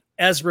 but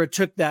Ezra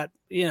took that.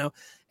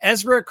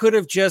 Ezra could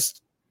have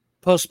just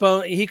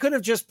postponed. He could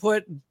have just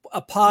put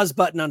a pause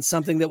button on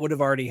something that would have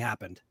already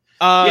happened.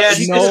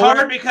 It's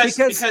hard because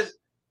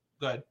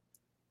go ahead.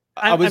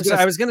 I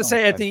was going to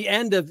say at the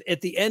end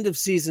of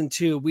season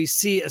 2, we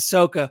see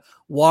Ahsoka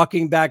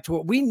walking back to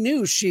what we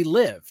knew she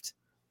lived.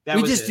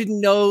 We just didn't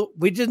know.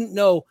 We didn't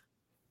know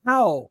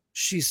how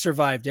she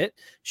survived it.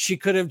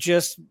 It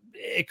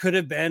could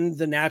have been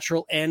the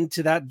natural end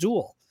to that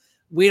duel.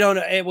 We don't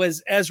know. It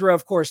was Ezra,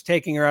 of course,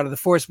 taking her out of the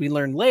Force. We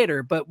learned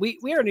later, but we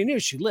already knew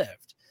she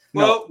lived.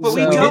 We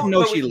didn't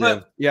know she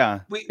lived.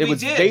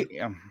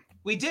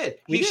 We did.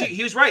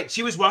 He was right.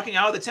 She was walking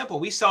out of the temple.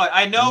 We saw it.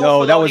 I know.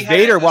 No, that was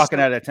Vader walking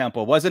out of the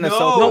temple. Wasn't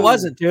Ahsoka? No, it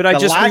wasn't, dude. I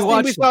just rewatched.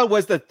 Thing we saw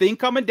was the thing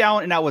coming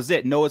down, and that was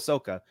it. No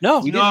Ahsoka. No,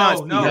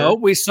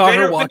 we saw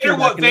her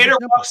walking. Vader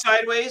walked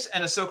sideways,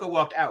 and Ahsoka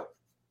walked out.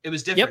 It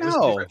was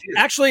different.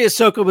 Actually,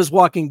 Ahsoka was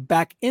walking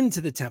back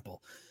into the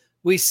temple.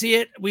 We see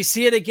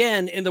it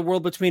again in the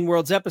World Between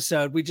Worlds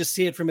episode. We just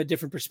see it from a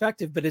different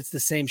perspective, but it's the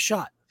same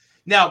shot.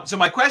 Now, so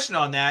my question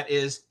on that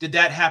is, did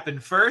that happen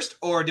first,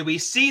 or did we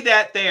see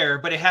that there,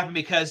 but it happened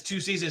because 2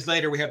 seasons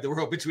later we have the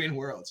World Between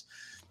Worlds?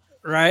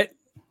 Right.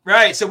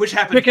 So which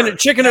happened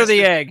chicken or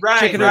the egg? Right.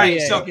 Chicken or the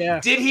egg. So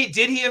did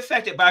he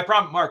affect it? But I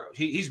promise, Marco,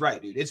 he's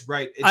right, dude. It's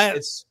right.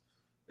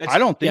 I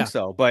don't think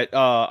so, but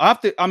I have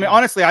to. I mean,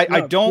 honestly,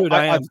 I don't.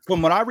 Dude,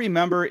 from what I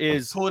remember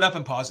is pull it up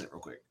and pause it real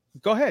quick.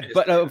 Go ahead,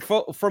 but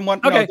from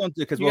what don't do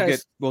because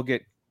we'll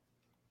get.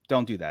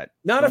 Don't do that.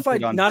 Not if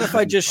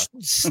I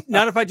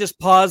just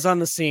pause on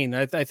the scene.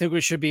 I think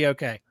we should be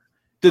okay.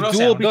 The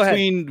duel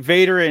between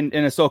Vader and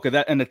Ahsoka,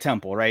 that in the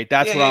temple, right?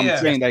 That's what I'm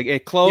saying. Like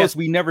it closed. Yeah.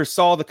 We never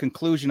saw the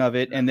conclusion of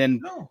it, and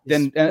then up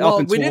into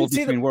World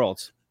Between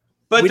Worlds.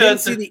 But we didn't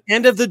see the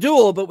end of the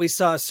duel, but we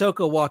saw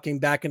Ahsoka walking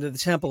back into the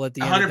temple at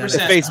the end. 100%.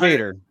 To face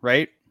Vader,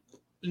 right?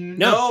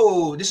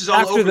 No, this is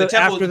all over the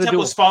temple. The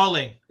temple's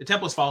falling. The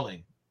temple's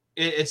falling.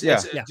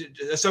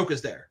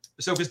 Ahsoka's there.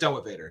 Ahsoka's done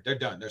with Vader. They're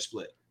done. They're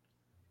split.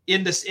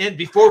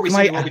 Before we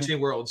see the World Between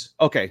Worlds.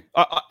 Okay,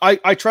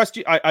 I trust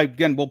you. I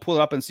again, we'll pull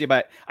it up and see,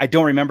 but I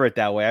don't remember it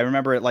that way. I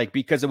remember it like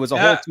because it was a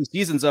whole 2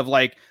 seasons of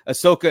like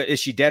Ahsoka, is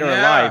she dead or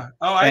alive?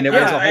 It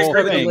was a whole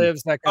thing.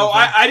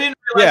 I didn't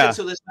realize it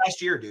until this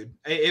last year, dude.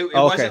 It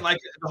wasn't like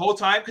the whole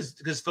time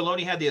because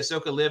Filoni had the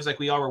Ahsoka lives like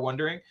we all were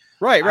wondering.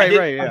 Right. I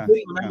didn't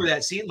remember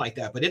that scene like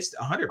that, but it's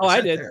 100%. Oh, I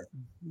did. There.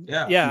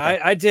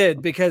 I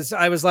did because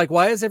I was like,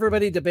 why is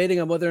everybody debating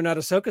on whether or not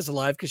Ahsoka's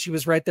alive? Because she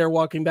was right there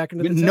walking back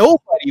into the temple.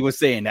 Nobody was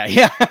saying that.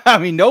 Yeah, I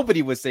mean,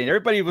 nobody was saying.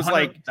 Everybody was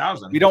like,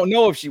 we don't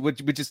know if she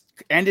would. We just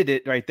ended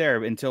it right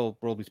there until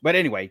World. But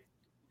anyway,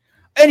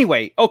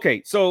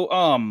 okay.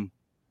 So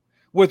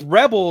with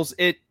Rebels,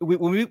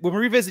 when we're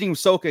revisiting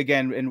Ahsoka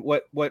again, and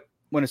when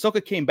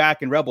Ahsoka came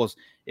back in Rebels,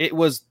 it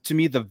was to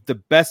me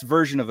the best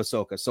version of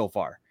Ahsoka so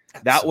far.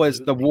 That was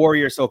the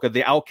warrior Ahsoka,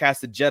 the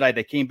outcasted Jedi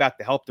that came back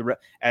to help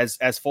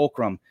as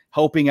Fulcrum,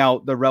 helping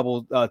out the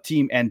Rebel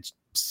team, and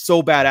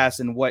so badass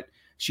in what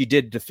she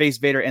did to face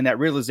Vader, and that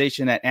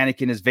realization that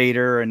Anakin is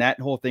Vader, and that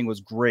whole thing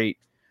was great.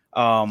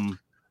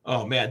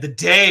 Oh man, the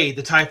day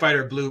the TIE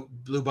fighter blew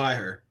by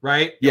her,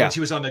 right? Yeah. When she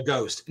was on the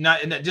Ghost.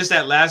 Just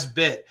that last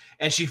bit,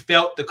 and she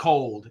felt the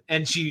cold,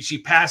 and she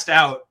passed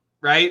out,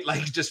 right?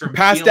 Like just from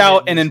passed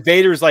out, and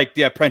Invader's like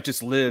the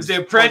apprentice lives.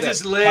 The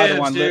apprentice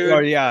lives,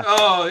 dude. Yeah.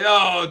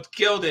 Oh,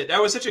 killed it. That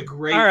was such a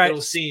great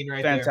little scene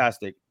right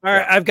Fantastic. All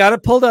right, I've got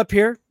it pulled up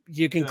here.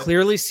 You can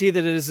clearly see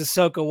that it is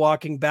Ahsoka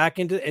walking back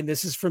into, and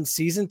this is from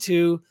season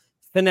 2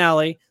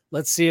 finale.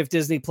 Let's see if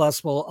Disney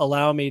Plus will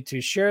allow me to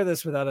share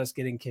this without us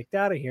getting kicked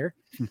out of here.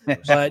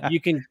 But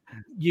you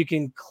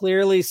can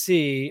clearly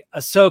see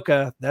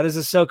Ahsoka. That is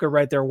Ahsoka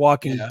right there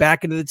walking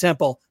back into the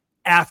temple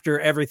after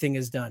everything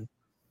is done.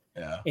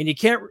 Yeah. And you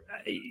can't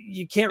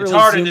It's really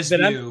hard zoom, in this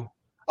view.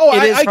 Oh,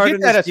 It is I hard get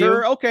in that this as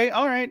her. view. Okay,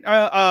 all right.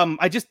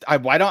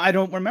 I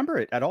don't remember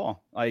it at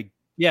all. I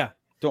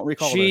don't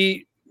recall.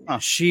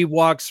 She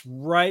walks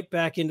right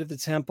back into the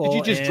temple. Did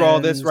you just draw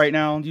this right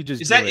now? You just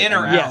is that in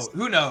or out? Yes.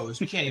 Who knows?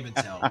 We can't even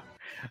tell.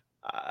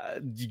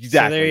 Exactly.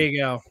 So there you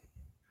go.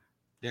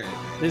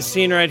 This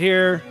scene right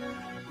here,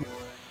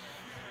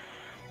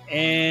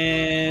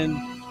 and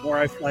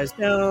Morai flies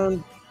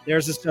down.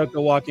 There's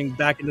Ahsoka walking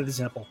back into the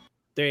temple.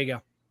 There you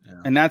go.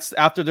 And that's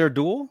after their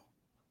duel.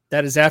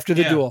 That is after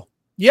the duel.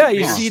 Yeah,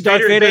 you see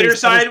Darth Vader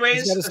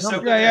sideways.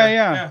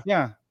 Yeah.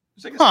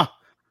 Huh.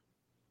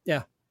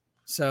 Yeah.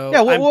 So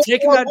yeah, I'm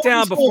taking that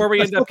down before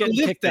we end up getting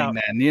kicked out.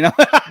 Then, you know,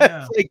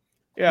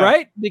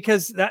 right?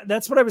 Because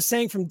that's what I was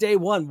saying from day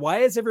one. Why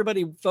is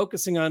everybody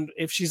focusing on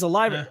if she's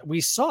alive? Yeah.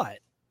 We saw it.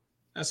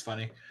 That's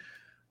funny.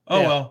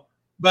 Oh well,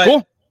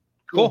 but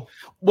cool.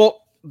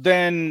 Well,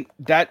 then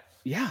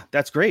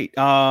that's great. She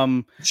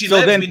so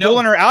lives, then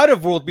pulling her out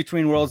of World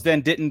Between Worlds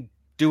then didn't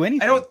do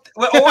anything.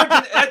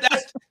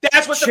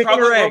 That's what the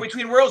problem with World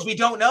Between Worlds. We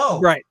don't know.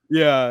 Right.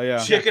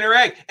 Yeah. Chicken or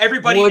egg.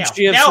 Everybody Would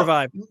she have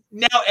survived?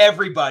 Now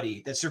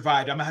everybody that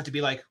survived, I'm gonna have to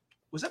be like,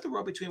 was that the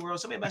World Between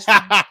Worlds? Somebody messed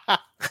up.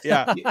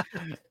 Yeah.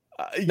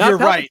 You're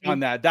right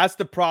on that. That's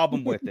the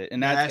problem with it,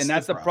 and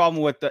that's the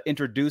problem with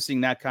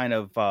introducing that kind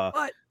of.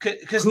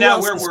 Because now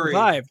we're worried.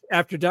 Survived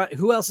after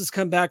who else has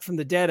come back from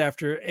the dead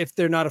after if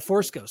they're not a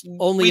Force ghost?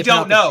 Only we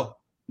don't know.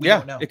 We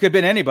don't know. It could have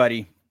been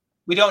anybody.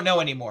 We don't know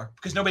anymore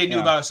because nobody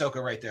knew about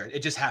Ahsoka right there. It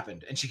just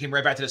happened, and she came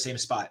right back to the same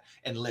spot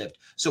and lived.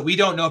 So we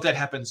don't know if that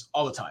happens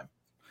all the time.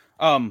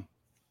 The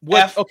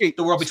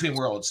World Between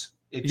Worlds.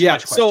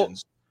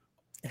 Questions.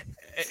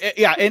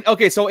 And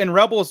okay, so in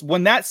Rebels,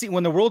 when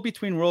the World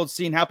Between Worlds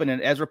scene happened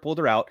and Ezra pulled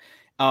her out,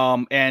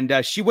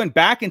 and she went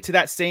back into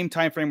that same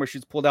time frame where she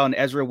was pulled out and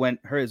Ezra went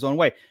his own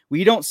way.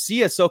 We don't see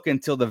Ahsoka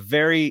until the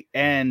very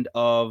end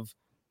of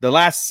the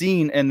last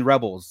scene in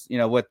Rebels. You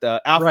know, with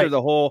after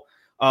the whole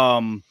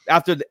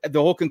after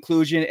the whole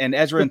conclusion and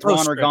Ezra and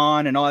Thrawn are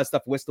gone and all that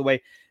stuff whisked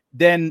away.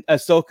 Then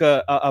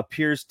Ahsoka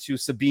appears to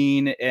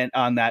Sabine, and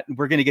on that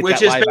we're going to get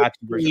that live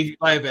action version.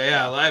 Live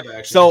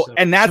action. So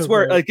and that's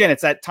where again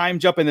it's that time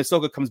jump, and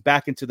Ahsoka comes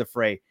back into the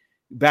fray,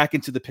 back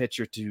into the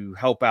picture to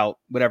help out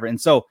whatever. And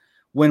so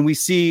when we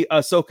see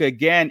Ahsoka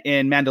again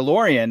in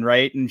Mandalorian,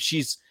 right, and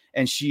she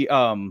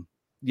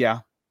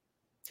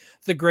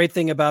The great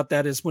thing about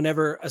that is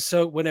whenever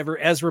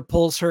Ezra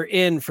pulls her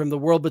in from the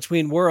World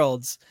Between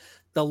Worlds,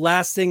 the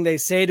last thing they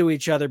say to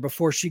each other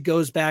before she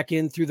goes back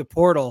in through the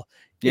portal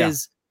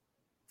is,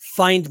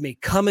 "Find me,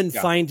 come and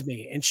find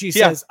me." And she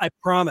says, "I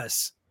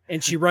promise."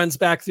 And she runs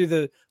back through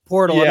the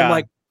portal. And I'm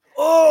like,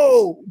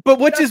 oh, but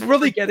which is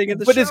really getting in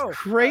the but show. it's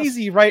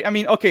crazy, right? I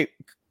mean, okay.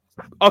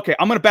 I'm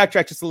going to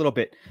backtrack just a little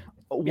bit.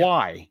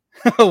 Why?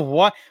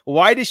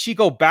 Why did she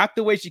go back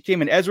the way she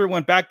came and Ezra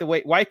went back the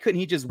way? Why couldn't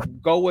he just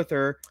go with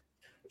her?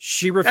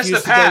 She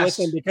refused to go with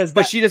him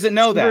but she doesn't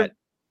know that.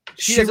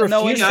 She doesn't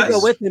know to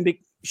go with him.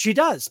 She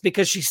does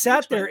because she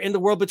sat there in the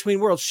World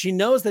Between Worlds. She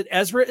knows that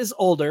Ezra is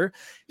older.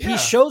 Yeah. He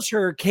shows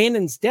her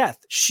Kanan's death.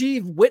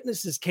 She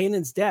witnesses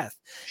Kanan's death.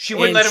 She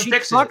wouldn't let him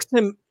fix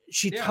it.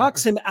 She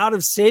talks him out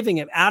of saving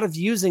him, out of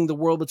using the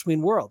World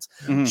Between Worlds.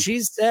 Mm-hmm. She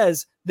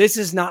says, "This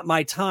is not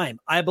my time.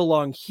 I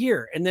belong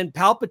here." And then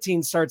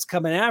Palpatine starts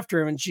coming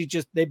after him, and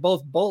they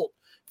both bolt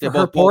for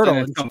her portal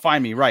and come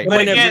find me. Right.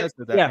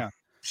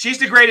 She's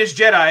the greatest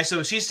Jedi,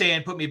 so she's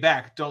saying, "Put me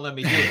back. Don't let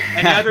me do it."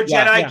 And the other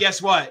Jedi,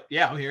 guess what?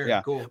 Yeah, I'm here.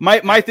 Yeah. Cool.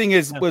 My thing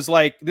was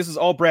like, this is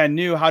all brand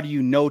new. How do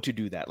you know to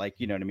do that? Like,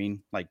 you know what I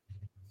mean? Like,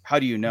 how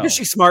do you know? Because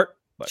she's smart.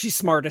 She's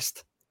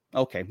smartest.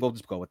 Okay, we'll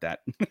just go with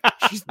that.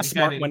 She's the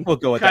smart one. We'll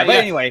go with that. But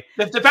anyway,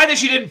 the fact that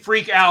she didn't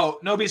freak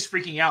out, nobody's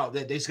freaking out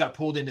that they just got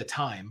pulled into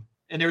time,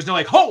 and there was no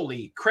like,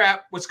 "Holy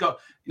crap, what's going?"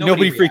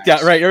 Nobody freaked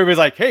out, right? Everybody's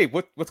like, "Hey,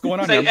 what's going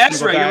on?" It's like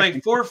Ezra, you're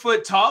like 4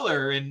 foot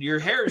taller, and your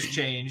hair's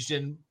changed,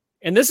 and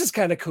this is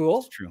kind of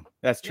cool. That's true.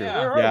 That's true.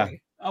 Yeah.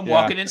 I'm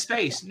walking in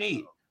space.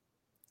 Neat.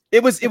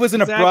 It was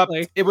an abrupt.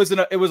 Exactly.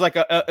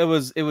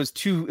 It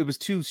was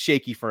too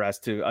shaky for us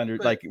to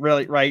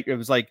really right. It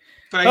was like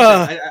But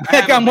I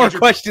have got a more major-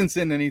 questions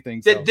than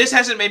anything. So. This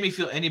hasn't made me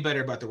feel any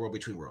better about the World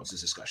Between Worlds.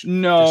 This discussion,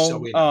 No, Just so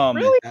we know,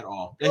 Really? at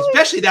all.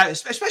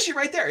 Especially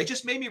right there. It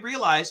just made me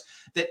realize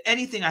that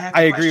anything I have. To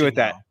I agree question with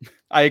that. now-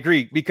 I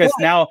agree because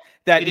now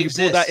that It you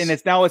pulled that, and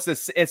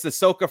exists. it's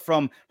Ahsoka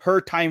from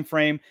her time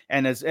frame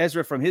and as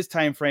Ezra from his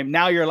time frame.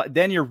 Now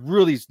you're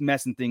really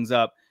messing things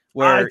up.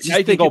 Where just now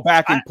you can think go it's-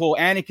 back and pull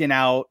Anakin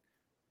out.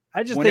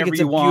 I just think whenever it's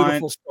a you want.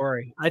 beautiful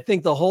story. I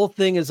think the whole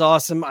thing is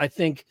awesome. I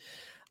think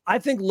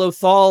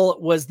Lothal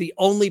was the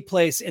only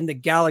place in the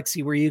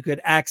galaxy where you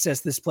could access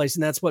this place,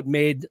 and that's what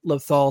made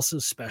Lothal so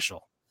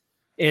special.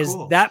 Is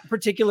Cool. that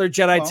particular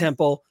Jedi Well,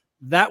 temple?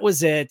 That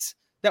was it.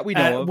 That we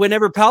know of.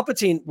 Whenever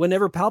Palpatine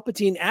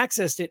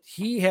accessed it,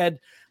 he had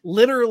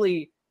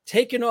literally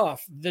taken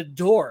off the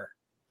door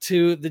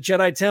to the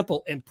Jedi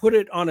temple and put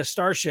it on a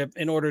starship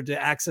in order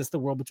to access the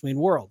world between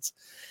worlds.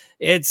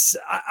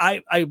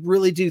 I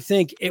really do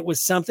think it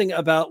was something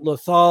about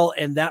Lothal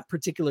and that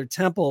particular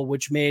temple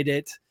which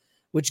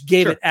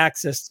gave Sure. it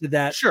access to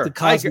that Sure. the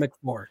cosmic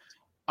war.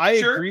 I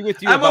Sure. agree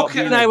with you. I'm about okay.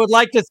 being And I would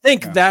like to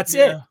think Yeah. that's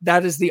Yeah. it.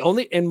 That is the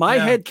only, in my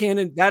Yeah. head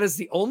canon, that is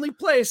the only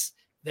place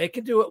they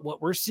can do it.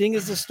 What we're seeing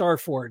is the Star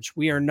Forge.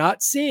 We are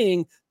not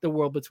seeing the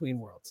world between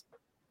worlds.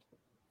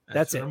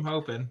 That's what it. I'm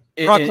hoping. in-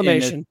 in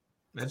Proclamation.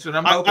 That's what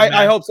I'm hoping. I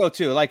man. hope so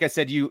too. Like I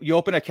said, you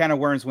open a can of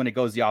worms when it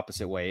goes the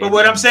opposite way. But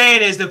what I'm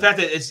saying is the fact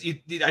that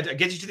I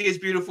get you to think it's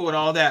beautiful and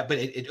all that, but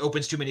it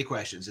opens too many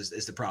questions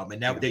is the problem.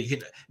 And now that you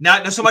can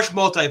not so much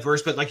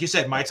multiverse, but like you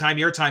said, my time,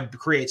 your time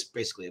creates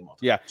basically a multiverse.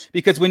 Yeah,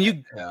 because when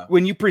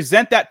you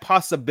present that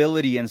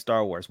possibility in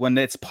Star Wars, when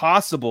it's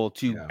possible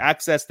to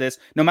access this,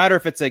 no matter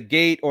if it's a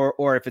gate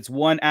or if it's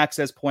one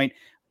access point,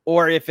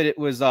 or if it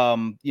was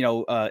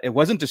it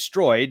wasn't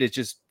destroyed, it's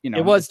just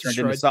It was turned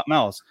destroyed. into something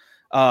else.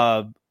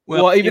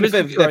 Well, Even it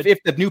was if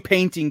the new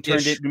painting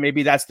turned Ish. it,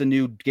 maybe that's the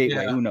new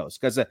gateway. Yeah. Who knows?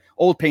 Because the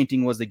old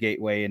painting was the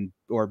gateway,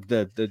 or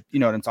the you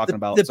know what I'm talking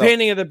about. The So-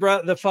 painting of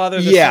the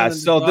father. The Yeah, son, and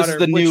so the this is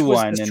daughter, the which new was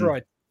one, and-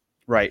 Destroyed.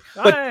 right,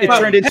 but Hey. it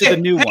turned into the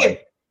new one.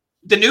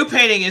 The new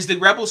painting is the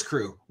Rebels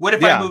crew. What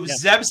if Yeah. I move Yeah.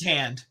 Zeb's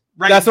hand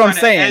right? That's in what I'm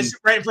front of saying.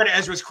 right in front of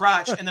Ezra's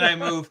crotch, and then I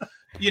move,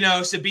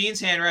 Sabine's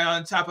hand right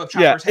on top of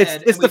Yeah, Chopper's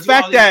head. it's and we the do all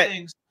fact these that-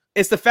 things.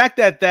 It's the fact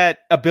that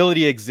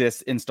ability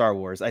exists in Star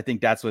Wars. I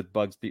think that's what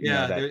bugs people.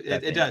 Yeah, that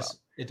it thing does. about.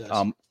 It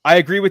does. I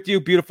agree with you.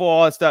 Beautiful,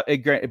 all that stuff.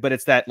 But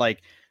it's that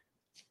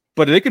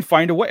but they can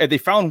find a way. If they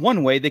found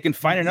one way, they can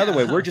find another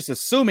way. Yeah. We're just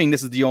assuming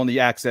this is the only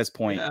access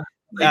point.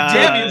 Yeah.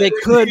 Uh, They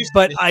could,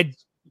 but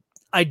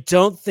I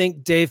don't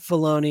think Dave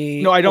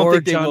Filoni No, I don't or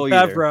think they Jon will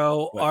either.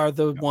 Favreau But- are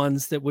the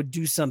ones that would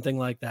do something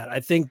like that.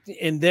 I think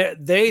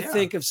they Yeah.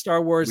 think of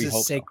Star Wars We hope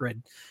as so.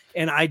 sacred,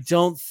 and I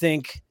don't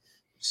think.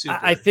 Super.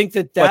 I think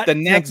that But the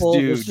next temple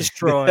dude was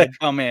destroyed.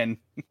 come in.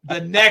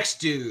 the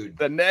next dude.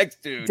 The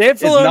next dude. Dave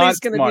is not Filoni's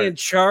going to be smart. in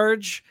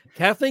charge.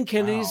 Kathleen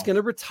Kennedy's Wow. going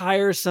to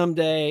retire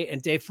someday,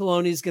 and Dave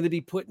Filoni's going to be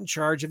put in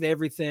charge of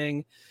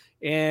everything.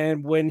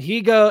 And when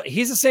he's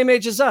the same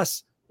age as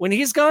us. When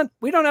he's gone,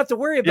 we don't have to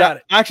worry about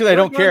it. Actually, I We're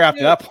don't care going after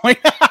to- that point.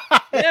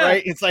 Yeah.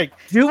 Right? It's like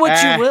Do what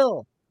Ah. you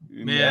will.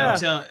 Man, yeah. I'm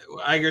telling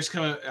Iger's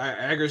coming.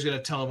 Iger's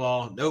gonna tell them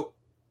all, nope,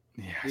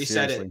 Yeah,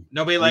 reset seriously. it.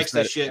 Nobody likes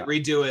Reset this it, shit. yeah.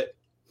 Redo it.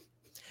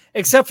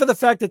 Except for the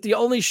fact that the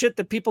only shit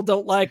that people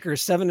don't like are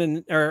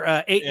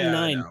 8 Yeah, and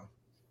I 9. know.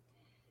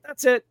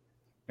 That's it.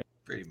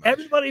 Pretty much.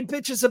 Everybody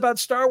bitches about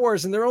Star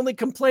Wars, and their only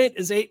complaint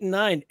is 8 and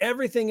 9.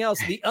 Everything else,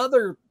 the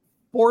other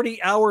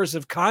 40 hours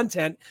of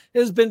content,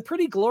 has been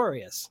pretty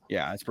glorious.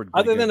 Yeah, it's pretty.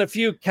 Other than a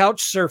few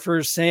couch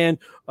surfers saying,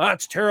 "Oh,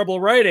 it's terrible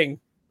writing."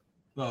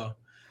 Well,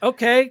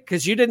 Okay,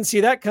 because you didn't see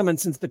that coming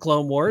since the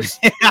Clone Wars.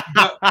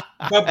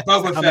 Boba Fett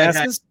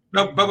Dumbasses.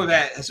 Boba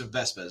Fett has some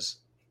Vespas.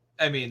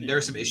 I mean,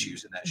 there's some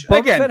issues in that show. Boba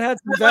Again. Fett had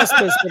some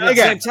Vespas, but at the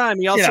Again, same time,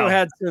 he also know.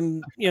 had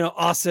some,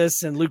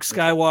 Ossus and Luke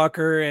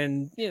Skywalker,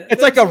 and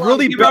It's like a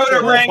really He rode a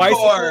cool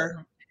bicycle.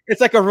 Rancor.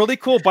 It's like a really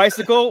cool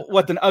bicycle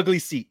with an ugly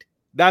seat.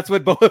 That's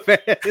what Boba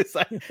Fett is.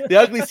 Like, the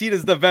ugly seat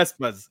is the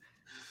Vespas,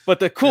 but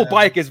the cool Yeah.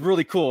 bike is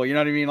really cool. You know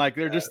what I mean? Like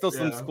there's just still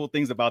some Yeah. cool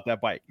things about that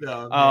bike.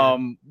 No,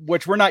 man.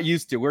 Which we're not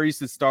used to. We're used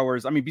to Star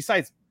Wars. I mean,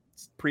 besides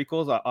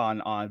prequels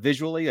on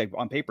visually, like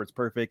on paper, it's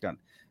perfect. On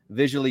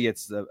visually,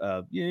 it's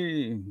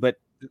but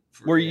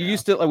we're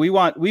used to.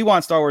 Like, we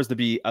want Star Wars to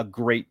be a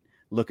great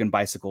looking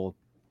bicycle,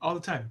 all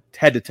the time.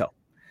 head to toe.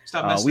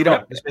 Stop messing We don't.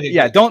 around. Just make it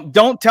Yeah, good.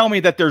 don't tell me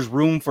that there's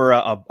room for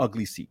a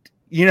ugly seat.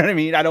 You know what I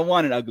mean? I don't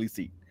want an ugly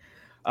seat.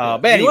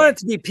 But we anyway, want it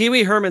to be Pee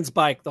Wee Herman's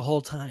bike the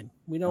whole time.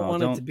 We don't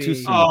want it don't- to too be.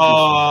 soon.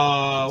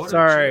 Oh, what a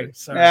Sorry, jerk.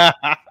 sorry.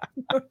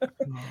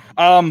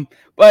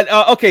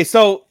 Okay,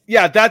 so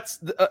yeah, that's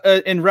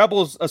in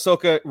Rebels.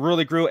 Ahsoka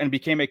really grew and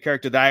became a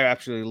character that I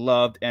actually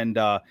loved, and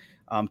to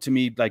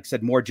me, like I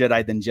said, more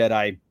Jedi than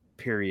Jedi.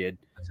 Period.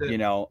 That's it. You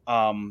know,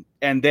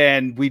 and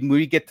then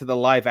we get to the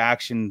live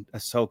action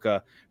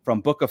Ahsoka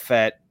from Book of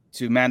Fett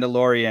to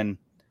Mandalorian.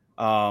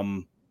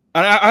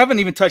 And I haven't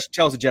even touched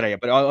Tales of Jedi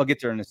yet, but I'll get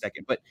there in a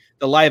second. But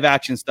the live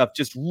action stuff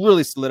just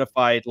really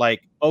solidified,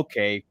 like,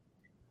 okay,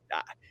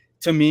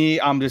 to me,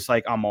 I'm just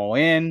like, I'm all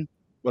in.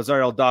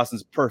 Rosario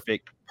Dawson's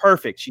perfect.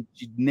 She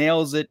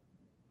nails it.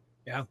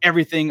 Yeah,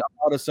 everything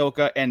about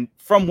Ahsoka, and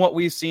from what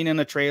we've seen in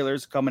the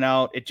trailers coming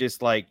out, it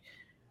just like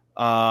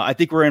I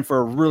think we're in for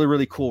a really,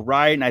 really cool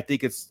ride, and I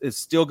think it's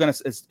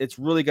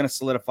really gonna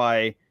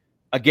solidify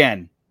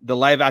again. The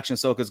live action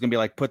Ahsoka is gonna be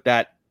like, put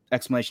that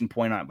exclamation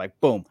point on it, like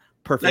boom,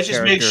 perfect. Let's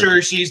just make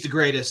sure she's the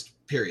greatest.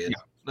 Period.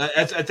 Yeah.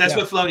 That's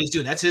what Filoni's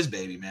doing. That's his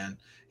baby, man.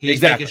 He's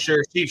making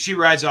sure she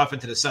rides off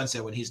into the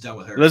sunset when he's done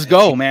with her. Let's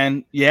go,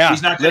 man. Yeah,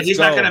 he's not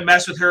gonna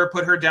mess with her,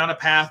 put her down a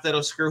path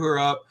that'll screw her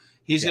up.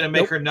 He's gonna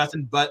make her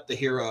nothing but the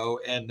hero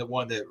and the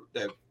one that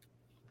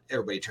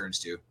everybody turns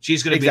to.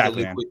 She's gonna be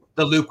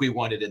the Luke we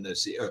wanted in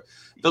the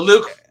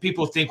Luke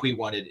people think we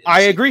wanted.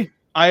 I agree.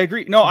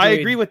 No, I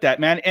agree with that,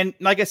 man. And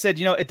like I said,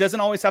 it doesn't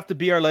always have to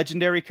be our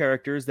legendary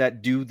characters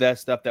that do that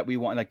stuff that we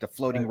want, like the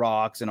floating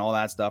rocks and all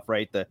that stuff,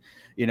 right?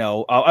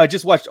 I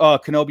just watched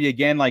Kenobi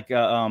again, like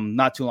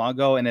not too long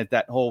ago, and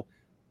that whole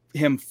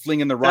him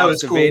flinging the rocks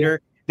to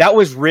Vader. That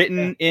was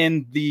written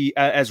in the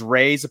as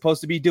Rey's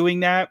supposed to be doing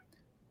that,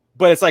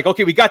 but it's like,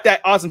 okay, we got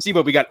that awesome scene,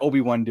 but we got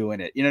Obi-Wan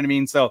doing it. You know what I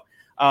mean? So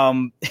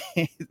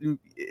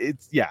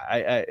it's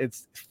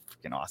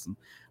freaking awesome.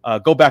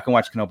 Go back and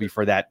watch Kenobi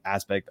for that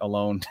aspect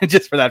alone,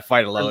 just for that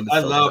fight alone. I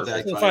love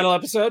that. The final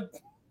episode?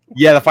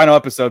 Yeah, the final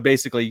episode.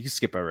 Basically, you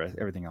skip over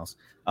everything else.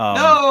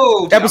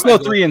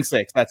 Episode 3 and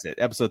 6. That's it.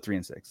 Episode 3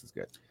 and 6 is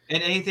good.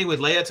 And anything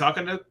with Leia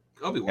talking to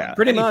Obi-Wan? Yeah,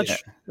 pretty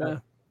much. Yeah.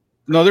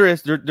 No, there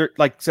is. There,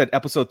 like I said,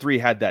 episode 3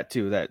 had that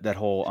too. That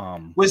whole.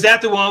 Was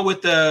that the one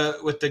with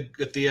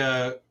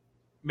the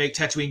Make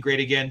Tatooine Great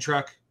Again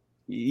truck?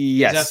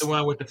 Yes. Is that the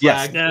one with the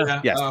flag?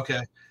 Yes. Oh,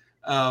 okay.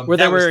 Where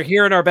they were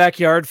here in our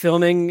backyard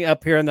filming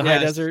up here in the high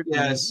desert.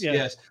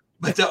 Yes.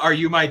 But the "Are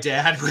you my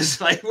dad?"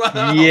 was like,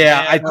 wow,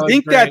 yeah, man. I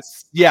think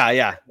that's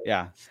yeah.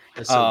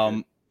 That's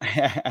so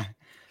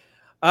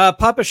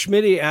Papa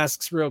Schmitty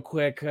asks real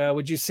quick,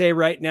 would you say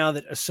right now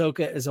that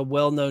Ahsoka is a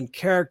well-known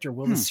character?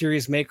 Will the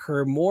series make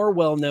her more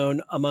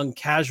well-known among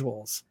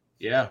casuals?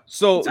 Yeah.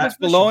 So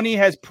Filoni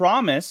has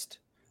promised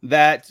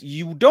that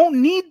you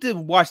don't need to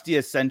watch the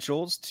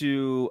essentials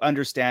to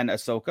understand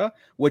Ahsoka,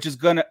 which is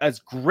going to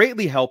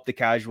greatly help the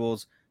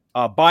casuals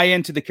buy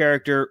into the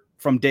character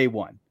from day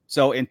one.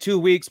 So in 2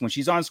 weeks, when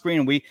she's on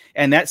screen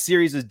and that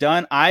series is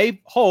done, I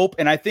hope,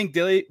 and I think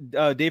Dave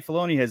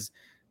Filoni has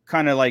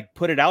kind of like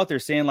put it out there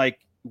saying, like,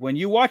 when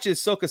you watch the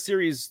Ahsoka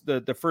series,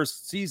 the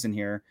first season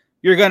here,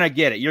 you're going to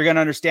get it. You're going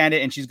to understand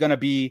it. And she's going to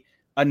be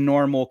a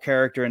normal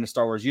character in the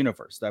Star Wars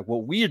universe. Like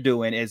what we're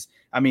doing is,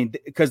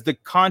 because the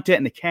content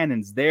and the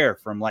canon's there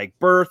from like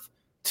birth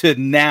to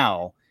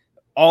now,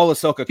 all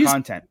Ahsoka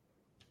content.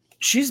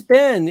 She's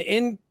been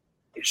in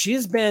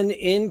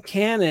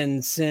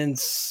canon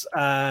since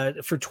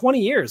for 20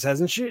 years,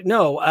 hasn't she?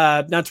 No,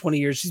 not 20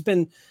 years. She's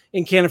been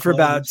in canon for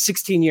about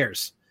 16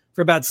 years.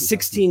 For about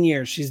 16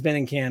 years, she's been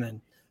in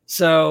canon.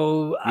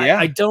 So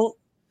I don't.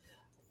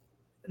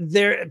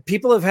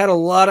 People have had a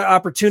lot of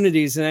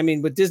opportunities,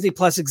 and with Disney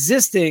Plus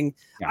existing,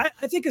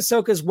 I think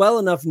Ahsoka is well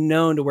enough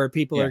known to where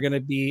people are going to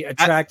be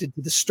attracted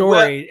to the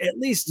story. At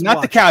least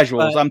not the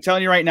casuals. I'm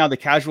telling you right now, the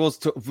casuals,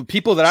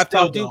 people that I've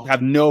talked to,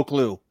 have no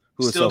clue.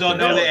 Still don't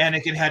know that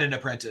Anakin had an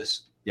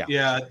apprentice.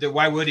 Yeah.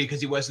 Why would he?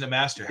 Because he wasn't a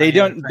master. They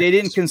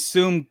didn't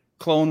consume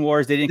Clone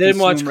Wars. They didn't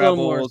watch Rebels. Clone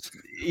Wars.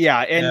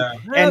 Yeah, and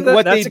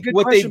that's a good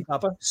question,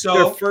 Papa.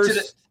 So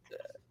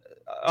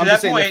I'm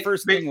just saying the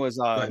first thing was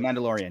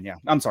Mandalorian. Yeah,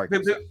 I'm sorry.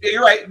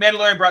 You're right.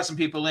 Mandalorian brought some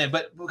people in,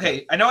 but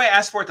okay. I know I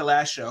asked for it the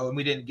last show and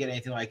we didn't get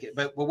anything like it.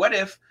 But what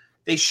if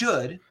they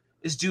should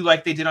do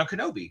like they did on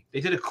Kenobi? They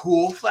did a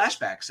cool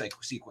flashback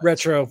sequence,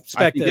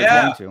 retrospective.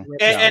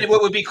 And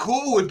what would be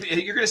cool would be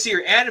you're going to see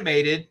her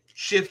animated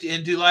shift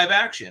into live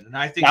action, and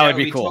I think that would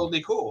be cool.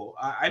 Totally cool.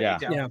 I'd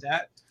be down with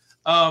that.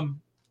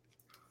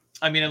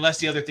 Unless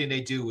the other thing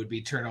they do would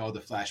be turn all the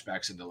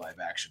flashbacks into live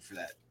action for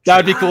that. That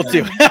would be cool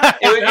too.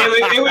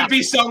 it would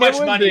be so much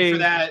money for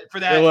that.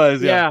 It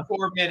was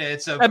 4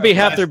 minutes of. That'd be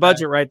half their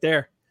budget right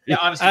there. Yeah,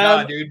 honestly,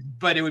 not, dude.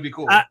 But it would be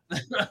cool.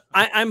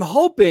 I'm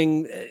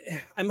hoping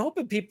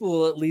people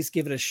will at least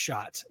give it a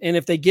shot. And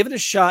if they give it a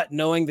shot,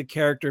 knowing the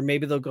character,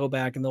 maybe they'll go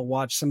back and they'll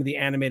watch some of the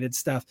animated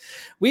stuff.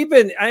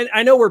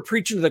 I know we're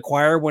preaching to the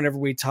choir whenever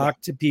we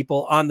talk to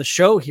people on the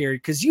show here,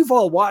 because you've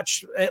all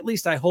watched, at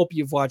least I hope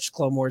you've watched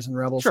Clone Wars and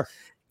Rebels. Sure.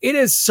 It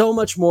is so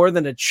much more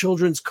than a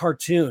children's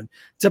cartoon.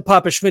 To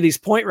Papa Schmitty's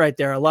point right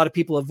there, a lot of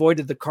people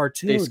avoided the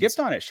cartoons. They skipped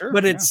on it, sure.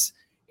 But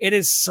it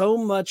is so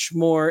much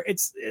more.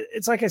 It's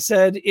like I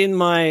said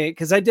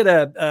because I did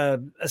a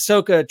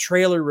Ahsoka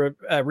trailer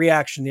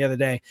reaction the other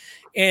day,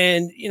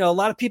 and a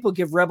lot of people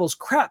give Rebels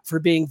crap for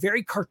being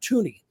very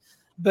cartoony,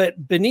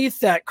 but beneath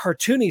that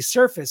cartoony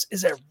surface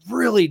is a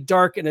really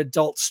dark and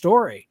adult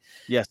story.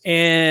 Yes,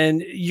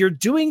 and you're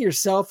doing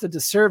yourself a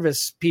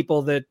disservice,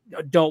 people that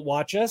don't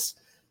watch us.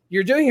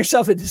 You're doing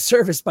yourself a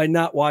disservice by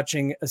not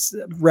watching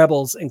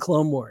Rebels and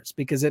Clone Wars,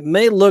 because it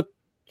may look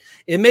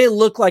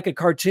like a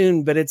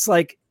cartoon, but it's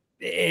like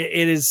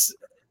it is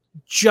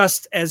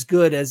just as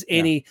good as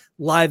any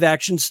live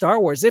action Star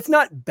Wars, if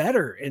not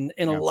better in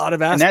a lot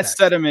of aspects. And that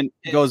sentiment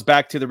goes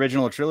back to the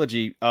original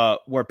trilogy,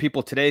 where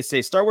people today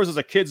say Star Wars is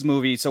a kid's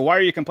movie. So why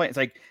are you complaining? It's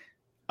like,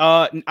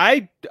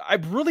 I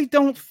really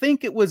don't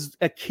think it was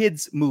a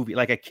kid's movie,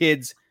 like a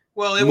kid's.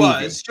 Well, it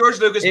was. George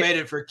Lucas made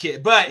it for kids,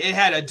 but it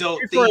had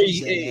adult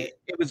themes.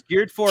 It was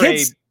geared for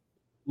kids,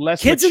 a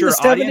less kids mature in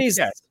the 70s. audience.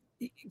 Yes.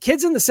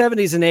 Kids in the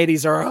 70s and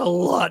 80s are a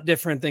lot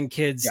different than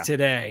kids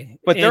today.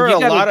 But there are a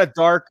lot of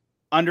dark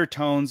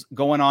undertones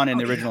going on in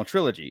the original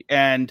trilogy,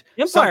 and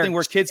something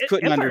where kids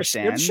couldn't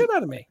understand. Shit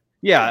out of me.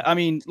 Yeah, I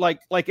mean, like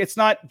it's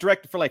not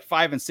directed for like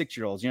 5 and 6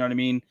 year olds. You know what I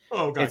mean?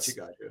 Oh, gotcha.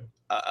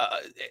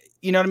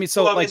 You know what I mean?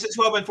 So well, like it's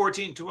 12 and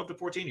 14, 12 to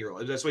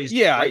 14-year-olds. That's what he's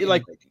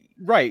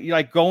right. You're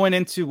like going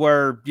into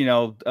where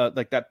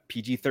like that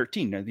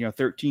PG-13.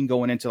 13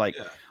 going into like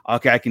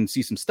okay, I can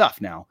see some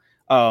stuff now.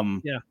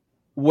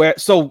 Where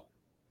so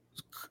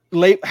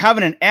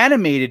having an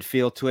animated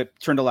feel to it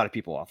turned a lot of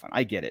people off on.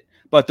 I get it,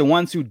 but the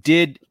ones who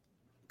did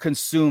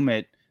consume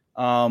it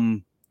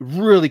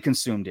really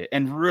consumed it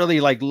and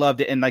really like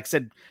loved it, and like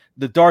said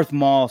the Darth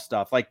Maul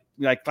stuff, like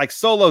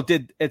Solo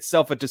did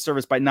itself a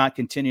disservice by not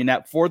continuing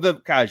that for the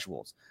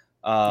casuals,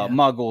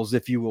 muggles,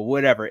 if you will,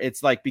 whatever.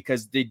 It's like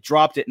because they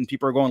dropped it and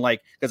people are going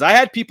like, because I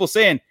had people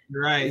saying,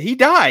 right, he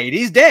died,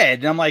 he's dead,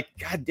 and I'm like,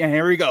 God damn,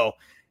 here we go.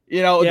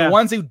 The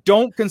ones who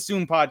don't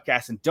consume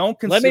podcasts and don't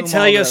consume. Let me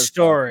tell you a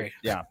story.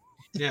 Yeah.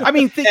 I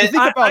mean, think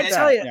about that.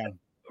 Tell you,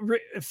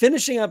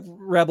 finishing up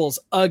Rebels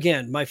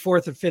again, my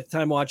 4th or 5th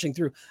time watching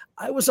through,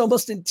 I was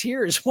almost in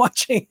tears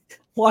watching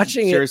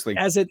Seriously. it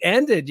as it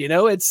ended.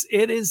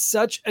 It is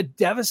such a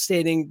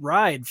devastating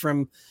ride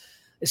from,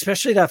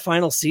 especially that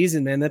final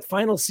season, man. That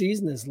final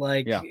season is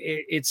like,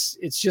 it's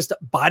just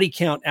body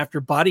count after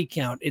body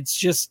count.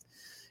 It's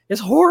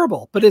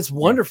horrible, but it's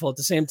wonderful at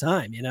the same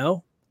time,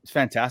 It's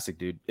fantastic,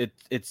 dude. It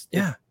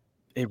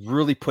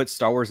really puts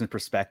Star Wars in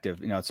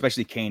perspective,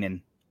 especially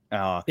Kanan.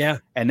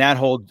 And that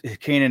whole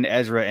Kanan,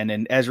 Ezra, and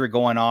then Ezra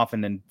going off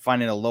and then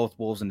finding the Loth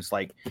Wolves, and it's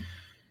like,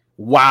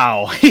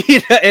 wow.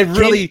 It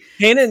really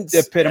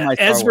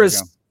epitomized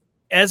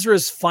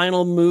Ezra's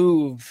final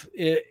move.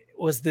 It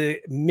was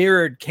the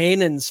mirrored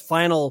Kanan's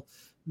final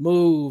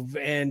move,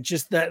 and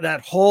just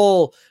that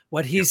whole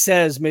what he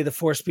says, "May the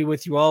Force be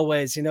with you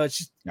always." It's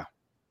just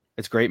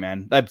it's great,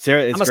 man. It's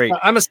great.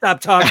 I'm gonna stop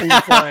talking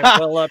before I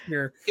pull up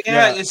here.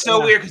 It's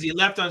so weird because he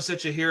left on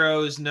such a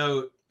hero's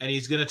note, and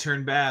he's gonna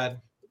turn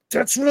bad.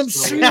 That's what I'm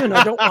saying.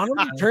 I don't want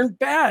him to turn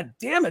bad.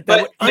 Damn it!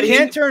 But he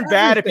can't turn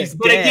bad if he's dead.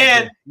 But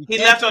again, he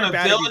left on a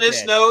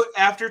villainous note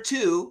after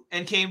 2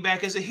 and came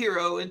back as a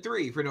hero in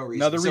 3 for no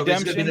reason. Another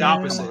redemption. It's gonna be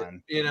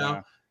the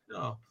opposite.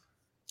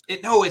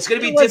 No, it's going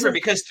to be different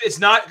because it's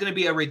not going to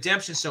be a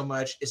redemption so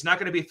much. It's not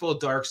going to be full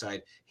dark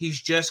side.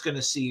 He's just going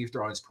to see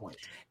Thrawn's point.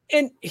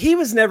 And he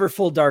was never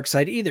full dark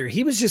side either.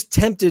 He was just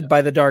tempted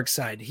by the dark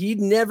side. He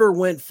never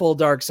went full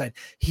dark side.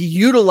 He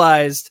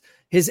utilized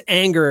his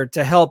anger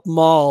to help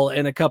Maul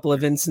in a couple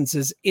of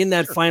instances in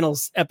that final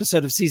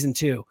episode of season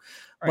 2.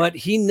 Right. But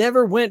he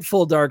never went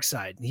full dark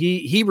side.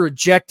 He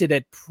rejected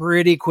it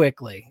pretty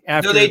quickly.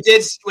 After they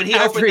did when he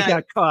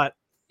got caught.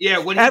 Yeah,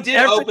 when he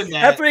did open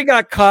that. After he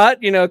got caught,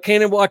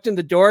 Kanan walked in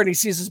the door and he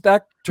sees his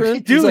back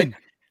turned. He's like,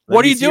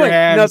 what are you doing?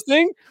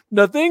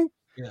 Nothing.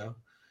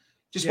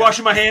 Just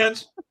washing my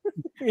hands.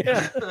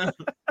 Yeah.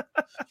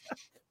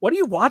 What are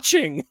you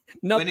watching?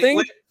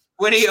 Nothing.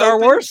 When he Star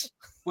Wars?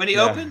 When he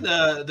opened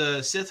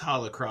the Sith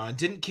holocron,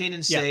 didn't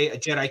Kanan say a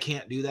Jedi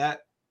can't do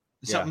that?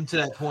 Something to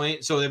that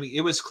point. So I mean,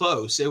 it was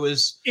close. It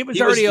was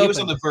already open. He was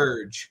on the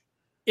verge.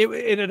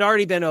 It had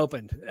already been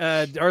opened.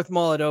 Darth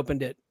Maul had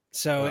opened it.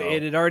 So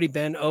it had already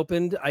been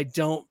opened.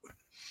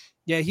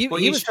 He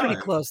was pretty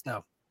close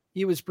though.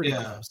 He was pretty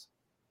close.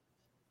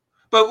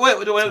 But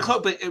when it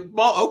closed, but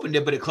Maul opened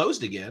it, but it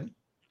closed again.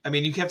 I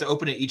mean, you have to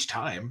open it each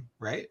time,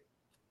 right?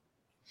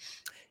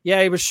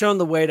 Yeah, he was shown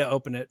the way to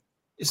open it.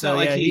 It's not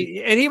like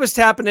he was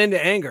tapping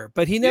into anger,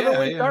 but he never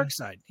went dark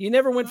side. He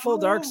never went full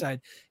dark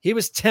side. He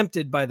was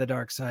tempted by the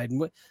dark side.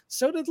 And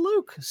so did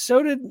Luke.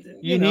 So did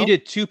you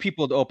needed 2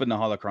 people to open the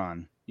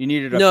holocron. You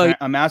needed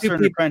a master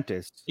and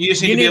apprentice. You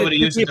just need to be able to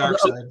use the dark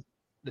side.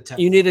 The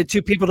temple. You needed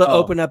 2 people to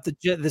open up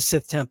the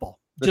Sith temple,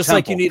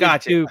 like you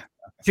needed 2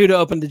 to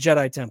open the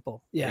Jedi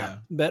temple. Yeah.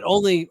 But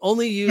only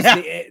use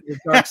the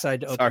dark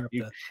side to open up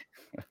the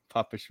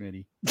Papa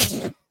Schmitty.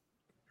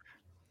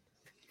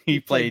 He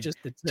played just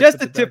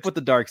the tip with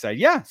the dark side.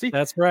 Yeah, see,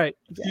 that's right.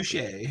 Touche.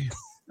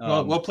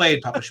 Well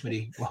played, Papa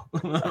Schmitty.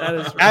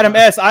 Adam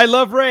S. I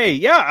love Rey.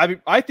 Yeah,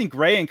 I think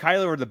Rey and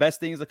Kylo are the best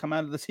things that come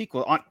out of the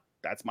sequel.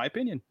 That's my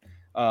opinion.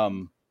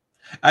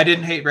 I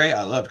didn't hate Rey.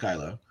 I loved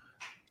Kylo.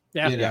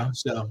 Yeah.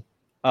 So.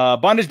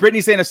 Bondage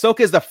Brittany saying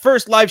Ahsoka is the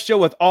first live show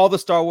with all the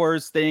Star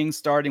Wars things,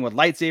 starting with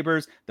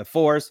lightsabers, the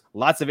Force,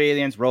 lots of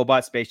aliens,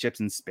 robots,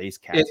 spaceships, and space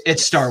cats.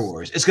 It's Star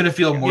Wars. It's going to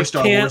feel more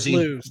Star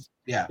Warsy.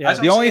 Yeah.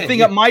 The only thing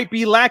that might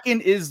be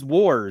lacking is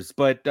wars,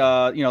 but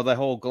the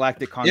whole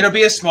galactic concept.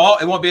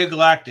 It won't be a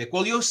galactic.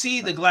 Well, you'll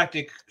see the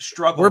galactic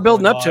struggle. We're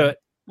building up to it.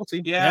 We'll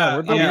see.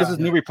 Yeah. This is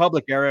New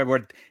Republic era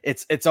where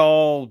it's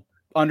all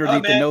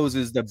underneath the man.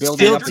 noses, the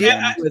building Still up dealing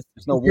again. with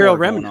There's no Imperial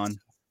war going remnants. on.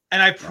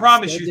 And I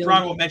promise still you, dealing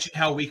Thrawn with- will mention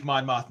how weak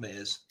Mon Mothma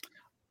is.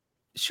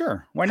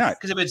 Sure, why not?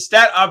 Because if it's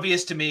that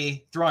obvious to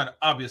me, Thrawn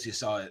obviously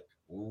saw it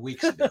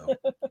weeks ago.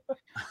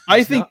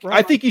 I think not I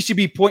wrong. think you should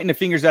be pointing the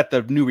fingers at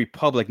the New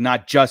Republic,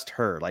 not just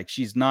her. Like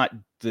she's not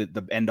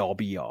the end all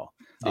be all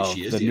Yeah, of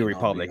she is the the New end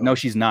all Republic. be all. No,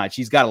 she's not.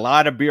 She's got a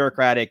lot of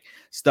bureaucratic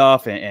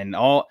stuff and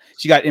all.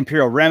 She got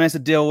Imperial remnants to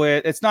deal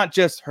with. It's not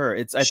just her.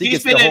 I think She's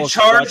it's been the in whole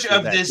charge structure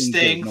of that this things get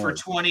thing for ignored.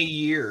 20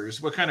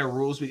 years. What kind of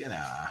rules we?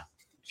 Nah,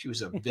 she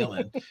was a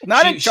villain.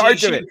 Not She- in charge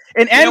she- of she- it.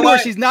 In you know Andor,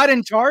 what? she's not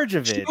in charge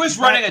of She it. was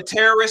She's running not- a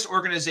terrorist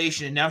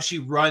organization, and now she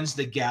runs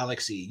the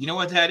galaxy. You know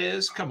what that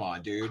is? Come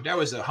on, dude. That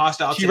was a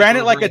hostile. She ran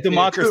it like a takeover.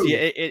 democracy.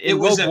 Coup. It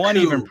was Rogue a One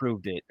even coup.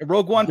 proved it.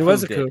 Rogue One It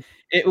was a proved coup.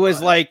 it. It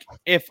was like,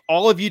 if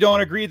all of you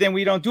don't agree, then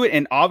we don't do it.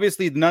 And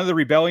obviously, none of the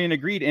rebellion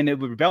agreed. And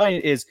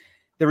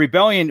the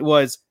rebellion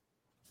was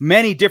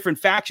many different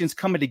factions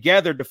coming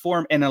together to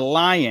form an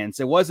alliance.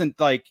 It wasn't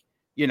like,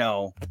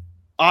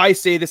 I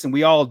say this and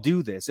we all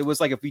do this. It was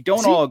like, if we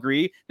don't all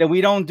agree, then we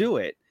don't do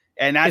it.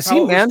 And that's Is he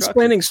how it was structured.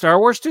 mansplaining Star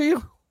Wars to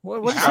you?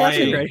 What is I-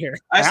 happening right here?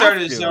 I have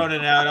started to.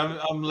 zoning out.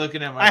 I'm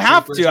looking at my. I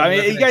have troopers. to. I'm I mean,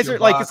 looking you at guys your are,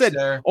 like I box said,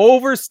 there.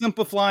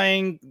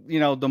 oversimplifying,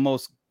 the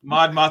most.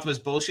 Mod Mothma's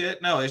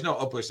bullshit. No, there's no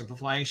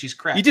oversimplifying. She's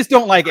crap. You just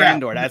don't like Crap.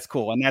 Andor. That's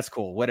cool. And that's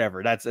cool.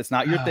 Whatever. It's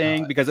not your Ah,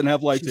 thing because it doesn't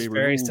have She's lightsabers.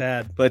 very Ooh.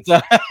 sad. But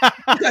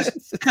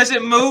because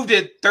it moved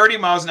at 30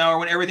 miles an hour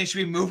when everything should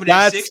be moving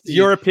at that's 60.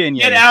 your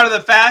opinion. Get out of the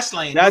fast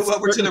lane. That's Move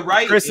over to the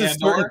right. Chris's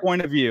certain Andor.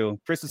 point of view.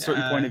 Chris's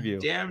certain point of view.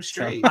 Damn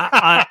straight.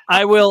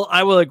 I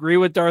will agree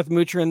with Darth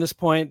Moocher in this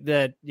point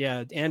that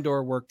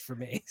Andor worked for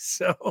me.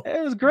 So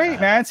It was great,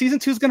 man. Season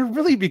 2 is going to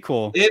really be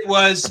cool. It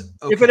was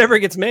okay. if it ever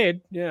gets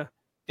made, yeah.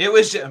 It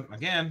was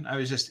again. It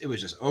was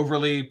just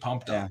overly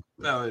pumped up.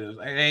 No,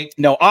 it ain't.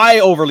 No, I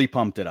overly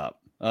pumped it up.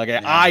 Okay,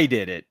 Yeah. I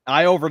did it.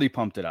 I overly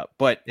pumped it up,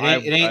 but It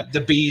ain't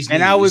the bees.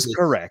 and I knees. was It's-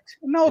 correct.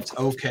 No, It's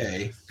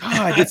okay.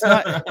 God, it's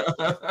not.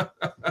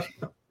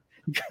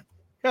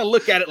 Gotta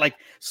look at it like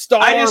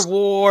Star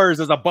Wars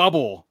as a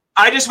bubble.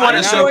 I just want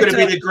I'm Ahsoka going to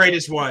be to- the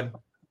greatest one.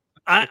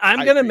 I'm I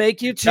going to agree.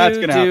 make you That's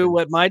two gonna do happen.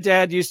 what my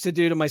dad used to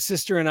do to my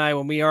sister and I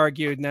when we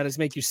argued, and that is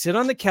make you sit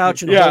on the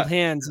couch and Yeah. hold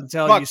hands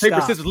until Spock, you paper,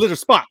 stop. scissors, lizard,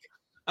 Spock.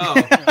 Oh,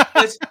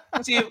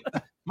 see,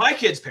 my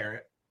kid's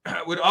parent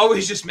would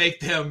always just make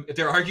them if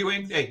they're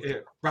arguing.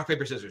 Hey, rock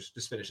paper scissors,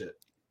 just finish it.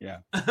 Yeah.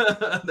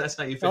 That's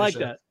how you finish I like it.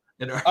 that.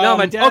 And- No,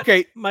 my dad.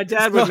 Okay, My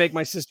dad would make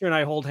my sister and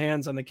I hold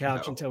hands on the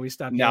couch No. until we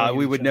stopped. no, yelling at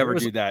we each would other. never It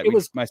was- do that. It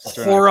was my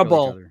sister and I kill each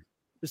horrible. other.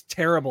 It was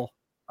terrible.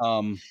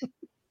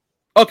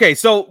 Okay,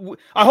 so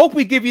I hope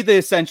we give you the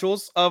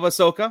essentials of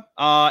Ahsoka,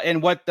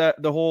 and what the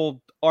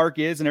whole arc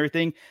is and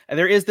everything. And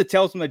there is the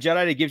Tales from the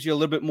Jedi that gives you a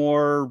little bit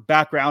more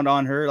background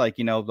on her, like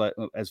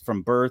as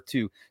from birth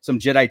to some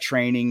Jedi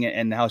training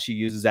and how she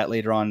uses that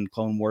later on in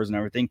Clone Wars and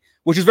everything,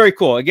 which is very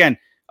cool. Again,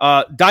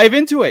 dive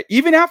into it.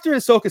 Even after the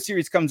Ahsoka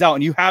series comes out,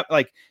 and you have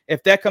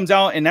if that comes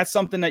out and that's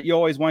something that you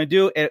always want to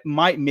do, it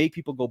might make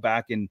people go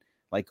back and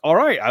all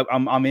right,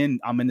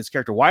 I'm in this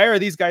character. Why are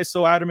these guys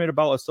so adamant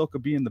about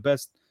Ahsoka being the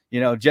best,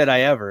 Jedi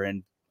ever?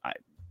 And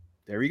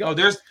there you go. Oh,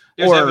 there's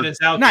Or evidence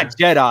out not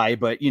there. Jedi,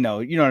 but you know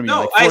what I mean.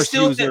 No, like I Force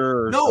still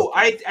user or no.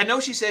 I know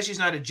she says she's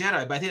not a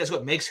Jedi, but I think that's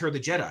what makes her the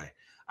Jedi.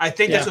 I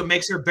think that's Yeah. what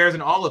makes her better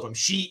than all of them.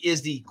 She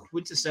is the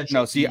quintessential.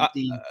 No, see,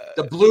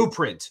 the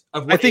blueprint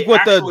of what I think a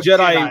what the actual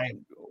Jedi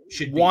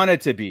should be. wanted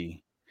to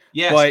be.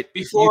 Yes, but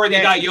before you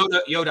they got can't-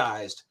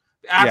 Yodaized.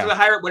 After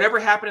Yeah. whatever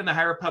happened in the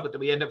High Republic that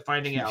we end up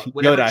finding out.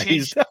 Whatever Yoda.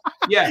 changed,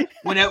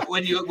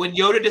 when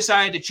Yoda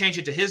decided to change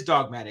it to his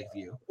dogmatic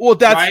view. Well,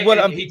 that's Right? what.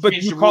 And he But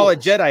changed you the call it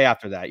rules. Jedi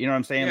after that. You know what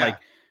I'm saying? Yeah.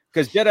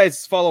 Because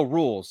Jedi's follow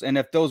rules, and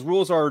if those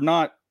rules are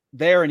not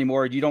there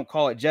anymore, you don't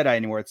call it Jedi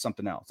anymore. It's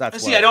something else.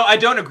 That's See, I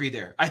don't agree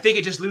there. I think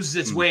it just loses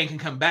its way and can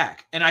come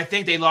back. And I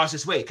think they lost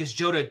its way because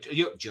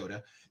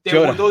Yoda.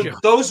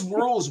 Those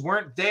rules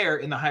weren't there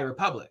in the High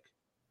Republic,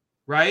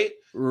 right?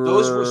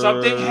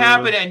 Something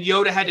happened and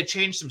Yoda had to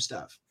change some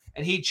stuff,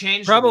 and he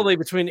changed the Probably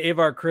rules. between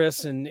Avar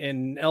Chris and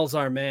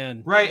Elzar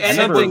Mann. Right, and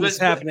something but- is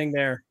happening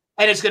there.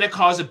 and it's going to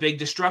cause a big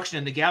destruction,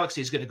 and the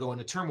galaxy is going to go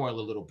into turmoil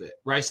a little bit,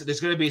 right? So there's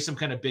going to be some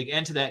kind of big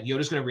end to that, and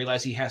Yoda's going to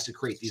realize he has to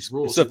create these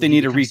rules. So if they that need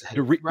he to becomes the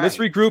head- let's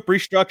right. regroup,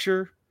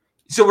 restructure.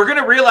 So we're going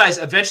to realize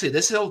eventually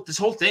this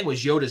whole thing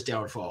was Yoda's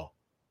downfall.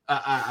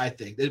 I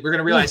think we're going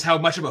to realize how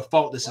much of a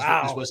fault this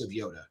was of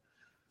Yoda.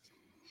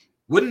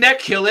 Wouldn't that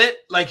kill it?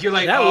 Like you're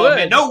like, That oh would.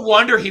 man, no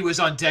wonder he was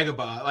on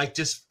Dagobah, like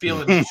just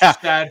feeling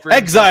sad for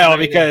Exile himself.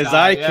 because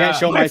I can't Yeah.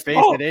 show My my face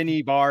fault. at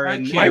any bar I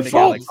in can't. My the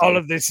fault. galaxy. All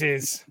of this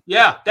is.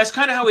 Yeah, that's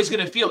kind of how he's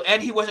going to feel.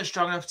 And he wasn't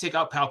strong enough to take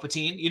out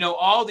Palpatine.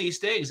 All these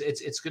things.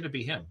 It's going to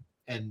be him.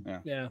 And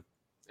Yeah.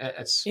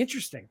 it's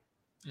Interesting.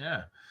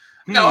 yeah.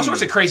 Got all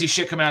sorts of crazy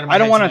shit coming out of my I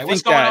don't head want to tonight. think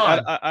What's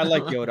going that. on? I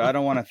like Yoda. I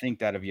don't want to think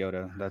that of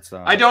Yoda. That's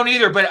I don't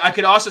either, but I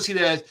could also see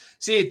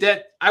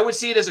that I would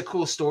see it as a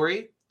cool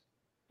story,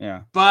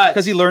 yeah, but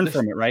because he learned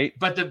from it, right?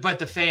 But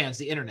the fans,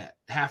 the internet,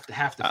 half the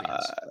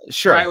fans,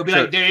 Sure. right, would be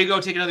sure. like, there you go,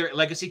 take another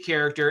legacy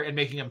character and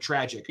making him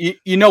tragic.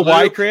 You know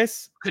why, Luke,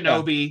 Chris?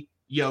 Kenobi,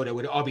 Yoda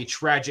would all be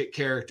tragic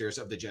characters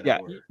of the Jedi Yeah,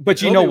 Order.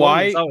 but you know Obi-Wan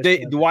why was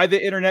always why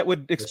the internet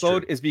would That's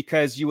explode true. is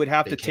because you would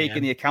have They to take in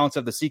can. the accounts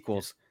of the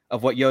sequels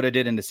of what Yoda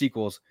did in the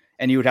sequels,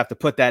 and you would have to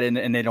put that in,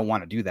 and they don't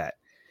want to do that,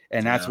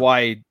 and that's Yeah. why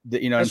you know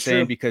what I'm That's saying,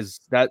 true. because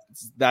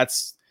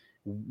that's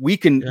we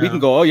can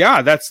go, oh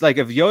yeah, that's like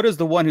if Yoda's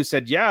the one who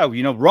said, yeah,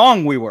 you know,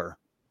 wrong we were,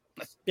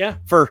 Yeah.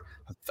 for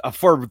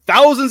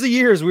thousands of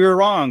years we were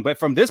wrong, but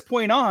from this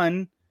point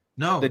on,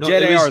 the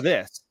Jedi are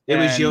this. It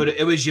was And- Yoda.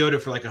 It was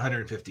Yoda for like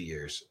 150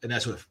 years, and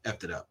that's what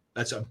effed it up.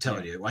 That's what I'm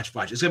telling you. Watch.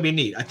 It's gonna be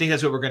neat. I think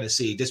that's what we're gonna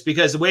see, just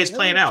because the way it's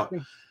playing out.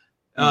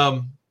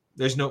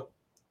 There's no,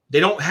 they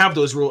don't have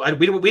those rules.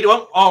 We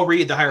don't all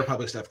read the High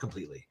Republic stuff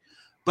completely,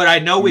 but I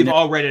know we've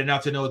all read it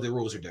enough to know the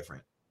rules are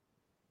different.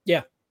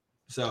 Yeah.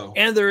 So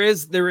And there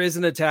is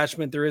an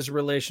attachment. There is a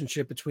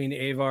relationship between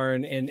Avar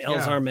and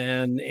Elzar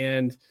Mann,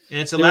 and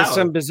it's there's allowed.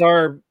 some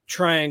bizarre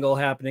triangle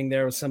happening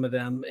there with some of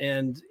them.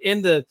 And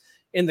in the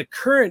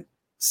current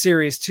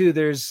series too,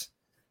 there's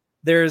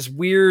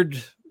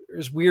weird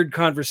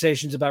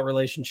conversations about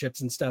relationships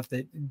and stuff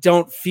that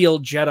don't feel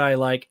Jedi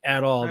like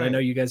at all. Right. I know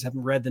you guys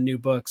haven't read the new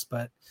books,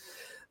 but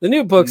the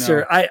new books No.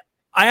 are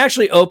I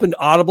actually opened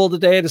Audible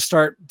today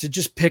to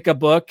just pick a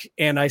book,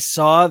 and I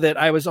saw that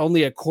I was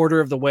only a quarter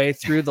of the way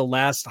through the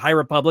last High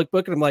Republic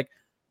book, and I'm like,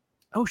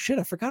 oh shit,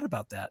 I forgot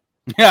about that.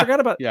 I forgot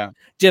about. Yeah.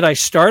 Did I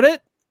start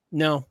it?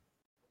 No.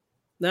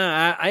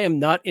 I am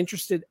not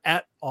interested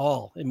at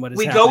all in what is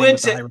We happening go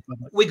with the into- High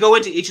Republic. we go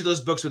into each of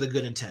those books with a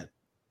good intent.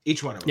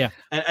 Each one of them.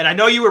 Yeah. And I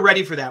know you were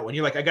ready for that one.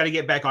 You're like, I got to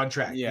get back on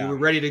track. Yeah. You were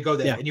ready to go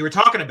there. Yeah. And you were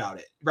talking about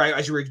it, right?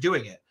 As you were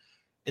doing it.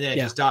 And then it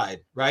Yeah. just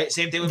died, right?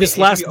 Same thing with This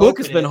me. last You book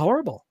has open been it,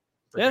 horrible.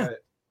 forget Yeah.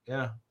 it.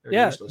 Yeah. They're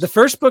Yeah. useless. The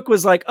first book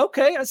was like,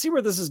 okay, I see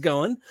where this is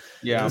going.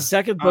 Yeah. The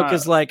second book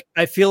is like,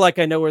 I feel like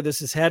I know where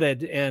this is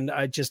headed, and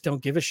I just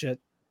don't give a shit.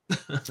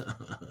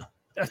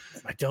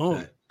 I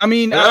don't. I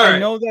mean, All I right.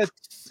 know that.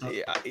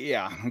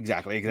 Yeah,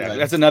 exactly. Right.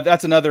 That's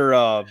another.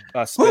 Well,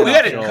 we spin-off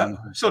got it. show.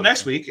 So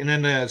next week, and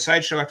then the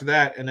sideshow after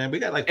that, and then we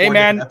got like Hey, 4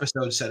 man. different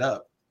episodes set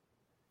up.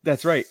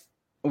 That's right.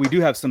 We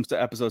do have some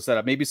episodes set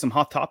up. Maybe some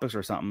hot topics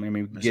or something. I mean,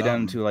 we can get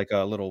Something. into like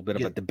a little bit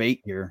of a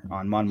debate here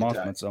on Mon Get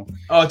Mothma. that. So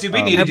Oh, dude,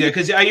 we need to have do it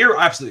because you're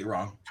absolutely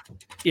wrong.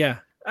 Yeah.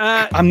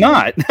 I'm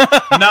not.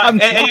 And I'm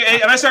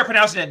gonna start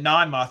pronouncing it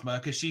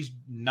non-Mothma because she's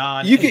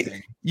non. You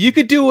anything. You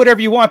could do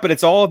whatever you want, but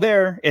it's all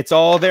there. It's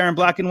all there in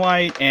black and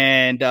white,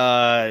 and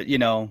you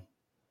know.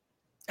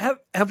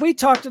 Have we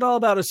talked at all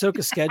about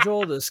Ahsoka's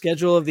schedule, the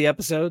schedule of the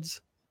episodes?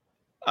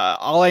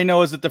 All I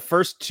know is that the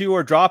first 2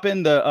 are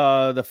dropping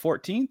the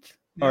 14th,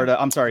 or the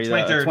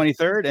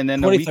 23rd, and then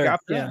the week 23rd,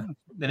 after, yeah.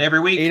 Then every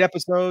week. 8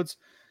 episodes.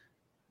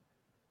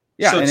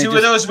 Yeah, So and it 2 of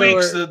just- those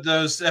weeks, or-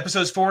 those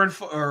episodes 4 and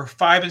 4, or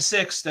 5 and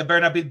 6, that better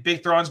not be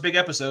big Thrawn's big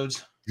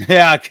episodes.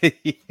 Yeah.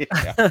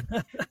 Yeah.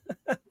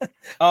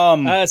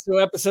 So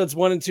episodes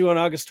 1 and 2 on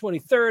August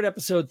 23rd,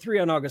 episode 3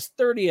 on August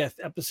 30th,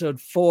 episode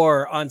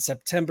 4 on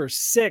September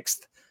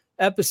 6th,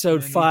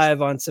 episode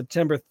 5 on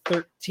September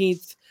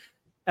 13th,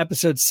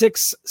 episode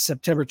 6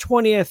 September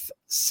 20th,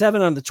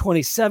 7 on the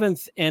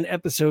 27th, and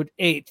episode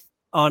 8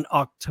 on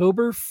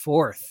October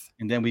 4th.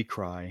 and then we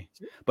cry.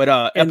 But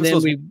And then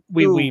episodes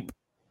we 2, weep.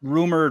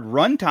 rumored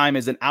runtime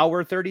is an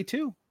hour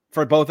 32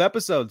 for both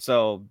episodes.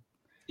 So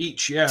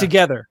Each, yeah.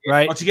 Together,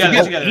 right? Oh,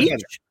 together.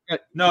 Each?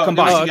 No,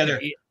 Combined. it was Oh, together.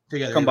 okay.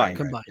 Together. Combined.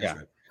 You're right.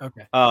 Combined. That's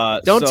Okay.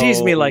 right. Don't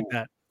tease me so like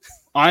that.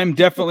 I'm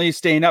definitely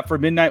staying up for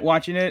midnight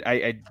watching it.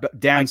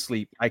 Dan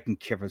sleep. I can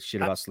give a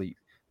shit about sleep.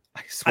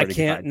 I swear I to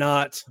can't God.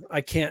 not.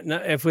 I can't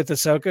not. If with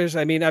Ahsoka's,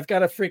 I mean, I've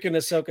got a freaking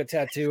Ahsoka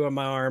tattoo on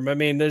my arm. I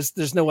mean,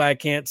 there's no way I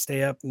can't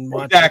stay up and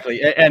watch.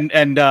 Exactly.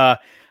 And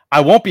I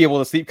won't be able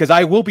to sleep because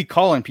I will be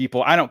calling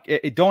people.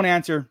 Don't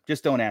answer.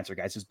 Just don't answer,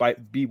 guys. Just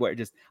beware.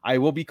 I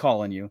will be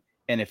calling you.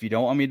 And if you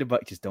don't want me to,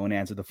 just don't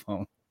answer the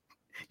phone.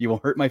 You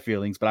won't hurt my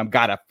feelings, but I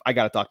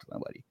gotta talk to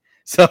somebody.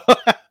 So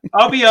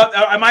I'll be up.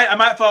 I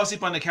might fall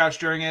asleep on the couch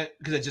during it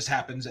because it just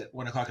happens at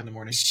 1 o'clock in the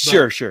morning.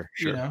 But, sure.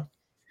 You know,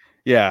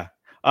 Yeah.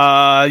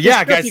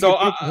 stuff Guys. you So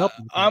can take to help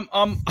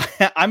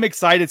you. I'm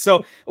excited.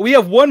 So we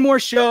have one more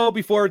show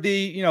before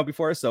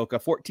before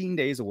Ahsoka, 14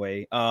 days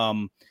away.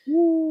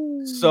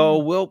 So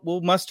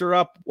we'll muster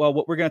up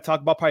what we're gonna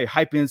talk about, probably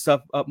hyping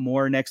stuff up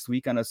more next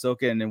week on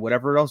Ahsoka, and then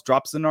whatever else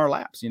drops in our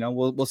laps.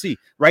 We'll see.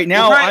 Right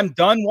now, Well, right. I'm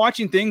done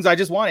watching things. I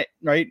just want it.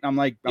 Right. I'm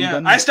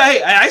done. I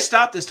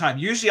stopped this time.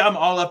 Usually I'm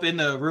all up in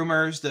the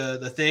rumors,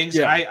 the things.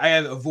 Yeah. I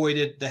have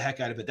avoided the heck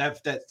out of it.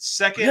 That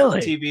second Really?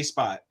 TV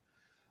spot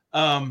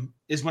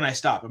is when I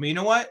stop. I mean, you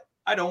know what?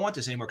 I don't want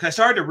this anymore because I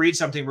started to read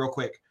something real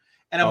quick,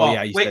 and I'm Oh, all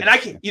yeah, you wait, said and I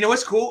that. can't. You know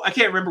what's cool? I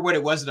can't remember what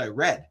it was that I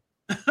read.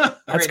 That's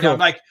Right cool.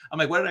 now, I'm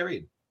like, what did I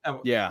read?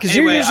 Yeah. Because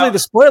Anyway, you're usually I'll- the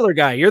spoiler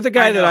guy. You're the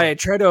guy I that know. I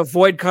try to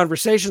avoid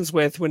conversations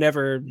with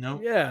whenever. No.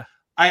 Yeah.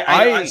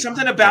 I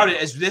something about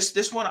it is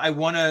this one. I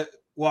want to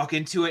walk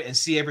into it and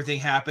see everything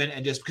happen,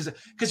 and just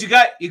because you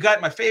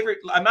got my favorite.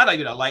 I'm not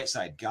even a light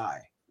side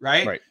guy,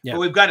 right? Right. Yeah. But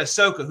we've got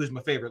Ahsoka, who's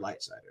my favorite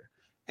light sider,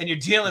 and you're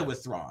dealing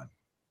with Thrawn.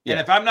 Yeah.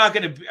 And if I'm not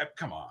going to,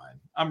 come on,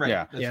 I'm ready.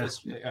 Yeah.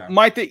 Yeah.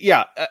 My thing,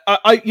 yeah.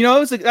 I you know, it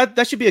was like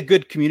that should be a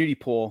good community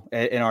poll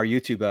in our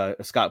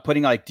YouTube, Scott.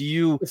 Putting like,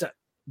 do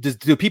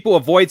people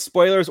avoid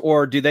spoilers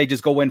or do they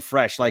just go in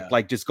fresh,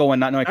 like just go in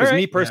not knowing? Because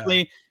me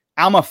personally,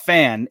 I'm a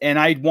fan and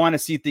I want to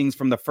see things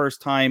from the first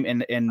time,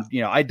 and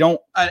you know, I don't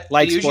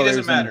like it usually spoilers.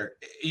 Doesn't matter.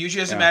 It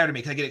usually doesn't matter to me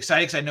because I get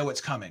excited because I know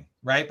what's coming,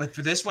 right? But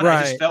for this one,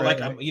 I just felt like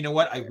you know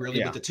what, I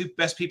really with the two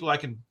best people I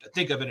can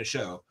think of in a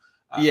show.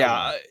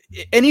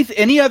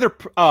 Any other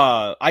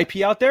IP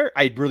out there,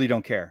 I really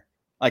don't care.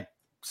 Like,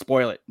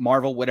 spoil it,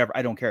 Marvel, whatever,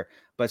 I don't care.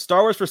 But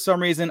Star Wars, for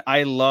some reason,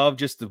 I love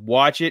just to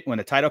watch it when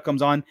the title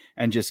comes on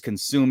and just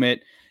consume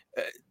it.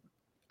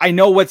 I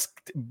know what's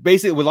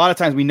basically, a lot of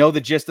times we know the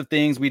gist of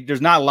things.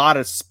 There's not a lot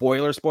of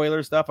spoiler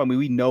stuff. I mean,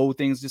 we know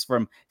things just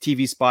from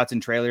TV spots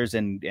and trailers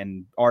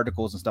and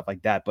articles and stuff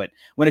like that. But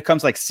when it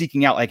comes like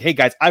seeking out, like, hey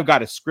guys, I've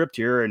got a script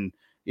here, and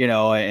you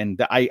know,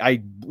 and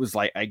I was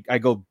like, I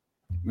go,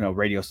 you know,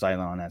 radio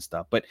silent on that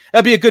stuff. But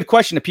that'd be a good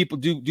question. To people,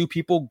 do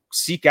people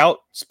seek out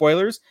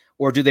spoilers,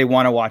 or do they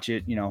want to watch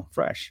it, you know,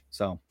 fresh?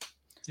 So,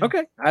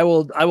 okay, I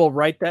will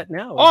write that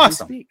now.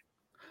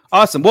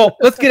 Awesome. Well,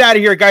 let's get out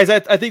of here, guys. I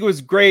think it was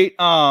great.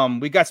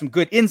 We got some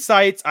good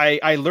insights.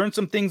 I learned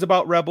some things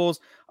about Rebels.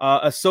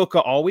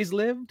 Ahsoka always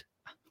lived.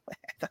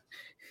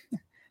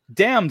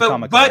 Damn,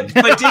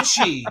 but did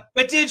she?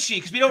 But did she?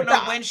 Because we don't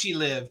know when she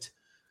lived.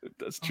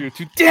 That's true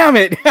too. Damn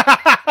it!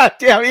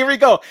 Damn. Here we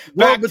go.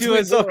 Back to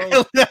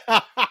Ahsoka.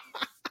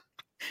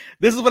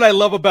 This is what I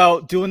love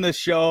about doing this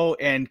show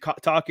and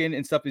talking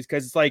and stuff, is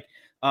because it's like,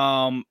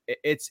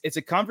 it's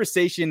a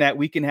conversation that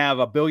we can have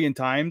a billion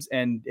times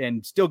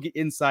and still get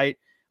insight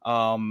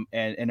and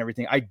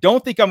everything. I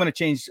don't think I'm going to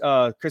change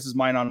Chris's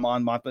mind on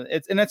Mon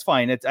Mothma, and that's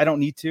fine. I don't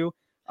need to,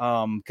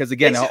 because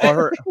again,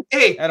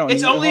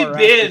 it's only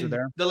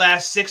been the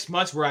last 6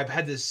 months where I've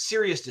had this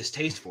serious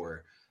distaste for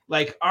her.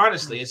 Like,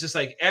 honestly, it's just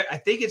like, I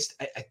think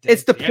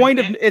it's the point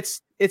of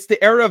it's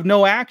the era of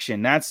no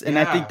action. I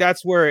think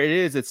that's where it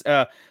is. It's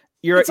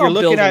you're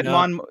looking at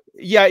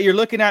you're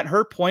looking at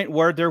her point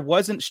where there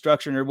wasn't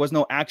structure and there was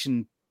no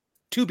action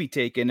to be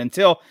taken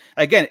until,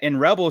 again, in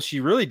Rebels, she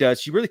really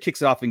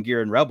kicks it off in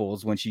gear in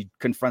Rebels when she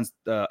confronts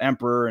the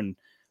Emperor and,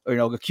 you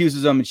know,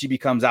 accuses him, and she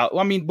becomes out.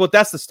 Well, I mean, but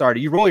that's the start.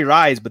 You roll your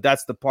eyes, but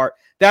that's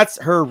that's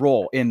her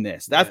role in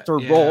this. That's her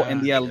role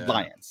in the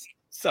Alliance.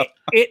 So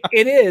it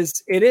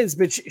is,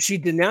 but she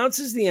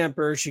denounces the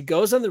Emperor. She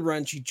goes on the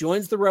run. She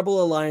joins the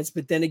Rebel Alliance,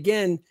 but then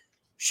again,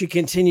 she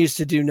continues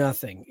to do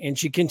nothing, and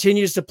she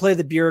continues to play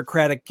the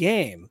bureaucratic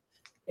game.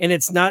 And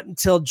it's not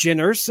until Jyn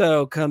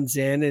Erso comes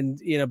in and,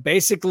 you know,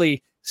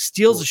 basically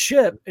steals a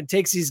ship and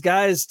takes these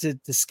guys to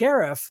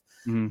Scarif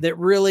that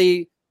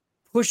really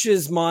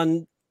pushes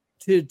Mon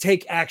to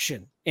take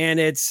action. And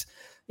it's,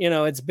 you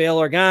know, it's Bail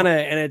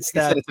Organa, and it's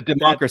it's a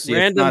democracy,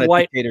 random it's not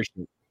a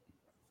dictatorship.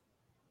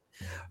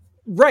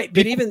 Right,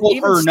 but even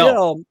still,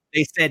 no.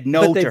 They said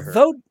no to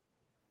her.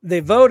 They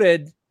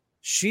voted.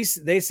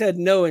 They said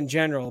no in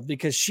general,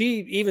 because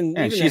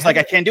she's like,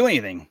 I can't do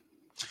anything.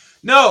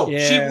 No,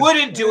 she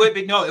wouldn't do it.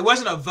 But no, it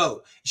wasn't a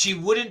vote. She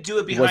wouldn't do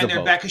it behind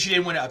their back because she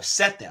didn't want to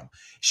upset them.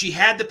 She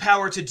had the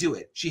power to do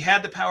it. She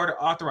had the power to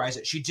authorize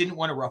it. She didn't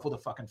want to ruffle the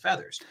fucking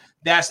feathers.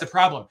 That's the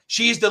problem.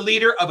 She's the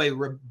leader of a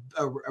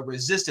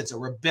resistance, a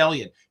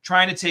rebellion,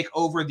 trying to take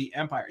over the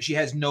Empire. She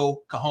has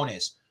no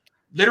cojones,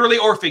 literally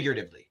or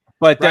figuratively.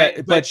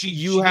 But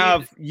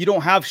you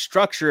don't have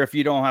structure if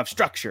you don't have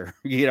structure.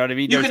 You know what I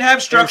mean? You can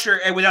have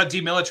structure and without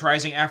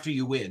demilitarizing after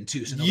you win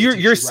too. So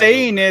you're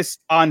saying this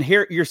on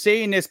here. You're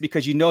saying this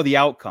because you know the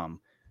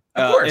outcome.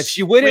 Of course, if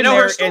she went in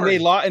there and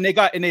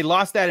they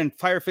lost that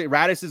entire fleet,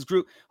 Radiss's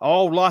group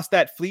all lost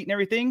that fleet and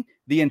everything,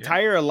 the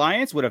entire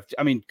alliance would have,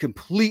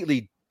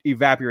 completely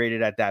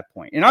evaporated at that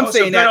point. And I'm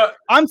saying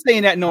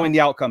that knowing the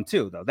outcome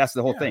too, though. That's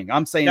the whole thing.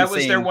 I'm saying that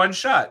was their one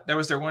shot. That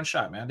was their one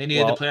shot, man. They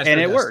needed the plan, and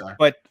it worked.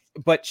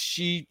 But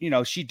she,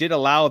 she did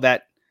allow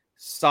that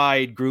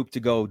side group to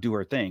go do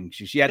her thing.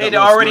 She had they'd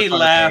already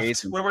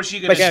left. What was she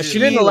going to do? She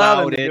didn't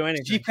allow them to do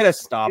anything. She could have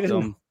stopped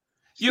them.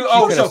 You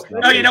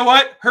know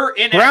what? Her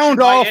inaction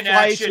ground all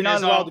flights. You're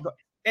not allowed to go.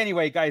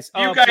 Anyway, guys,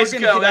 you guys go.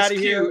 Get out of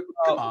here.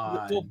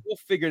 We'll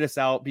figure this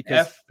out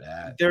because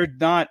they're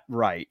not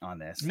right on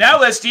this. Now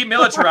let's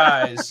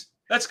demilitarize.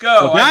 Let's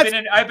go.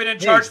 I've been in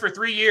charge for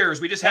 3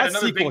 years. We just had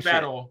another big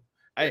battle.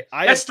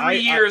 That's 3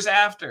 years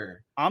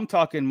after. I'm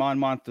talking Mon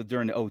Mothma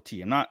during the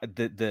OT. I'm not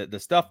the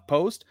stuff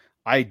post.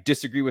 I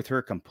disagree with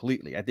her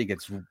completely. I think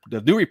it's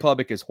the New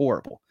Republic is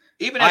horrible.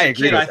 Even as a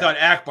kid, I thought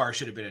Akbar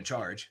should have been in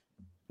charge.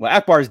 Well,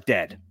 Akbar's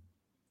dead.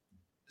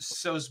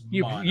 So's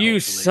Mon, you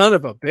son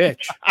of a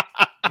bitch.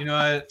 You know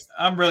what?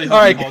 I'm really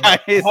hoping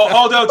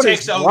Holdo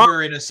takes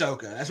over in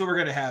Ahsoka. That's what we're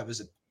gonna have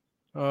is a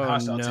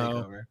hostile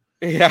takeover.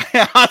 Yeah,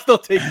 hostile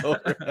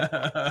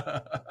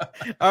takeover.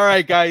 All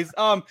right, guys.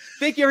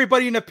 Thank you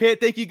everybody in the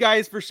pit. Thank you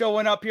guys for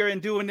showing up here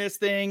and doing this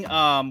thing.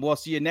 We'll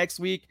see you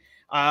next week.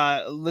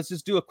 Let's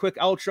just do a quick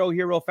outro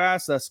here real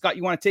fast. Scott,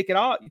 you want to take it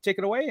out? You take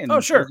it away?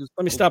 And sure.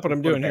 Let me stop what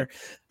I'm doing here.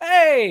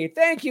 Hey,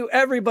 thank you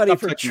everybody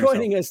for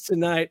joining us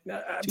tonight.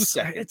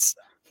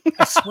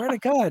 I swear to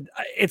God,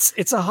 it's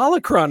a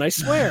holocron. I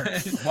swear.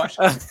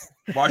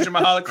 Washing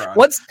my holocron.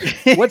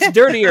 What's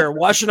dirtier,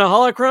 washing a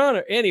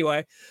holocron? Or,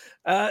 anyway,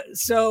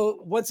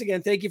 so once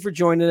again, thank you for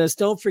joining us.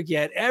 Don't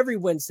forget, every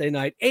Wednesday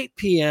night, 8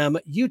 p.m.,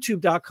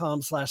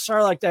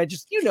 youtube.com/Sarlacc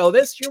Digest. You know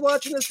this. You're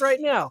watching this right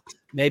now.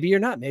 Maybe you're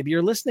not. Maybe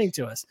you're listening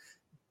to us.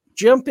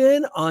 Jump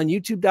in on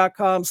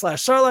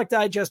youtube.com/Sarlacc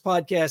Digest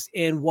podcast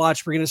and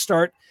watch. We're going to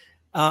start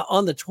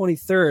on the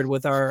 23rd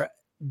with our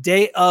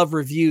day of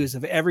reviews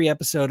of every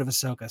episode of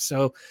Ahsoka.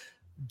 So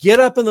get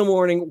up in the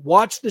morning,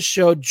 watch the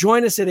show,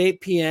 join us at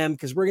 8 p.m.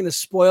 because we're going to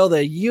spoil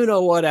the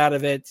you-know-what out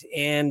of it,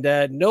 and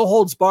no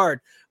holds barred.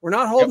 We're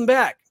not holding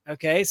back,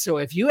 okay? So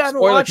if you haven't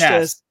watched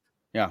this,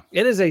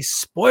 it is a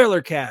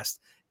spoiler cast.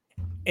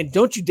 And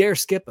don't you dare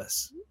skip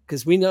us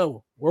because we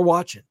know we're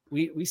watching.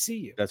 We see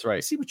you. That's right.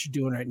 We see what you're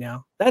doing right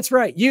now. That's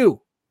right. You,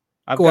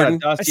 I've Gordon.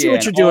 got a I see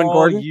what you're doing,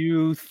 Gordon.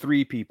 You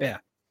three people. Yeah,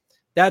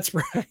 that's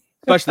right.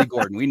 Especially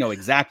Gordon. We know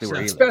exactly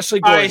where he lives. Especially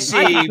Gordon. I see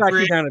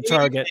you down at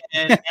Target.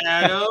 And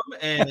Adam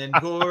and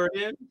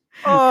Gordon.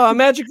 Oh, a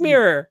magic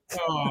mirror.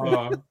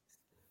 Oh.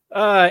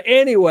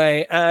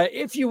 Anyway,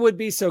 if you would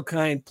be so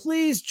kind,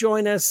 please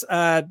join us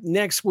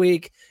next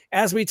week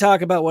as we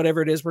talk about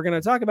whatever it is we're going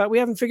to talk about. We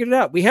haven't figured it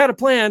out. We had a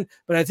plan,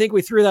 but I think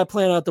we threw that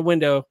plan out the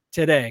window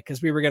today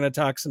because we were going to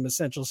talk some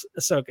essential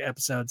Ahsoka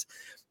episodes.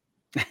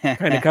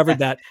 Kind of covered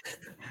that.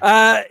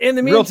 In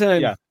the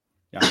meantime, yeah,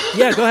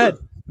 go ahead.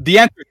 The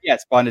answer is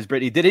yes, Bondage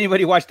Brittany. Did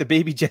anybody watch the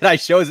Baby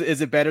Jedi show?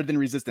 Is it better than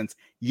Resistance?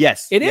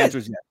 Yes. It is. Answer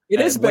is yes. It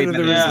is better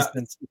than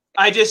Resistance.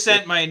 I just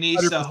sent my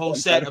niece a whole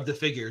set of the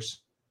figures.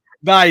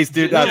 Nice,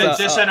 dude.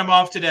 Just sent them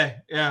off today.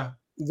 Yeah.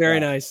 Very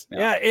nice.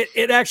 Yeah.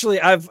 It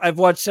actually, I've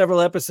watched several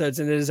episodes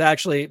and it is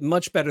actually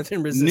much better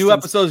than Resistance. New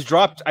episodes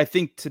dropped, I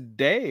think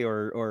today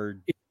or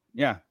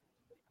a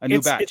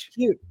new batch. It's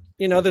cute.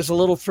 You know, there's a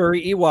little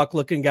furry Ewok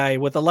looking guy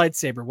with a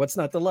lightsaber. What's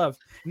not to love?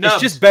 No,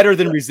 it's just better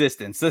than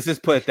Resistance. Let's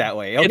just put it that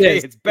way. Okay,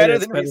 it's better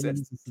than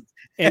Resistance.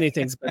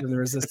 Anything's better than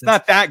Resistance. It's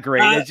not that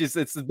great.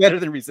 It's better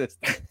than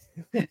Resistance.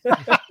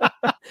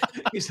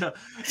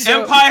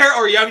 Empire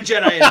or Young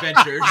Jedi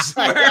Adventures?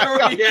 Where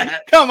are we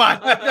at? Come on.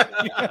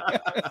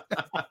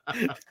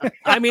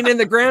 I mean, in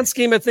the grand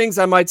scheme of things,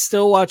 I might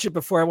still watch it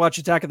before I watch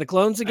Attack of the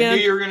Clones again. I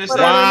knew you were going to say,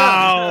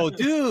 wow,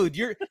 dude,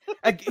 you're.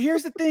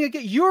 Here's the thing.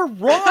 Again, you're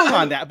wrong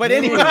on that. But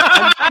anyway.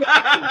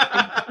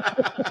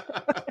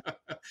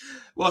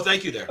 Well,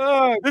 thank you there.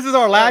 This is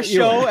our last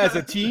show as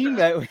a team.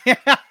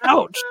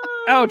 Ouch!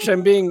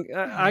 I'm being.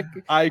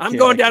 I'm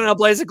going down in a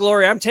blaze of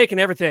glory. I'm taking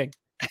everything.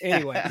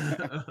 Anyway,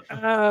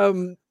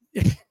 I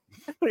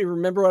don't even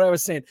remember what I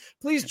was saying.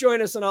 Please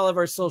join us on all of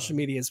our social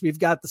medias. We've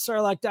got the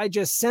Sarlacc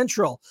Digest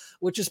Central,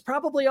 which is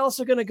probably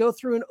also going to go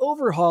through an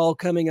overhaul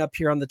coming up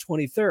here on the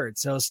 23rd.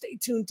 So stay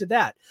tuned to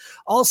that.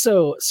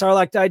 Also,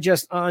 Sarlacc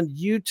Digest on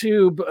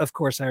YouTube. Of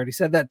course, I already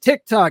said that.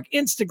 TikTok,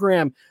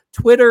 Instagram,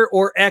 Twitter,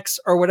 or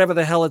X, or whatever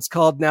the hell it's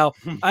called now.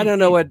 I don't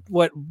know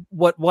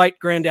what White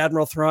Grand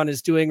Admiral Thrawn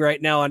is doing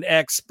right now on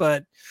X,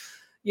 but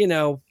you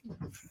know,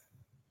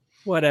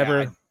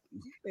 whatever.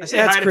 Yeah, I say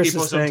hi to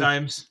people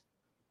sometimes.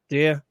 Do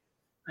you?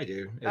 I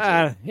do.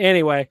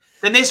 Anyway.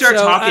 Then they start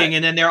talking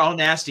and then they're all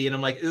nasty. And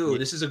I'm like, ooh,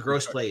 this is a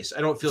gross place.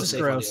 I don't feel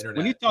safe on the internet.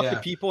 When you talk to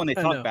people and they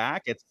talk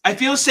back, I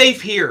feel safe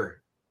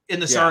here in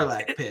the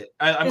Sarlacc pit.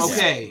 I'm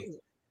okay.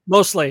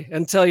 Mostly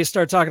until you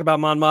start talking about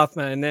Mon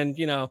Mothma and then,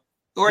 you know.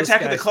 Or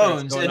Attack of the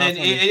Clones. And then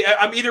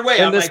I'm either way.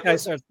 And I'm this like, guy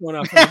starts going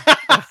off.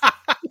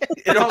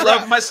 They don't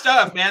love my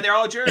stuff, man. They're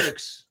all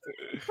jerks.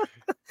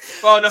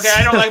 Well, okay,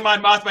 I don't like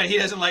Mon Mothma. He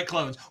doesn't like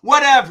clones.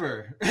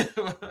 Whatever.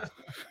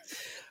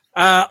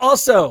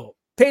 Also,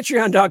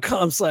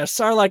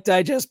 patreon.com/Sarlacc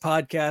Digest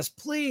podcast.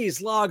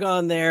 Please log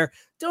on there.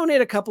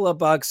 Donate a couple of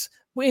bucks.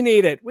 We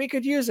need it. We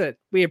could use it.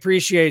 We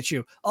appreciate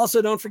you.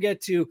 Also, don't forget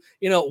to,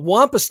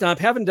 Wampa Stomp.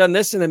 Haven't done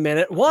this in a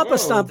minute. Wampa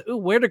Stomp. Ooh,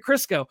 where did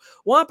Chris go?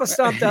 Wampa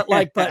Stomp that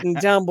like button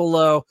down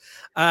below.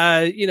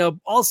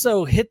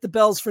 Also hit the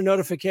bells for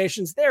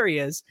notifications. There he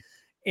is.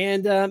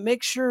 And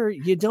make sure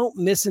you don't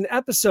miss an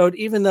episode,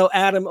 even though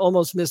Adam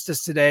almost missed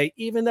us today,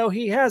 even though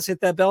he has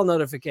hit that bell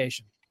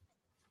notification.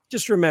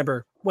 Just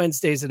remember,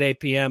 Wednesdays at 8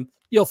 p.m.,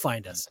 you'll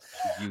find us.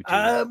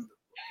 Am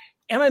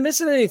I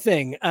missing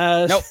anything?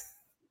 Nope.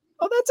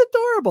 Oh, that's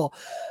adorable.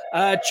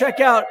 Check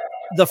out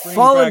the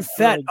Fallen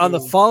Fett on the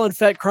Fallen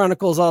Fett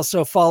Chronicles.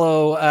 Also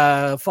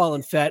follow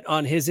Fallen Fett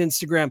on his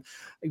Instagram.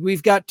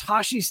 We've got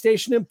Tashi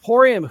Station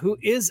Emporium, who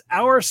is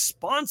our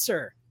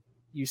sponsor.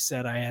 You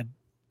said I had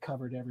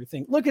covered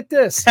everything. Look at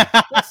this.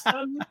 This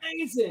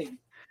amazing.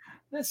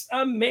 This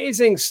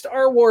amazing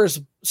Star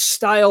Wars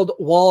styled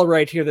wall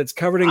right here that's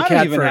covered in cat fur. I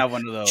don't even have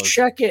one of those.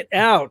 Check it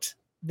out.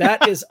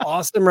 That is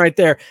awesome right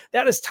there.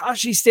 That is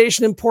Tashi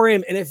Station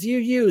Emporium. And if you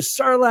use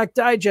Sarlacc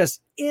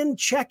Digest in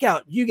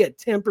checkout, you get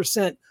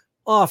 10%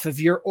 off of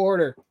your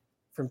order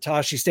from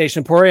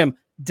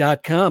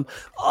TashiStationEmporium.com.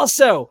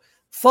 Also,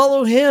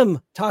 follow him,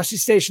 Tashi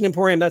Station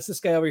Emporium. That's this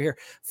guy over here.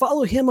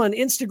 Follow him on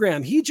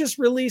Instagram. He just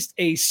released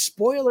a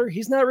spoiler.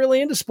 He's not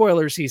really into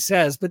spoilers, he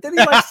says, but then he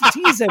likes to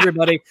tease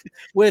everybody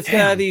with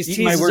these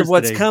teases of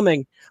what's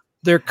coming.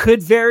 there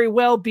could very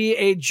well be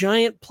a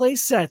giant play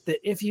set that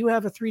if you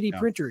have a 3D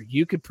printer,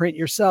 you could print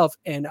yourself,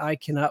 and I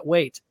cannot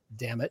wait.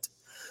 Damn it.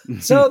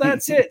 So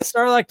that's it.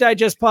 Starlock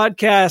Digest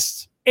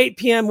podcast, 8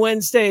 p.m.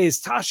 Wednesdays,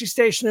 Tashi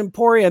Station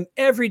Emporium,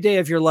 every day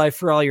of your life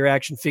for all your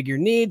action figure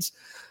needs.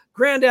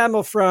 Grand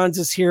Admiral Franz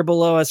is here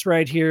below us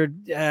right here,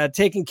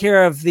 taking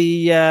care of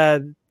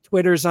the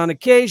Twitters on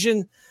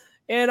occasion.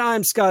 And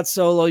I'm Scott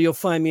Solo. You'll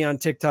find me on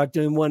TikTok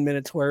doing 1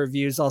 minute toy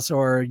reviews, also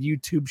our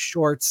YouTube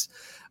shorts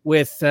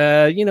with,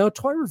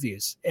 toy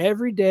reviews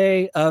every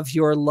day of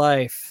your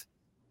life,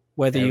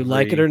 whether you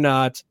like it or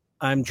not.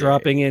 I'm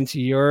dropping into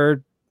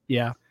your,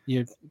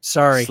 you're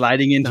sorry.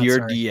 Sliding into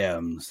your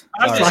DMs.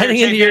 Sliding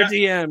into your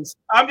DMs.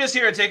 I'm just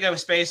here to take up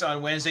space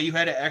on Wednesday. You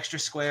had an extra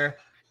square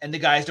and the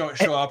guys don't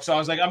show up. So I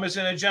was like, I'm just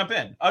going to jump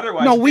in.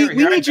 Otherwise, no, we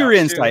need your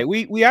insight.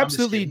 We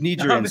absolutely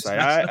need your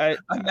insight.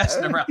 I'm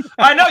messing around.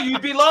 I know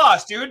you'd be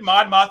lost, dude.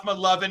 Mon Mothma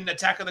loving,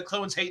 Attack of the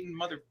Clones hating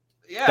mother.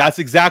 Yeah. That's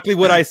exactly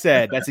what I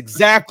said. That's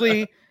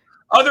exactly.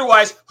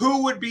 Otherwise,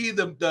 who would be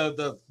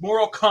the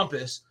moral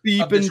compass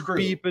of this crew?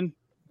 Beeping.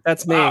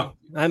 That's me.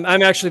 I'm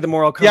actually the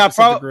moral compass.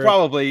 Yeah, of the group.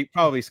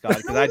 probably Scott,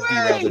 because I'd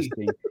derail this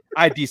thing.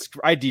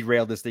 I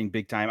derailed this thing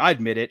big time. I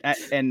admit it.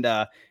 And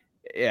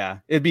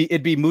it'd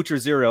be Moocher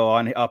Zero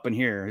on up in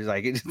here. He's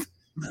like, you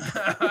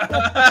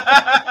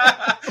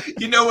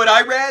know what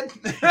I read?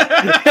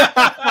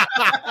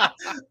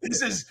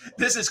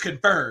 This is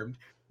confirmed.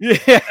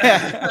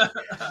 Yeah.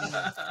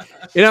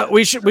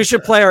 We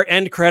should play our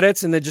end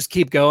credits and then just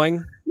keep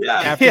going. Yeah.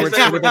 Afterwards,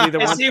 everybody that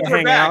wants to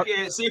hang out.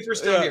 See if we're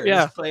still here.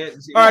 Yeah. Just play it.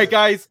 All right,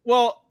 guys.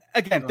 Well,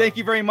 again, thank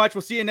you very much.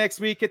 We'll see you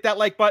next week. Hit that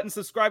like button,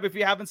 subscribe if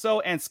you haven't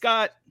so. And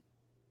Scott,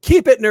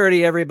 keep it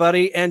nerdy,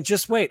 everybody. And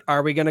just wait.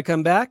 Are we going to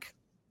come back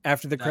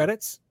after the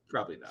credits?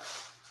 Probably not.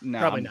 No,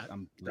 Probably not.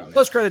 I'm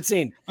Post-credit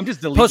scene. I'm just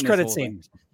deleting Post-credit this whole scene. thing.